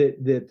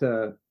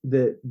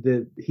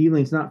that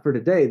healing's not for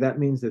today. That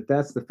means that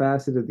that's the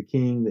facet of the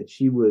King that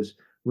she was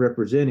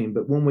representing.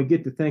 But when we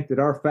get to think that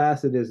our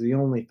facet is the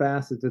only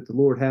facet that the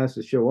Lord has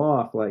to show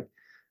off, like,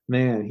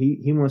 man,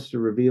 he wants to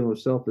reveal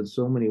himself in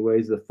so many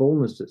ways, the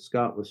fullness that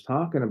Scott was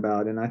talking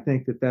about. And I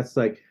think that that's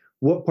like,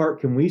 what part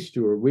can we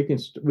steward? We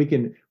can,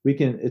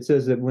 it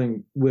says that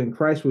when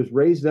Christ was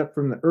raised up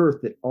from the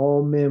earth, that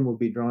all men will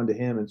be drawn to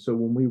him. And so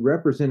when we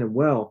represent him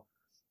well,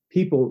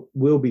 people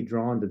will be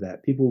drawn to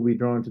that. People will be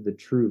drawn to the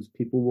truth.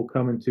 People will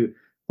come into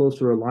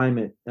closer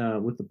alignment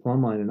with the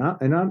plumb line.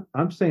 And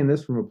I'm saying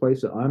this from a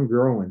place that I'm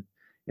growing.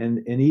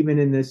 And even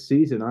in this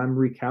season, I'm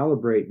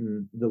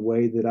recalibrating the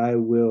way that I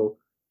will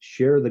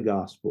share the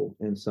gospel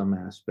in some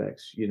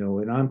aspects,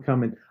 and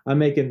I'm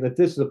making that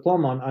this is a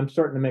plumb line. I'm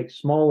starting to make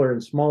smaller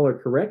and smaller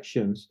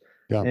corrections.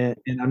 And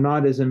I'm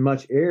not as in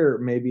much error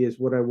maybe as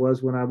what I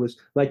was when I was,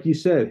 like you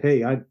said,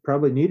 hey, I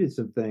probably needed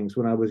some things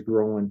when I was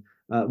growing,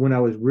 when I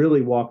was really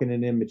walking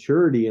in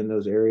immaturity in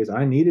those areas.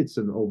 I needed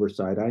some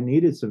oversight. I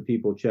needed some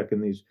people checking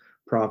these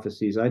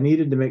prophecies. I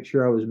needed to make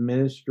sure I was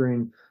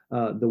ministering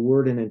the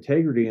word in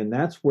integrity. And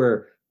that's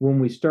where, when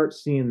we start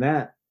seeing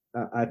that,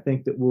 I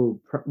think that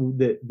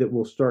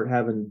we'll start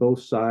having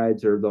both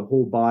sides, or the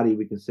whole body,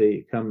 we can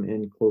say, come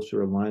in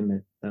closer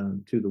alignment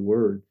to the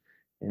word.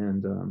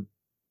 And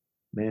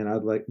man,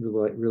 I'd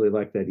really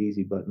like that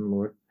easy button,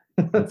 Lord.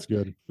 That's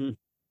good.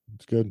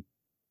 That's good.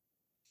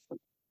 What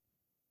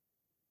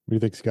do you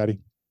think,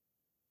 Scotty?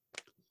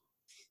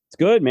 It's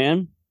good,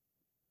 man.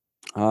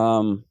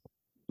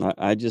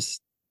 I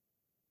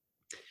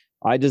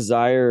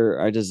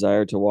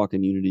desire to walk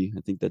in unity.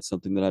 I think that's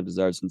something that I've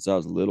desired since I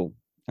was little.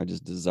 I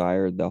just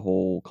desire the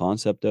whole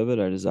concept of it.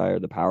 I desire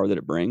the power that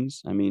it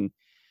brings. I mean,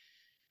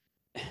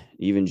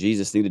 even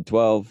Jesus needed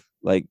 12.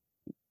 Like,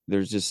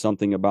 there's just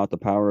something about the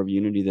power of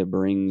unity that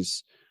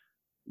brings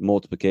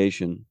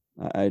multiplication.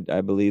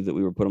 I believe that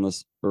we were put on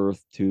this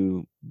earth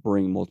to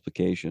bring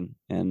multiplication.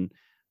 And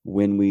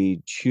when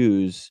we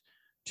choose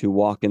to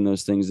walk in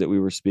those things that we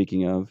were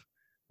speaking of,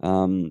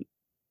 the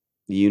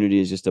unity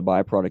is just a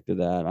byproduct of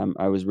that.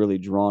 I was really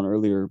drawn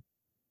earlier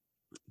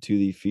to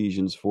the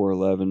Ephesians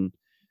 4:11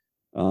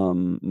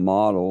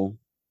 model.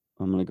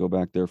 I'm going to go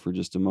back there for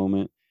just a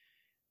moment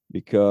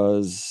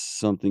because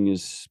something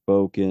is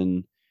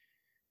spoken.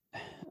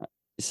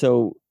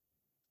 So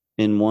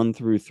in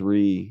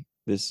 1-3,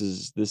 this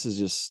is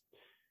just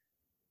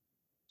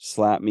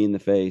slap me in the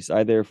face.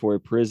 I therefore, a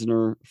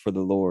prisoner for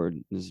the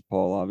Lord, this is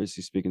Paul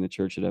obviously speaking to the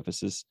church at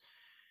Ephesus,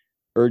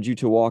 urge you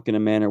to walk in a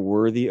manner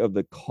worthy of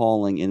the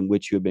calling in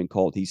which you have been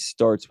called. He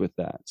starts with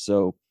that.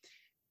 So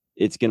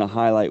it's going to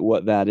highlight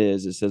what that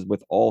is. It says,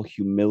 with all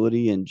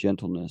humility and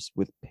gentleness,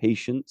 with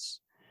patience,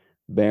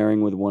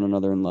 bearing with one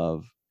another in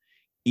love,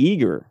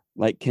 eager,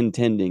 like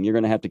contending. You're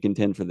going to have to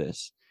contend for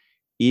this.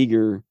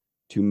 Eager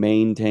to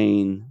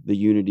maintain the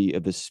unity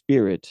of the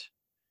Spirit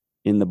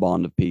in the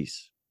bond of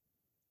peace.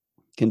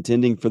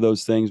 Contending for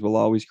those things will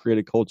always create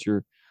a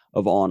culture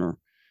of honor.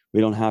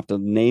 We don't have to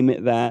name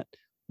it that.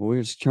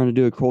 We're just trying to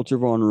do a culture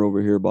of honor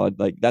over here, bud.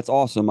 Like, that's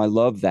awesome. I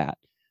love that.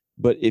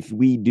 But if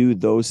we do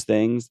those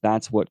things,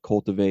 that's what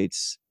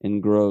cultivates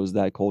and grows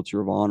that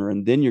culture of honor.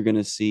 And then you're going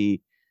to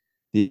see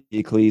the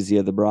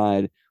ecclesia, the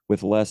bride,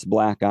 with less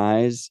black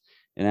eyes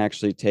and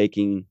actually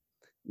taking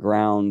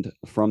ground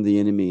from the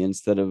enemy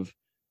instead of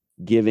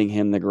giving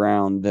him the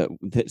ground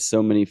that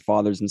so many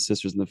fathers and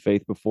sisters in the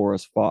faith before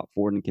us fought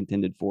for and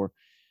contended for.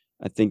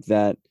 I think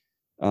that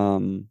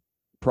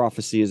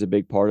prophecy is a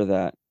big part of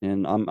that.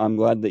 And I'm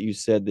glad that you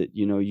said that,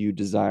 you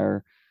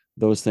desire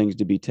those things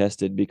to be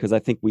tested, because I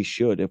think we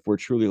should. If we're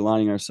truly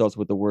aligning ourselves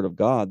with the word of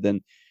God,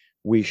 then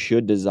we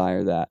should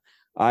desire that.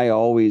 I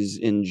always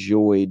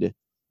enjoyed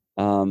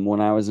when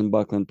I was in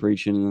Buckland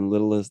preaching, and the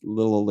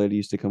little old lady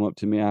used to come up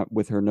to me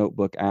with her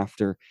notebook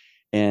after,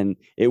 and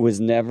it was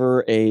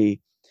never a,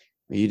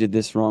 you did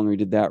this wrong or you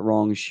did that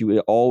wrong. She would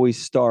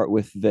always start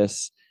with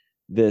this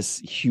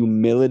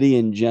humility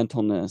and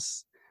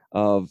gentleness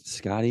of,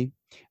 Scotty,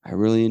 I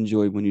really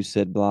enjoyed when you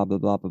said blah blah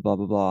blah blah blah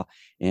blah blah,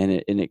 and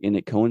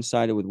it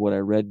coincided with what I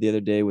read the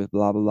other day with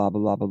blah blah blah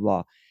blah blah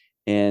blah,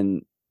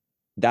 and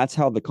that's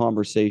how the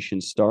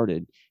conversation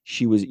started.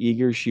 She was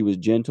eager, she was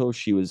gentle,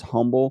 she was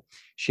humble,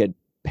 she had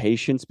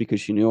patience because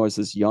she knew I was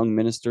this young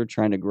minister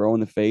trying to grow in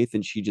the faith,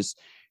 and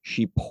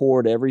she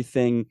poured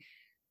everything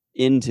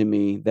into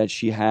me that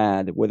she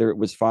had, whether it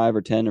was 5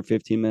 or 10 or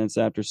 15 minutes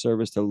after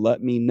service, to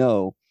let me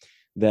know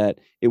that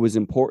it was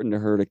important to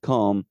her to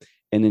come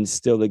and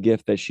instill the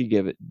gift that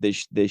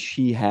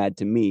she had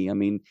to me. I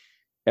mean,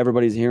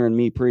 everybody's hearing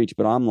me preach,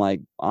 but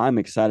I'm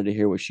excited to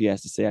hear what she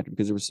has to say after,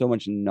 because there was so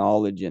much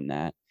knowledge in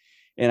that.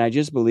 And I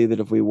just believe that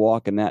if we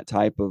walk in that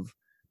type of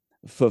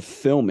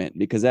fulfillment,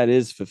 because that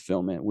is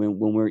fulfillment, when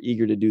we're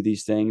eager to do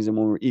these things and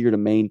when we're eager to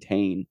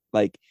maintain,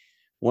 like,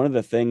 one of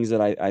the things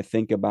that I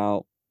think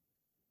about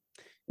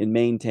in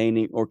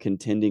maintaining or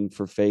contending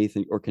for faith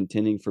or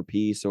contending for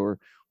peace or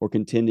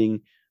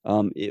contending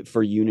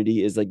for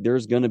unity is, like,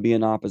 there's going to be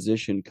an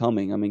opposition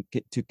coming. I mean,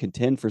 to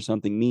contend for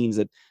something means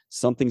that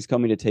something's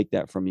coming to take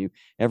that from you.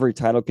 Every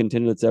title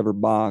contender that's ever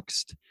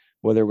boxed,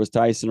 whether it was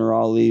Tyson or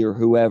Ali or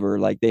whoever,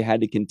 like, they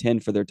had to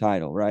contend for their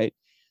title, right?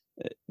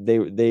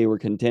 They were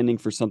contending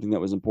for something that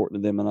was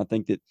important to them. And I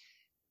think that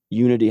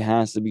unity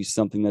has to be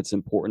something that's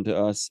important to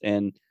us,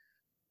 and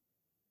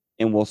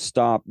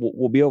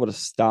we'll be able to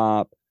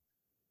stop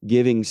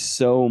giving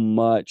so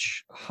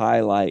much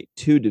highlight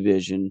to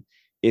division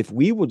if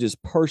we will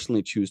just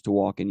personally choose to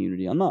walk in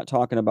unity. I'm not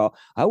talking about,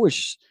 I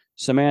wish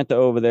Samantha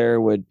over there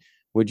would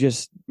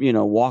just,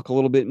 walk a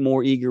little bit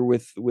more eager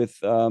with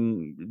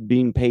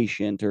being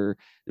patient. Or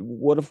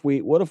what if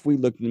we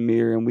looked in the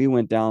mirror and we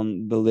went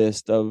down the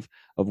list of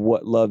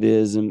what love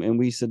is, and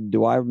we said,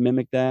 do I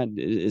mimic that?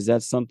 Is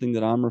that something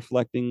that I'm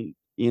reflecting,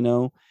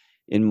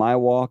 in my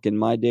walk, in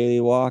my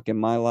daily walk, in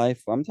my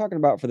life? I'm talking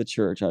about for the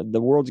church.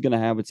 The world's going to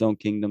have its own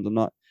kingdoms.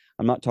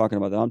 I'm not talking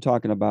about that. I'm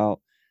talking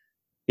about,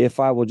 if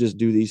I will just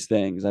do these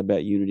things, I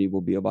bet unity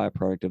will be a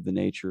byproduct of the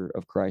nature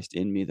of Christ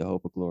in me, the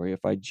hope of glory.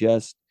 If I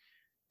just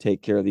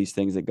take care of these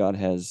things that God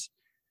has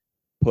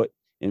put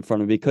in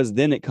front of me, because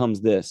then it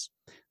comes this: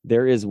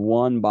 there is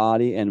one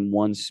body and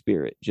one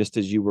spirit, just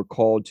as you were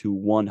called to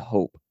one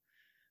hope.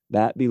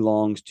 That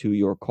belongs to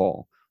your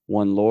call.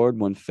 One Lord,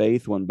 one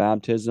faith, one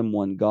baptism,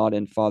 one God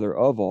and Father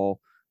of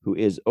all, who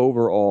is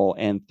over all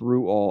and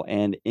through all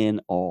and in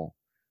all.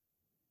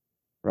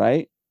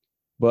 Right?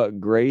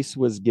 But grace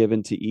was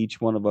given to each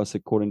one of us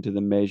according to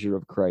the measure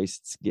of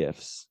Christ's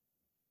gifts.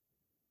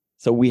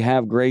 So we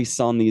have grace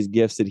on these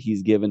gifts that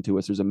he's given to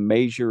us. There's a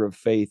measure of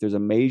faith. There's a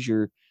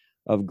measure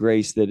of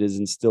grace that is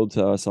instilled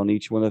to us on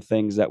each one of the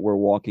things that we're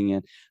walking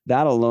in.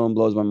 That alone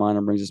blows my mind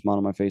and brings a smile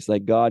on my face.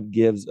 Like, God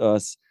gives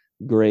us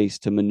grace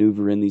to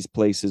maneuver in these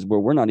places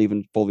where we're not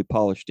even fully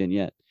polished in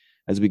yet.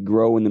 as we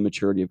grow in the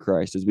maturity of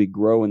Christ, as we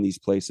grow in these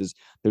places,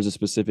 there's a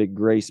specific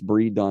grace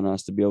breathed on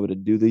us to be able to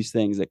do these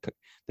things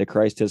that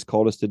Christ has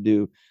called us to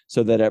do,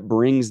 so that it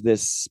brings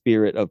this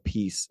spirit of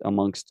peace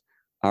amongst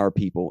our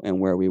people and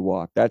where we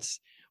walk. That's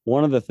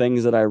one of the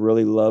things that I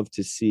really love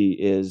to see,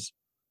 is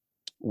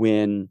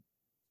when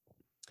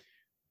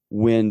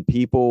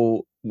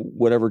people,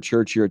 whatever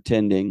church you're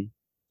attending,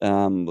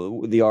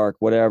 the Ark,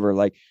 whatever,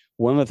 like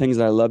one of the things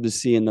that I love to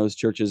see in those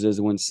churches is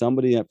when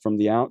somebody from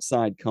the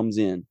outside comes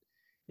in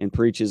and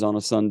preaches on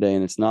a Sunday,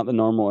 and it's not the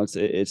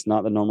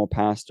normal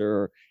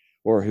pastor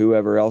or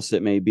whoever else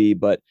it may be,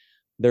 but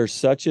there's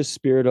such a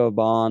spirit of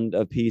bond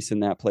of peace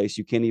in that place.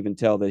 You can't even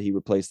tell that he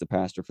replaced the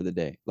pastor for the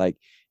day. Like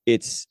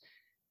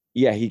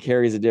he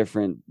carries a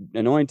different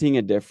anointing,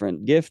 a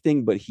different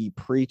gifting, but he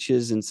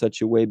preaches in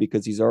such a way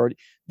because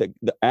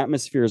the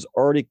atmosphere is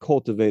already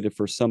cultivated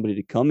for somebody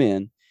to come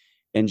in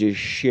and just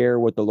share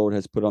what the Lord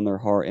has put on their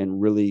heart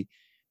and really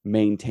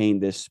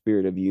maintain this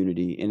spirit of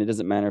unity. And it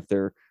doesn't matter if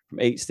they're from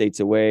 8 states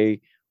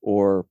away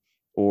or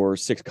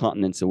 6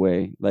 continents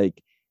away.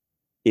 Like,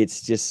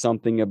 it's just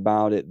something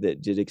about it that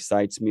just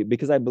excites me,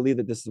 because I believe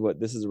that this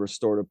is a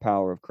restorative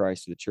power of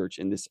Christ to the church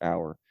in this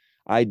hour.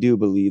 I do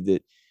believe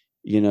that,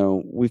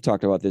 we've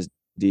talked about this,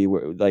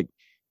 where, like,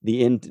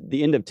 the end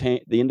of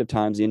times, the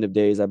end of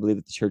days, I believe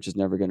that the church is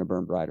never going to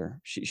burn brighter.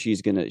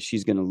 She's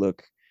gonna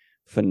look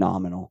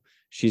phenomenal.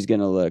 She's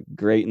gonna look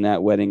great in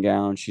that wedding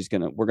gown.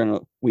 We're gonna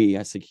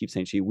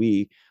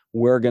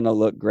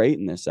look great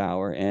in this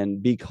hour,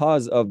 and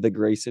because of the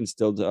grace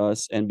instilled to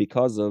us, and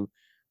because of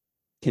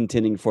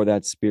contending for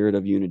that spirit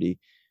of unity.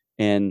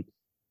 And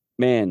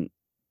man,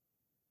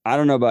 I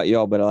don't know about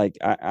y'all, but like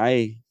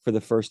I for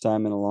the first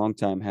time in a long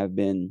time have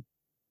been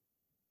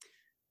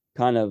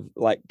kind of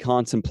like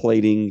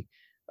contemplating,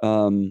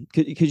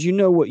 because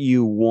what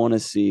you want to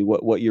see,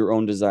 what your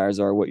own desires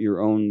are, what your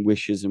own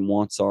wishes and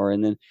wants are.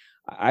 And then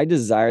I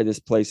desire this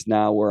place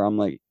now where I'm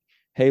like,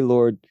 hey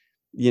Lord,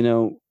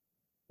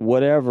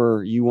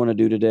 whatever you want to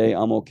do today,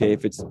 I'm okay.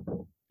 If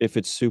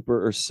it's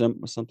super or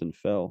something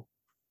fell.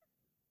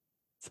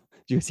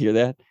 Did you guys hear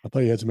that? I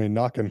thought you had somebody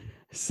knocking.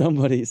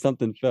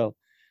 Something fell.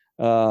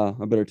 I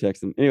better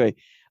text them. Anyway,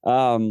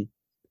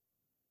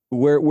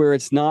 where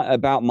it's not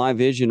about my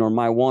vision or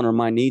my want or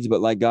my needs,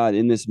 but like, God,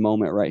 in this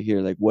moment right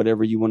here, like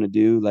whatever you want to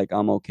do, like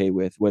I'm okay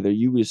with. Whether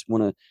you just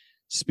want to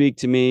speak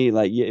to me,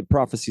 like, yeah,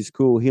 prophecy's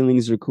cool,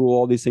 healings are cool,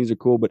 all these things are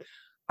cool, but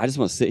I just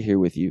want to sit here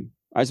with you.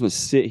 I just want to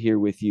sit here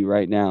with you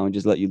right now and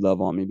just let you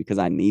love on me, because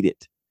I need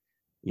it.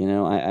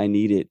 I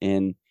need it.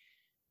 And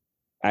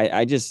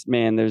I just,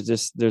 man, there's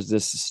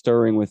this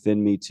stirring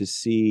within me to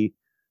see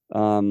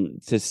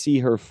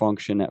her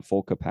function at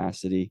full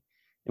capacity.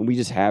 And we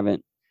just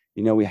haven't,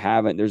 we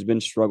haven't. There's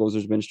been struggles,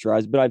 there's been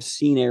strides, but I've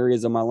seen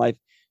areas of my life,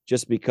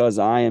 just because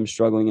I am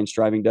struggling and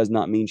striving does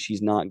not mean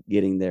she's not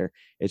getting there.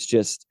 It's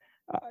just,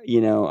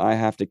 I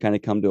have to kind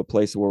of come to a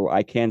place where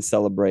I can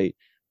celebrate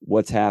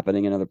what's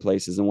happening in other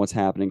places and what's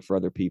happening for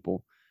other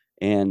people.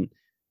 And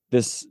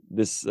this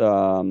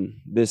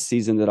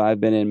season that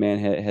I've been in, man,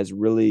 has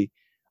really,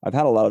 I've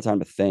had a lot of time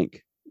to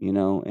think,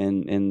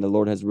 and the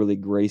Lord has really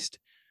graced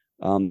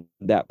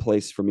that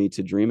place for me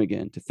to dream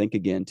again, to think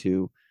again,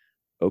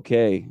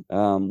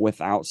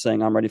 without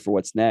saying I'm ready for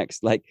what's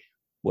next. Like,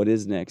 what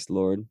is next,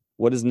 Lord?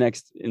 What is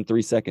next in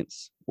 3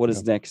 seconds? What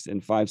is next in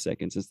 5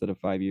 seconds instead of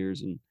 5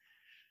 years? And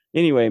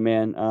anyway,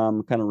 man,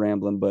 I'm kind of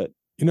rambling, but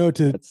I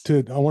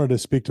wanted to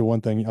speak to one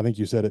thing. I think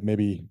you said it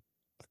maybe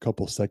a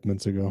couple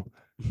segments ago.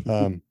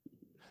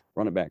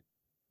 Run it back.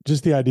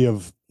 Just the idea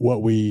of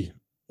what we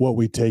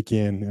take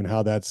in and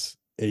how that's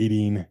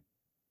aiding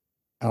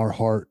our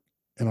heart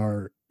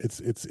and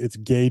it's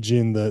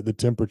gauging the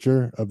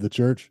temperature of the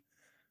church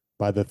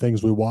by the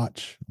things we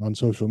watch on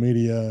social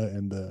media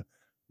and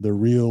the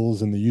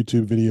reels and the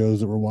YouTube videos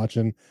that we're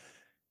watching.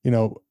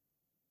 The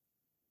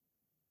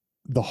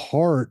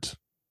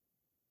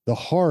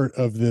heart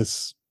of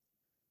this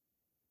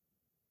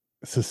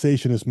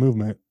cessationist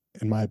movement,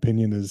 in my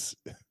opinion, is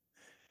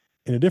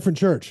in a different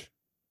church,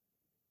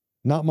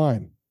 not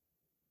mine,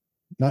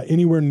 not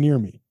anywhere near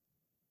me.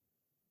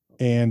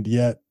 And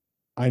yet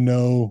I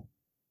know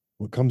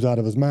what comes out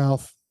of his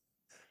mouth.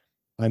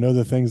 I know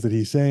the things that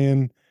he's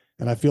saying.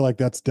 And I feel like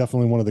that's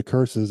definitely one of the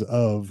curses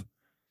of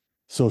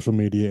social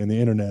media and the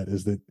internet,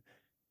 is that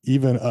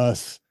even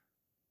us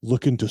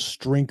looking to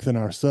strengthen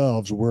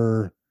ourselves,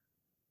 we're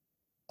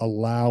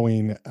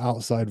allowing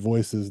outside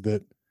voices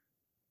that,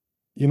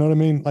 you know what I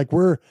mean? Like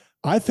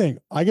I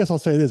guess I'll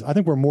say this. I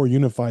think we're more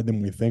unified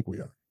than we think we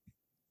are,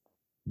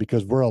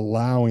 because we're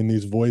allowing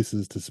these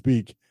voices to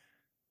speak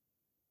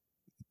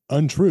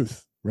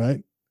untruth,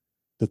 right?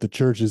 That the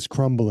church is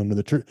crumbling, or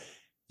the church,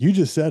 you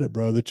just said it,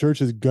 bro. The church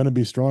is going to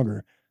be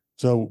stronger.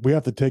 So we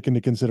have to take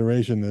into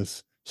consideration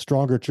this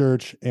stronger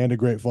church and a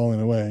great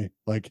falling away.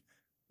 Like,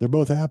 they're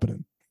both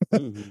happening.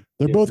 Mm-hmm.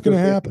 They're both going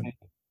to happen.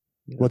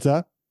 Yeah. What's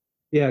that?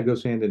 Yeah, it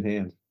goes hand in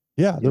hand.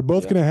 Yeah, they're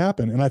both going to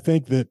happen. And I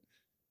think that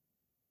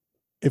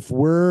if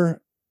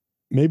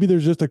maybe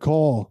there's just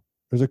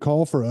there's a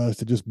call for us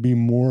to just be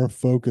more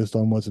focused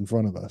on what's in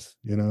front of us,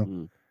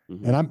 Mm-hmm.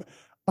 And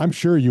I'm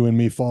sure you and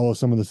me follow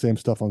some of the same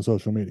stuff on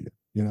social media.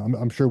 You know,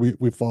 I'm sure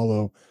we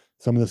follow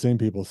some of the same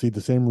people, see the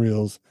same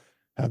reels,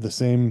 have the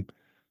same,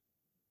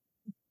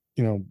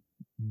 you know,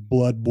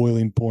 blood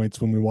boiling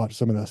points when we watch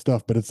some of that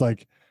stuff. But it's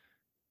like,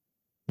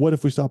 what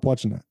if we stopped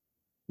watching that?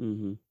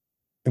 Mm-hmm.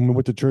 And we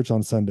went to church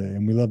on Sunday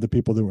and we loved the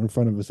people that were in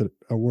front of us at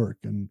work.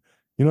 And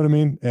you know what I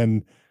mean?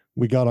 And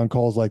we got on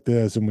calls like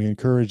this and we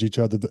encourage each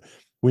other.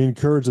 We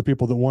encourage the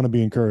people that want to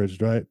be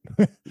encouraged, right?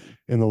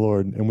 In the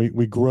Lord. And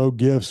we grow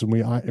gifts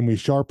and we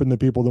sharpen the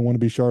people that want to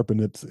be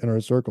sharpened. It's in our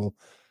circle.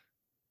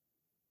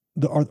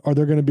 Are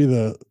there going to be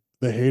the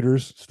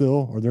haters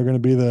still? Are there going to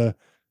be the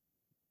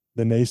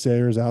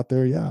naysayers out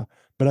there? Yeah.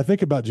 But I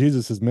think about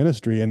Jesus's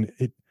ministry, and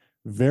it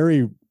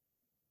very,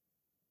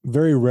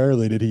 very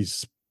rarely did he,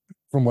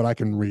 from what I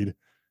can read,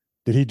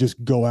 did he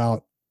just go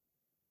out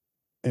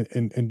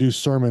and do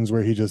sermons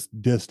where he just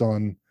dissed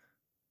on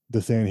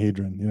the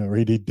Sanhedrin, you know, or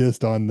he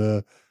dissed on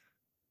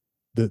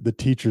the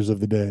teachers of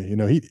the day. You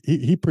know,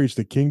 he preached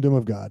the kingdom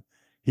of God.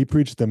 He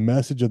preached the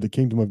message of the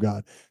kingdom of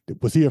God.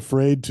 Was he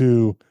afraid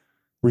to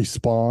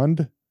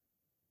respond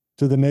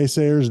to the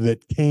naysayers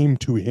that came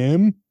to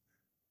him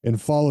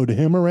and followed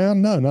him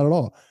around? No, not at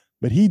all.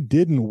 But he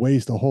didn't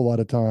waste a whole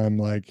lot of time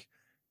like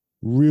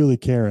really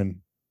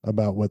caring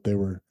about what they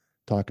were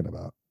talking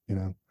about, you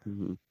know.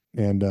 Mm-hmm.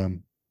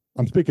 And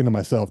I'm speaking to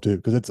myself too,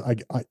 because it's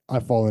I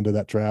fall into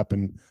that trap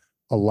and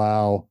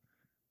allow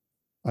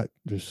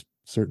just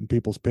certain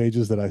people's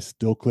pages that I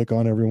still click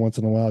on every once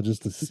in a while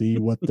just to see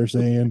what they're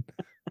saying.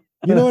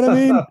 You know what I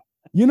mean?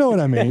 You know what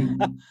I mean?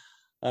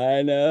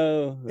 I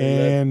know.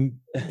 And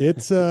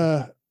it's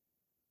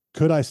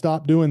could I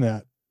stop doing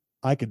that?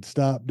 I could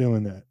stop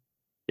doing that.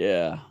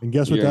 Yeah. And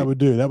guess what that would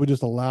do? That would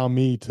just allow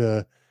me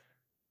to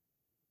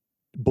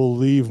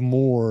believe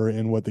more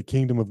in what the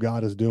kingdom of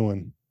God is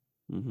doing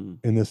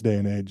in this day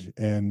and age,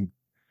 and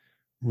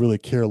really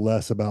care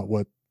less about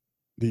what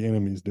the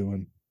enemy's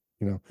doing.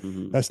 You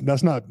know,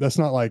 that's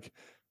not like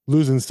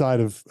losing sight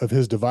of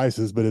his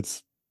devices, but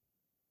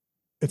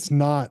it's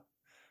not.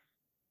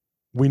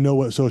 We know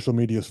what social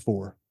media is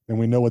for, and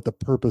we know what the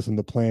purpose and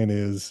the plan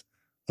is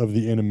of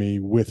the enemy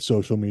with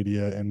social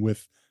media and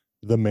with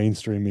the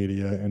mainstream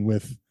media and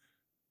with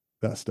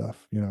that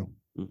stuff. You know,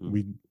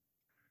 we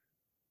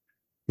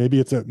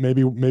maybe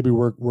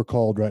we're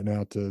called right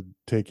now to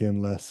take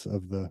in less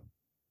of the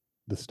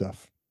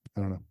stuff.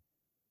 I don't know.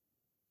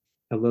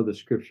 I love the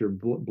scripture.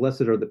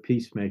 Blessed are the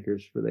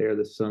peacemakers, for they are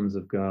the sons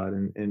of God.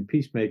 And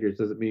peacemakers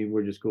doesn't mean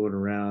we're just going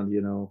around,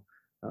 you know,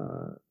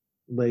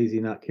 lazy,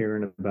 not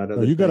caring about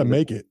other No, you got to things.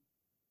 make it.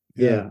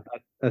 Yeah,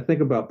 I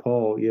think about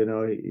Paul. You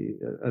know,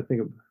 I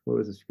think of what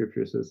was the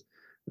scripture? It says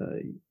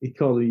he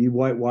called you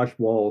whitewash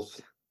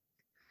walls,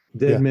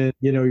 dead men.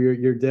 You know,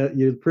 you're dead.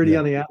 You're pretty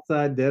on the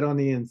outside, dead on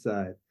the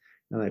inside.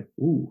 And like,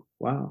 ooh,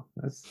 wow,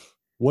 that's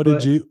what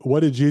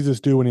did Jesus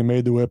do when he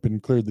made the whip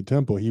and cleared the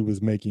temple? He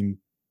was making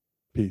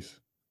peace.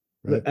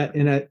 Right.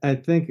 I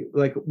think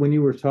like when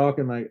you were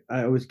talking, like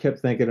I always kept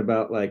thinking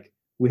about like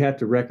we have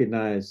to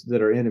recognize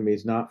that our enemy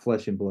is not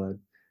flesh and blood,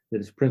 that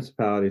it's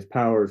principalities,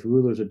 powers,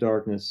 rulers of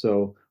darkness.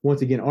 So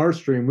once again, our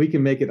stream, we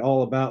can make it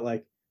all about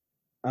like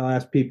I'll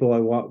ask people,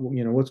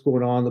 you know, what's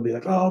going on? They'll be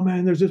like, oh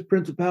man, there's this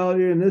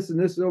principality and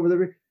this over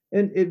there,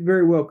 and it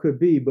very well could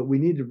be, but we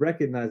need to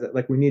recognize that.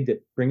 Like we need to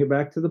bring it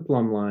back to the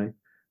plumb line.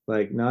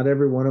 Like not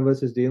every one of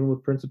us is dealing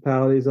with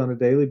principalities on a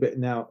daily, but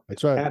now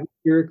that's right.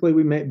 Atmospherically,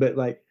 we may, but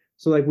like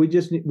so, like we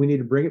need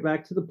to bring it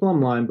back to the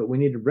plumb line, but we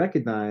need to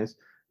recognize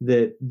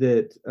that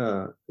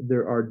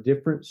there are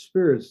different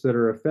spirits that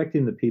are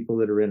affecting the people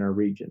that are in our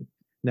region.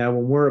 Now,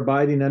 when we're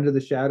abiding under the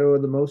shadow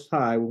of the Most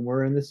High, when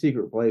we're in the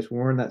secret place, when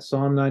we're in that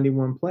Psalm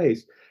 91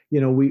 place,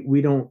 you know,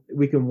 we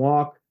can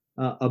walk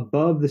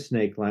above the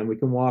snake line. We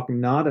can walk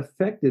not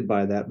affected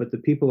by that, but the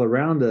people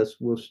around us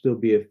will still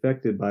be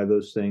affected by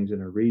those things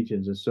in our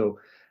regions. And so,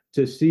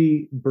 to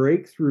see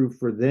breakthrough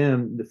for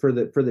them, for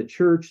the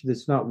church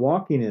that's not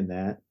walking in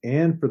that,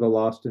 and for the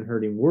lost and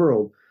hurting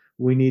world,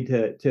 we need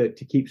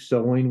to keep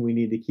sowing. We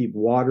need to keep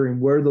watering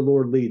where the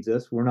Lord leads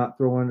us. We're not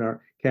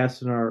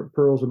casting our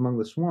pearls among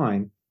the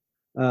swine,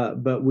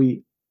 but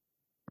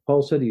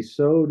Paul said he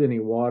sowed and he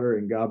watered,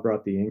 and God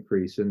brought the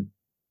increase. And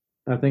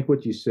I think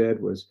what you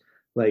said was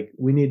like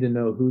we need to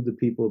know who the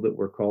people that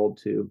we're called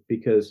to,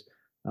 because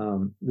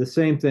the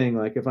same thing,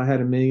 like if I had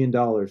 $1 million,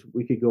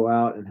 we could go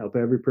out and help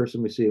every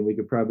person we see, and we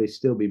could probably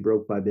still be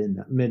broke by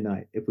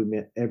midnight if we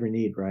met every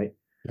need, right?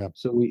 Yeah.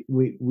 So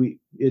we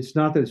it's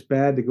not that it's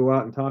bad to go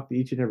out and talk to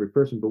each and every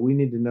person, but we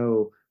need to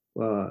know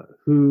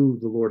who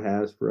the Lord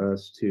has for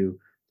us to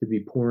be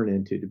pouring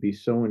into, to be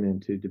sowing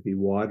into, to be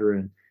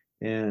watering.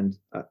 And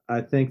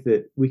I think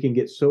that we can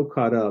get so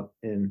caught up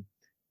in,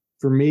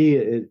 for me,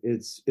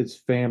 it's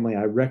family.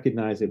 I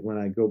recognize it when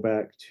I go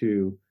back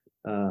to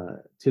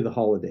the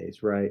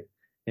holidays, right?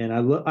 And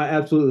I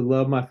absolutely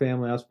love my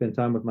family. I'll spend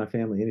time with my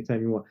family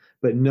anytime you want.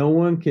 But no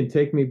one can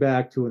take me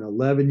back to an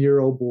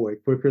 11-year-old boy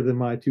quicker than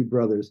my two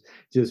brothers,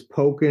 just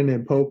poking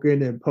and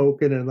poking and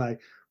poking, and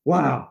like,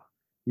 wow,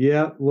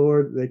 yeah,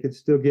 Lord, they could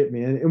still get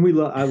me. And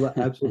I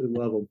absolutely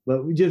love them.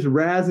 But we just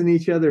razzing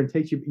each other and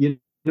takes you.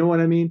 You know what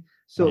I mean?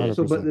 But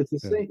 100%. it's the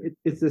Yeah. same.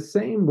 It's the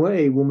same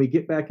way when we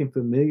get back in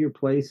familiar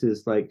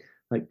places. Like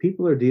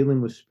people are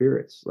dealing with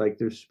spirits. Like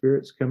there's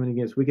spirits coming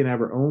against. We can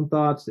have our own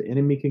thoughts. The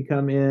enemy can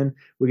come in.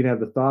 We can have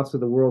the thoughts of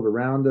the world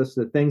around us.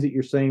 The things that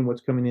you're saying,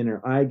 what's coming in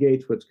our eye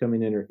gates, what's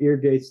coming in our ear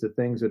gates, the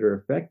things that are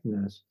affecting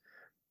us.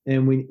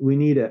 And we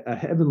need a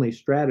heavenly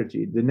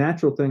strategy. The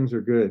natural things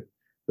are good,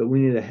 but we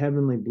need a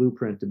heavenly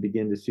blueprint to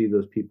begin to see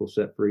those people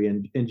set free.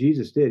 And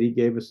Jesus did. He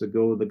gave us the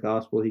go of the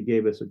gospel. He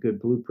gave us a good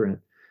blueprint.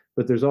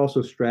 But there's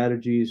also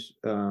strategies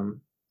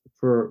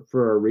for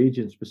our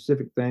region,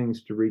 specific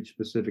things to reach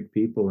specific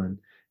people.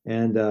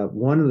 And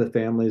one of the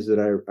families that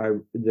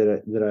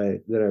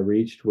I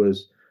reached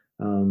was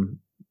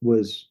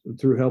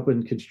through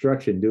helping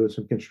construction, doing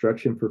some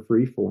construction for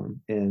free for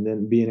them, and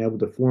then being able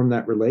to form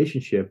that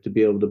relationship to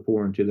be able to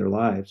pour into their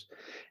lives.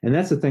 And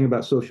that's the thing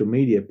about social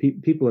media.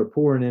 People are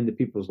pouring into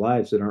people's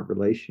lives that aren't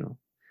relational.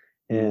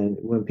 And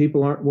when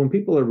people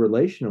are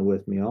relational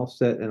with me, I'll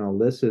sit and I'll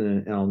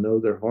listen and I'll know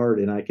their heart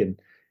and I can,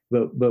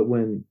 but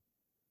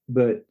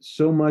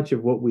so much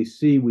of what we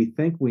see, we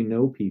think we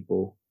know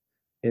people,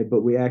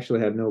 but we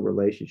actually have no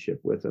relationship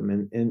with them.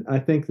 And I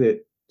think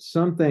that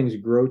some things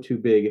grow too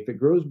big. If it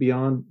grows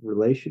beyond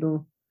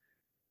relational,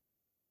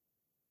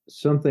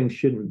 some things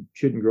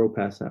shouldn't grow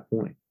past that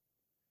point.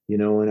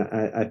 And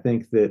I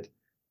think that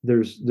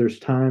there's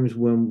times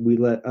when we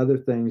let other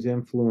things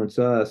influence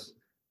us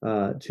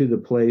to the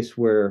place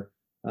where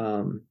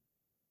um,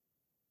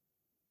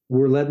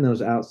 we're letting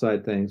those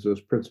outside things, those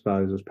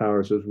principalities, those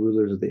powers, those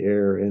rulers of the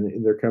air,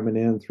 and they're coming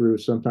in through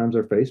sometimes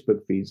our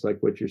Facebook feeds,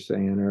 like what you're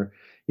saying. Or,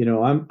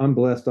 I'm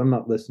blessed. I'm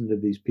not listening to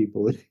these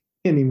people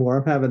anymore.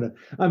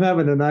 I'm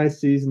having a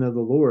nice season of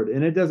the Lord,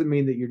 and it doesn't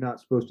mean that you're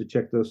not supposed to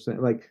check those things.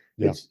 Like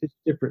Yeah. it's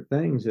different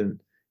things, and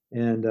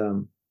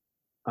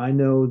I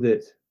know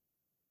that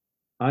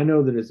I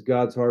know that it's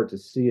God's heart to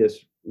see us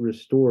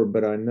restored,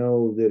 but I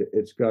know that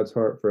it's God's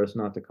heart for us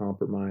not to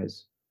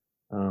compromise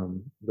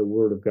the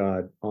Word of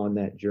God on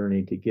that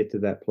journey to get to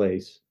that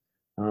place.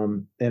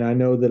 And I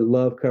know that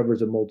love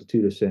covers a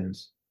multitude of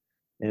sins.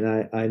 And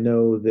I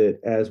know that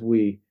if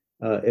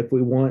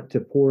we want to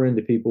pour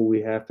into people,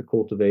 we have to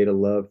cultivate a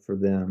love for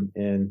them.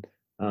 And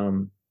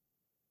I'm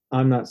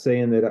not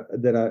saying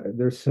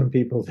there's some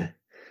people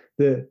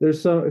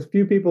there's a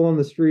few people on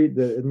the street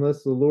that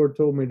unless the Lord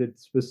told me to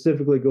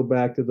specifically go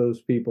back to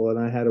those people and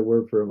I had a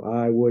word for them,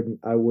 I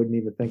wouldn't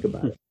even think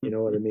about it. You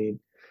know what I mean?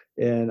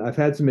 And I've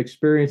had some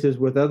experiences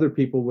with other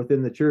people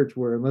within the church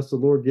where unless the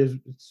Lord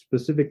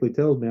specifically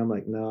tells me, I'm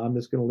like, no, I'm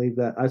just going to leave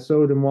that. I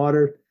sowed and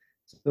watered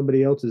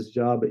somebody else's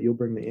job, but you'll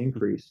bring the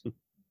increase.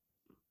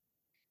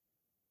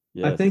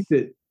 I think Yes.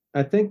 that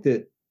I think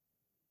that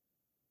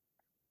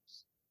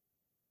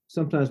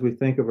sometimes we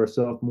think of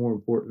ourselves more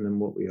important than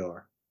what we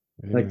are.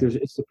 Like Amen.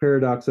 it's the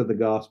paradox of the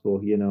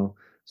gospel.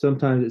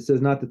 Sometimes it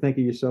says not to think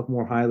of yourself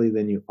more highly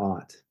than you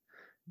ought.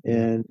 Yeah.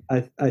 And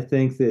I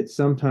think that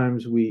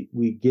sometimes we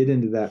get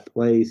into that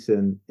place,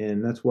 and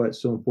that's why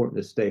it's so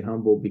important to stay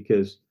humble,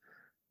 because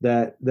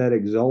that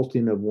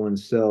exalting of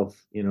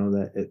oneself,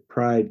 that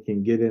pride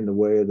can get in the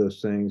way of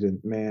those things. And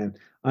man,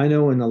 I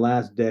know in the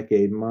last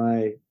decade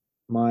my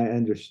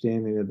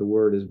understanding of the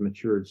word has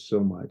matured so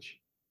much.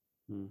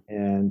 Mm.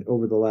 And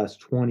over the last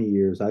 20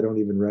 years, I don't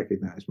even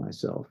recognize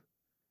myself.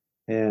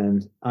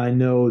 And I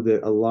know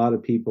that a lot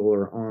of people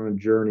are on a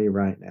journey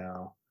right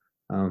now,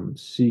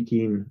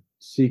 seeking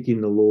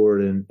the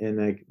Lord, and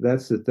like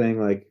that's the thing.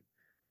 Like,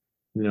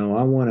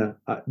 I want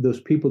to those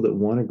people that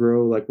want to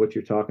grow, like what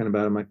you're talking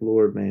about. I'm like,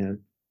 Lord, man,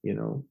 you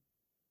know,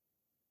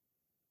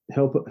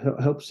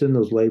 help send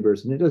those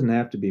laborers, and it doesn't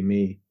have to be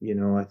me.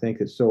 I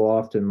think it's so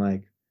often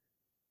like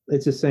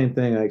it's the same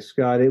thing. Like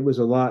Scott, it was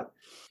a lot.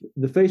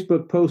 The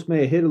Facebook post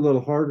may have hit a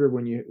little harder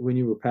when you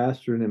were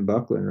pastoring in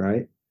Buckland,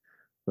 right?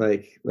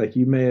 Like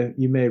you may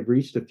have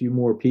reached a few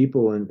more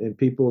people, and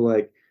people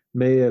like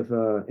may have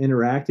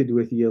interacted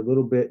with you a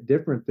little bit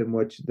different than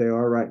what they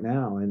are right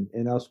now.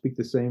 And I'll speak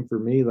the same for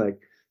me. Like,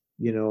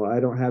 I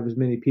don't have as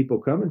many people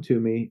coming to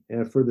me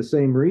for the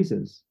same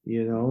reasons.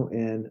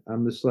 And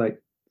I'm just like,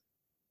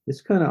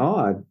 it's kind of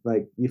odd.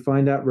 Like you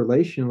find out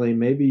relationally,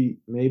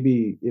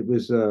 maybe it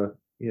was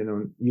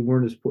you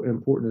weren't as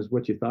important as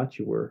what you thought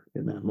you were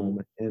in that Mm-hmm.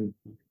 moment.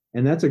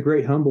 And that's a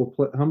great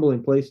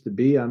humbling place to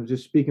be. I'm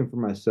just speaking for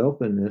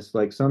myself in this.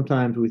 Like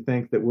sometimes we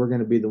think that we're going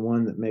to be the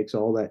one that makes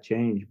all that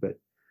change, but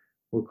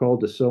we're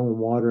called to sow and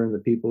water in the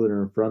people that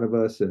are in front of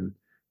us. And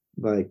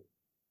like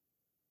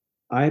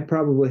I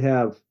probably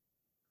have,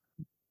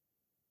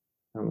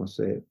 I don't want to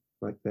say it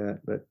like that,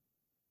 but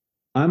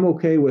I'm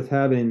okay with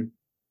having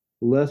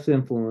less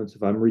influence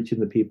if I'm reaching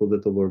the people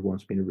that the Lord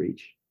wants me to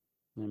reach.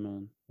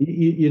 Amen.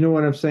 You know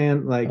what I'm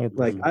saying? Like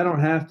 100%. I don't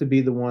have to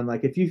be the one.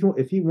 Like if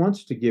he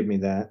wants to give me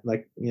that,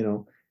 like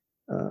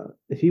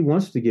if he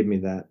wants to give me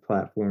that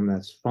platform,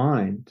 that's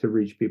fine to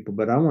reach people.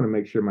 But I want to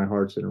make sure my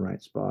heart's in the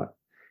right spot,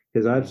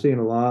 because I've Yeah. seen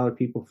a lot of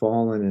people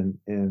falling,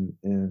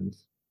 and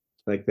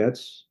like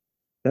that's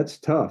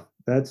tough.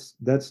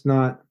 That's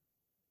not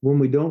when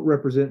we don't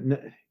represent.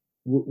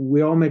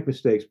 We all make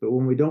mistakes, but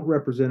when we don't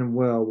represent them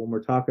well, when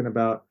we're talking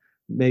about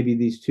maybe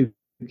these two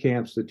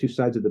camps, the two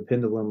sides of the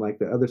pendulum, like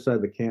the other side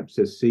of the camp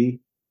says see.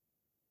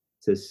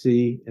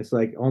 It's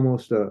like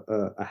almost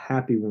a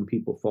happy when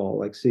people fall.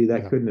 Like, see,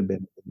 that couldn't have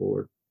been the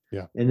Lord.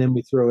 Yeah. And then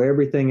we throw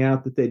everything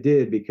out that they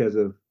did because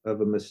of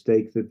a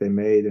mistake that they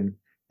made. And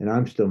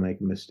I'm still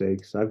making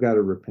mistakes. I've got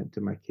to repent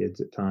to my kids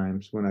at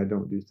times when I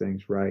don't do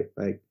things right.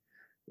 Like,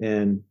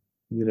 and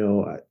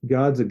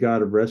God's a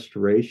God of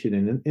restoration.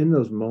 And in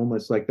those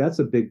moments, like, that's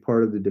a big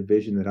part of the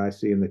division that I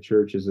see in the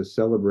church, is a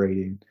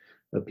celebrating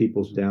of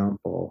people's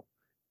downfall.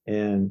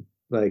 And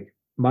like,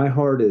 my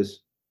heart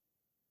is,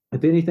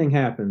 if anything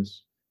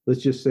happens,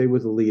 let's just say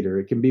with a leader,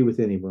 it can be with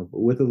anyone,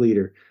 but with a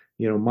leader,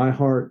 my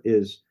heart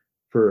is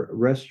for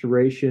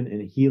restoration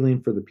and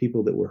healing for the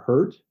people that were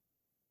hurt,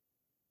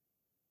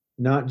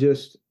 not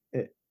just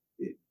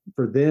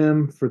for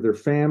them, for their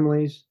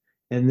families,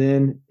 and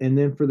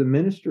then for the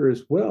minister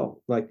as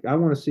well. Like, I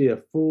want to see a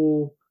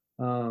full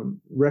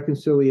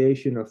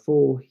reconciliation, a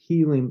full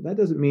healing. That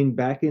doesn't mean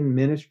back in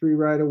ministry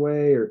right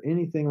away or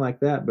anything like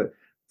that, but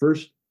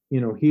first,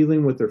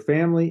 healing with their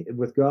family,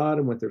 with God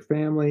and with their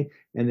family,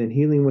 and then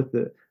healing with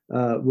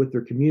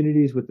their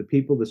communities, with the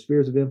people, the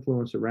spheres of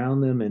influence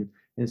around them,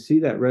 and see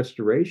that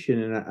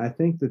restoration. And I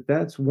think that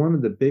that's one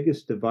of the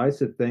biggest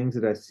divisive things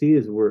that I see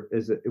is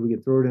we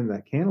can throw it in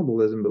that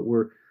cannibalism, but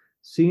we're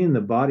seeing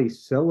the body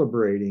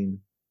celebrating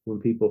when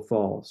people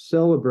fall,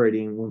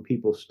 celebrating when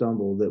people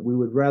stumble, that we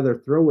would rather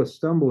throw a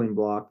stumbling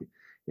block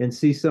and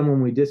see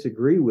someone we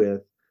disagree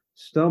with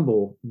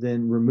stumble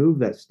than remove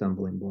that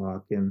stumbling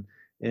block.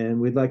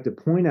 And we'd like to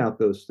point out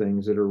those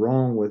things that are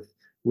wrong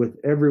with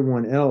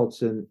everyone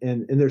else. And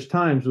there's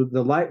times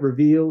the light will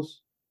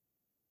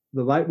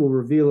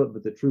reveal it,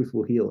 but the truth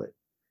will heal it.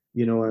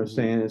 You know what I'm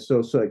saying? And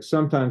so like,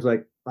 sometimes,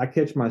 like, I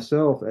catch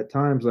myself at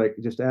times, like,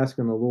 just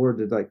asking the Lord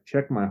to, like,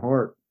 check my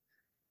heart.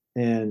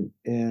 And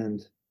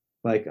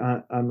like,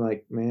 I'm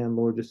like, man,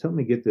 Lord, just help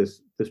me get this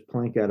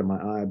plank out of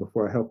my eye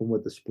before I help him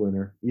with the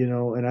splinter,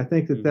 and I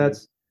think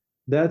that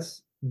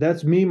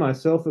that's me,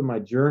 myself, in my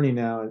journey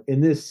now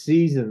in this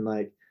season.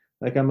 Like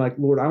I'm like,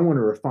 Lord, I want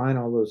to refine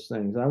all those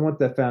things. I want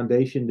that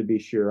foundation to be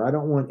sure. I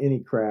don't want any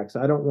cracks.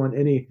 I don't want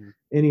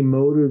any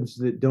motives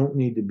that don't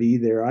need to be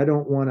there. I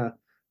don't want to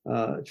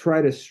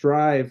try to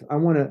strive. I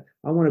want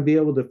to be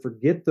able to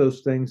forget those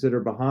things that are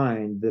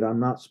behind, that I'm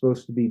not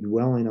supposed to be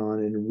dwelling on,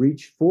 and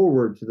reach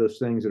forward to those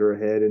things that are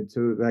ahead, and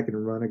so that I can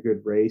run a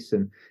good race.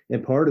 And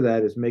part of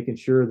that is making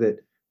sure that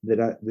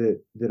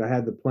I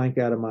had the plank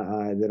out of my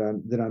eye, that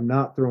I'm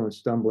not throwing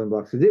stumbling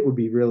blocks, because it would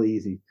be really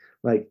easy.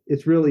 Like,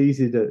 it's really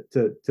easy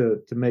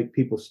to make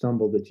people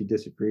stumble that you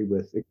disagree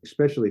with,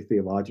 especially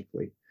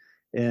theologically.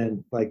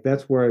 And like,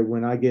 that's where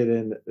when I get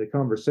in the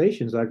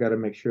conversations, I got to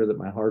make sure that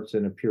my heart's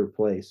in a pure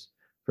place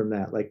from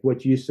that. Like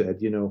what you said,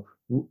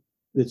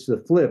 it's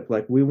the flip.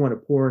 Like, we want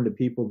to pour into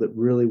people that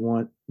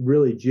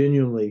really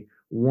genuinely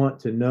want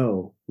to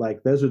know.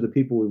 Like, those are the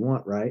people we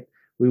want, right?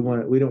 We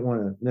don't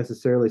want to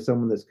necessarily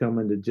someone that's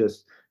coming to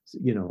just,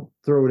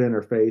 throw it in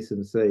our face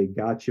and say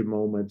gotcha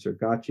moments or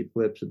gotcha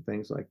flips and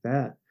things like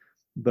that.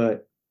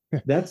 But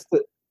that's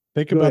the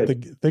think about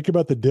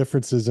the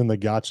differences in the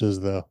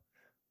gotchas, though.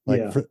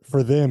 Like,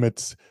 for them,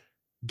 it's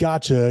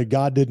gotcha,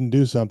 God didn't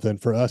do something.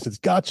 For us, it's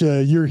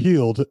gotcha, you're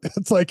healed.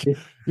 It's like,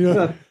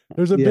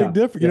 there's a big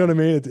difference. You know what I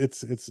mean?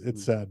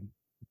 It's sad.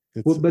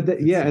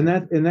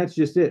 And that's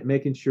just it.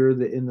 Making sure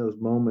that in those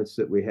moments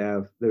that we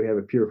have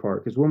a pure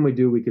heart, because when we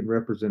do, we can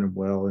represent them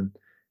well.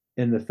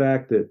 And the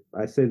fact that,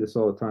 I say this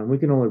all the time, we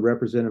can only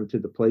represent them to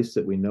the place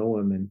that we know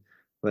them. And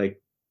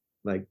like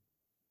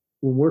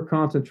when we're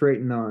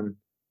concentrating on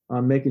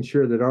making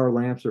sure that our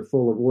lamps are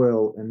full of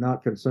oil and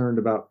not concerned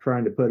about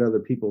trying to put other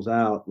people's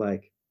out,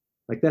 like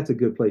that's a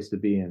good place to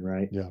be in,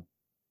 right? Yeah.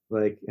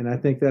 Like, and I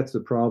think that's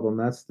the problem.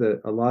 That's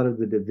a lot of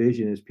the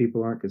division, is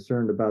people aren't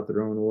concerned about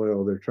their own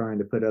oil. They're trying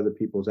to put other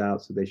people's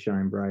out so they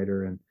shine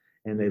brighter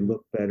and they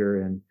look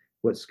better. And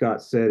what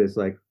Scott said is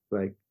like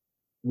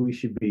we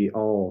should be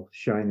all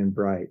shining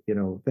bright.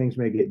 Things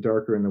may get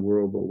darker in the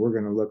world, but we're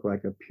going to look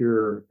like a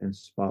pure and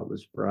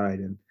spotless bride.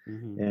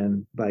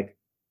 And like,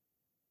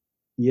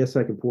 yes,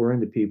 I can pour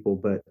into people,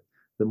 but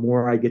the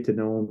more I get to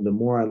know them, the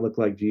more I look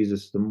like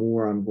Jesus, the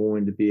more I'm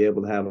going to be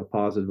able to have a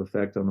positive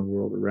effect on the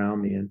world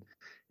around me.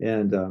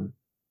 And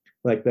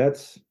like,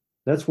 that's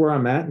where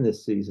I'm at in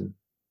this season.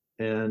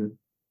 And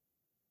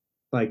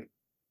like,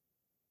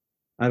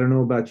 I don't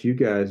know about you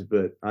guys,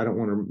 but I don't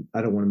want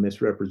to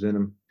misrepresent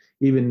them,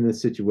 even in the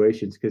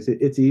situations, because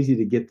it's easy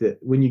to get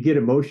when you get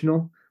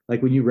emotional,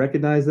 like when you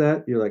recognize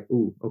that, you're like,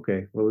 ooh,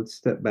 okay, well, let's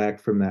step back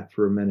from that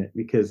for a minute,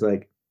 because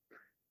like,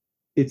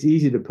 it's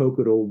easy to poke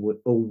at old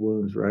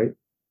wounds, right?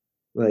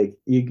 Like,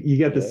 you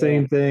got the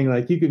same thing.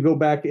 Like, you could go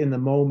back in the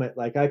moment.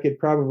 Like, I could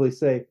probably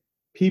say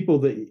people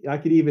that I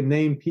could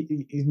even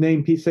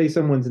say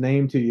someone's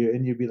name to you,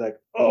 and you'd be like,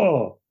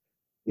 oh,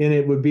 and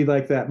it would be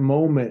like that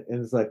moment.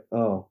 And it's like,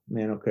 oh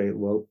man, okay,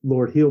 well,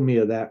 Lord, heal me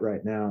of that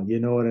right now. You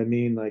know what I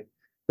mean? Like,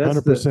 that's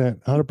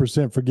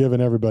 100%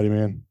 forgiving everybody,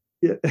 man.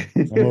 Yeah.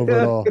 I'm over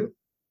it all.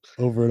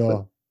 Over it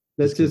all.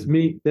 That's just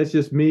me. That's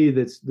just me.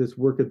 That's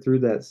working through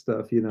that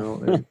stuff,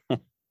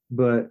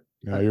 but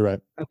No, you're right.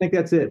 I think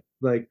that's it.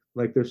 Like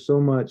there's so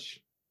much,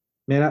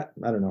 man.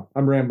 I don't know.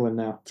 I'm rambling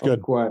now. It's good.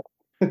 Be quiet.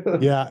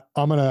 Yeah,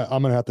 I'm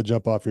gonna have to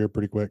jump off here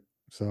pretty quick.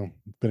 So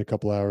it's been a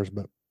couple hours,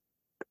 but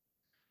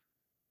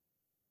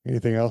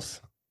anything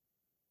else?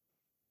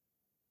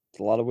 It's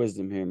a lot of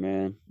wisdom here,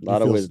 man. A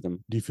lot of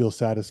wisdom. Do you feel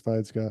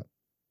satisfied, Scott?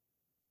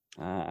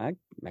 I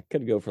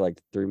could go for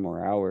like 3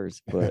 more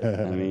hours, but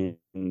I mean,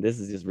 this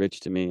is just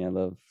rich to me. I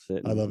love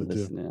sitting. I love it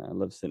listening. too. I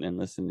love sitting and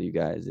listening to you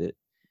guys. It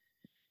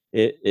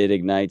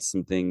ignites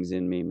some things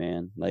in me,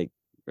 man. Like,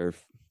 or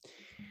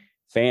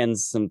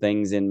fans some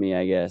things in me,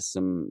 I guess.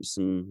 Some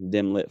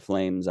dim lit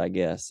flames, I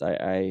guess.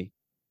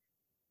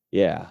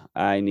 Yeah,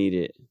 I need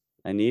it.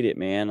 I need it,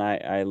 man.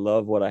 I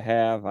love what I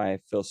have. I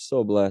feel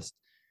so blessed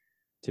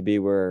to be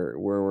where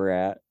we're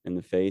at in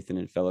the faith and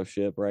in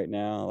fellowship right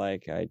now.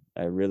 Like I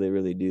really,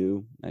 really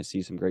do. I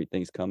see some great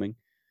things coming.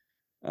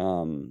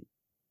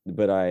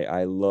 But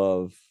I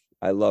love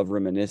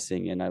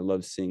reminiscing, and I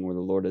love seeing where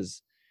the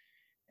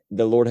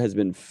Lord has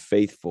been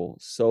faithful,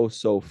 so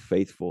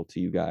faithful to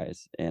you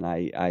guys. And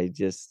I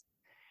just,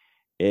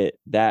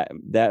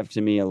 that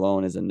to me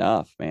alone is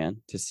enough,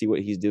 man, to see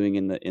what he's doing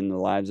in the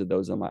lives of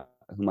those whom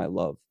I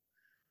love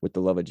with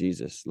the love of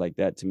Jesus. Like,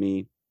 that to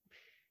me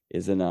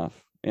is enough.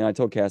 And I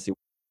told Cassie,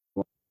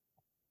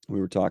 we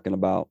were talking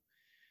about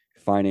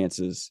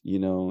finances, and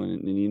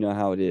you know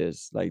how it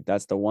is. Like,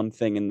 that's the one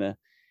thing in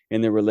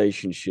the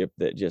relationship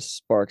that just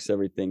sparks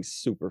everything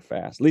super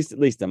fast. At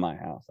least in my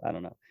house. I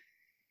don't know.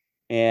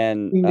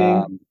 And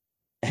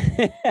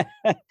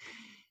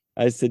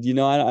I said, I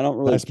don't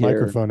really nice care.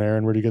 Microphone,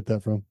 Aaron. Where do you get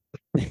that from?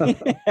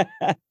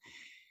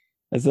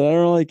 I said, I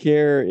don't really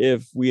care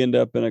if we end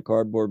up in a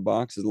cardboard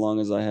box as long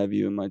as I have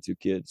you and my 2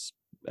 kids.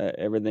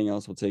 Everything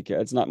else will take care.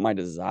 It's not my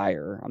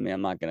desire. I mean,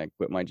 I'm not going to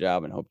quit my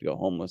job and hope to go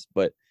homeless.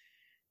 But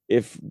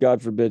if,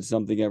 God forbid,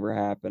 something ever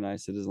happened, I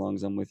said, as long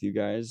as I'm with you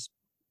guys,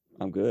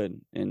 I'm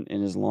good. And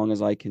as long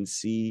as I can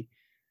see,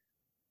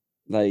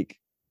 like,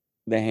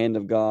 the hand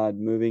of God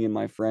moving in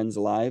my friends'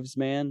 lives,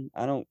 man,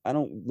 I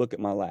don't look at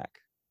my lack.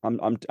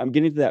 I'm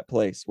getting to that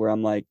place where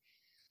I'm like,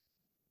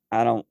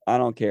 I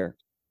don't care.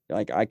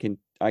 Like, I can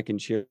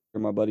cheer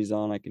my buddies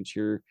on. I can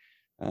cheer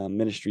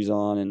ministries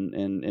on,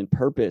 and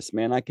purpose,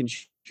 man. I can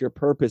cheer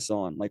purpose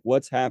on. Like,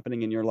 what's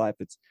happening in your life,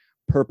 it's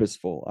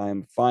purposeful.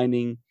 I'm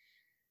finding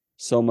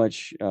so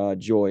much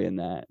joy in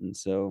that. And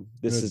so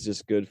this is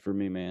just good for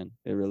me, man.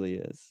 It really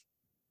is.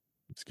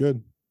 It's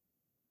good.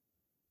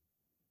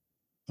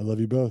 I love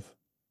you both.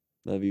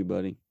 Love you,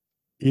 buddy.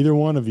 Either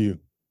one of you,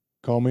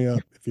 call me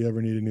up if you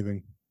ever need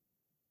anything.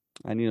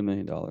 I need $1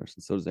 million, and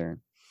so does Darin.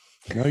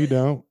 No, you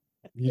don't.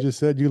 You just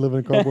said you live in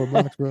a cardboard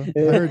box, bro. I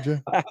heard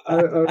you.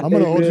 I'm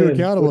going to hold you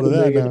accountable to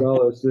that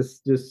now.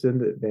 Just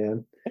send it,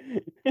 man.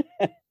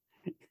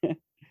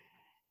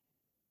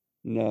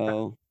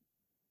 No.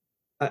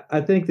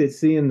 I think that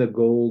seeing the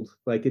gold,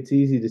 like, it's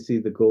easy to see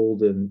the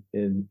gold in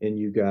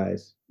you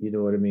guys. You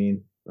know what I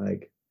mean?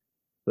 Like,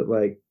 but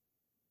like,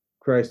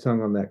 Christ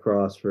hung on that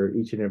cross for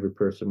each and every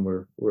person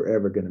we're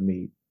ever going to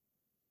meet,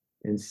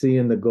 and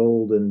seeing the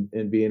gold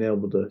and being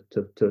able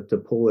to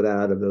pull it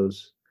out of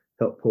those,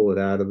 help pull it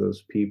out of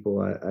those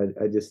people.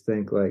 I just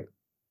think, like,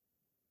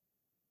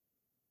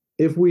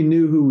 if we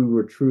knew who we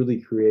were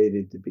truly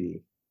created to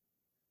be,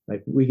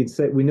 like, we can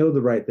say, we know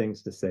the right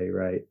things to say,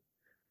 right?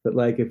 But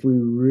like, if we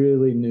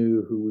really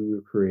knew who we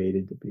were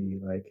created to be,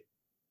 like,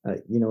 I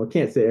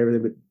can't say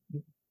everything,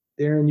 but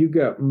Darin, you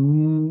got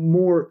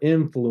more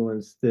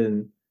influence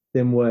than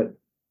what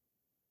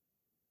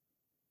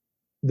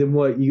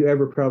you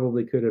ever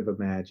probably could have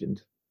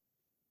imagined.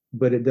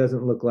 But it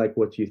doesn't look like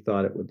what you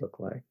thought it would look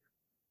like.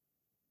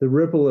 The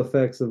ripple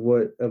effects of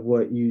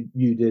what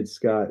you did,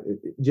 Scott,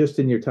 just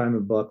in your time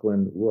in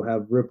Buckland, will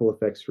have ripple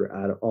effects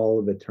throughout all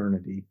of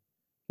eternity.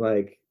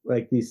 Like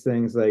these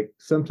things, like,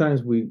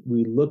 sometimes we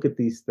look at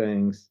these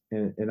things,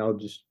 and I'll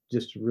just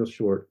real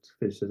short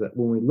finish that.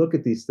 When we look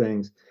at these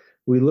things,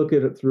 we look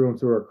at it through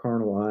our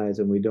carnal eyes,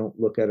 and we don't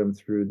look at them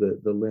through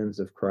the lens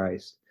of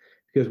Christ,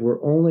 because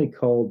we're only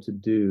called to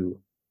do.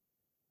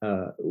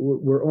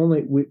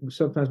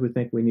 Sometimes we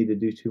think we need to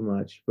do too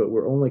much, but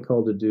we're only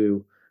called to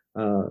do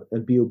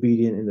and be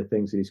obedient in the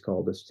things that He's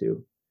called us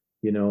to,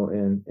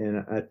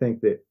 and I think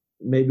that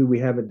maybe we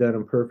haven't done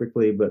them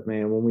perfectly, but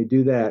man, when we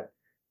do that,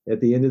 at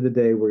the end of the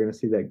day, we're going to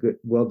see that good,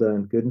 well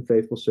done, good and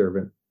faithful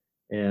servant.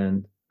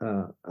 And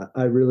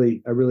I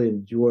really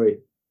enjoy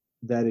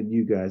that in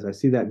you guys. I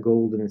see that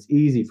gold, and it's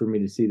easy for me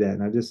to see that.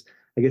 And I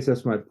guess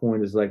that's my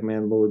point, is like,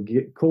 man, Lord,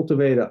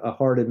 cultivate a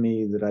heart in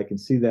me that I can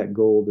see that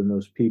gold in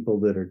those people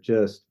that are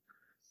just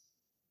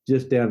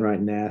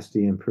downright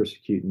nasty and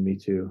persecuting me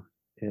too.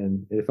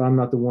 And if I'm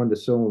not the one to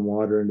sow and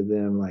water into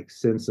them, like,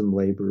 send some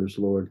laborers,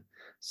 Lord,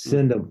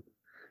 send them.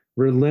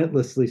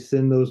 Relentlessly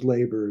send those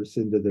laborers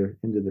into their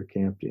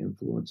camp to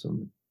influence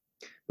them.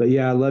 But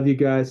yeah, I love you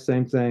guys.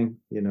 Same thing,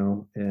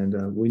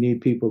 and we need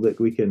people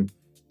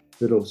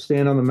that'll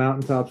stand on the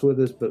mountaintops with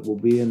us, but will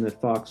be in the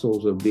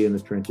foxholes, will be in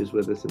the trenches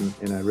with us.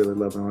 And I really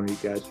love and honor you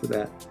guys for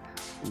that.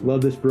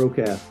 Love this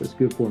Brocast. It's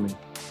good for me.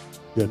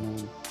 Good.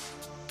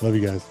 Love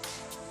you guys.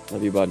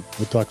 Love you, bud.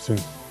 We'll talk soon.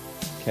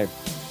 Okay.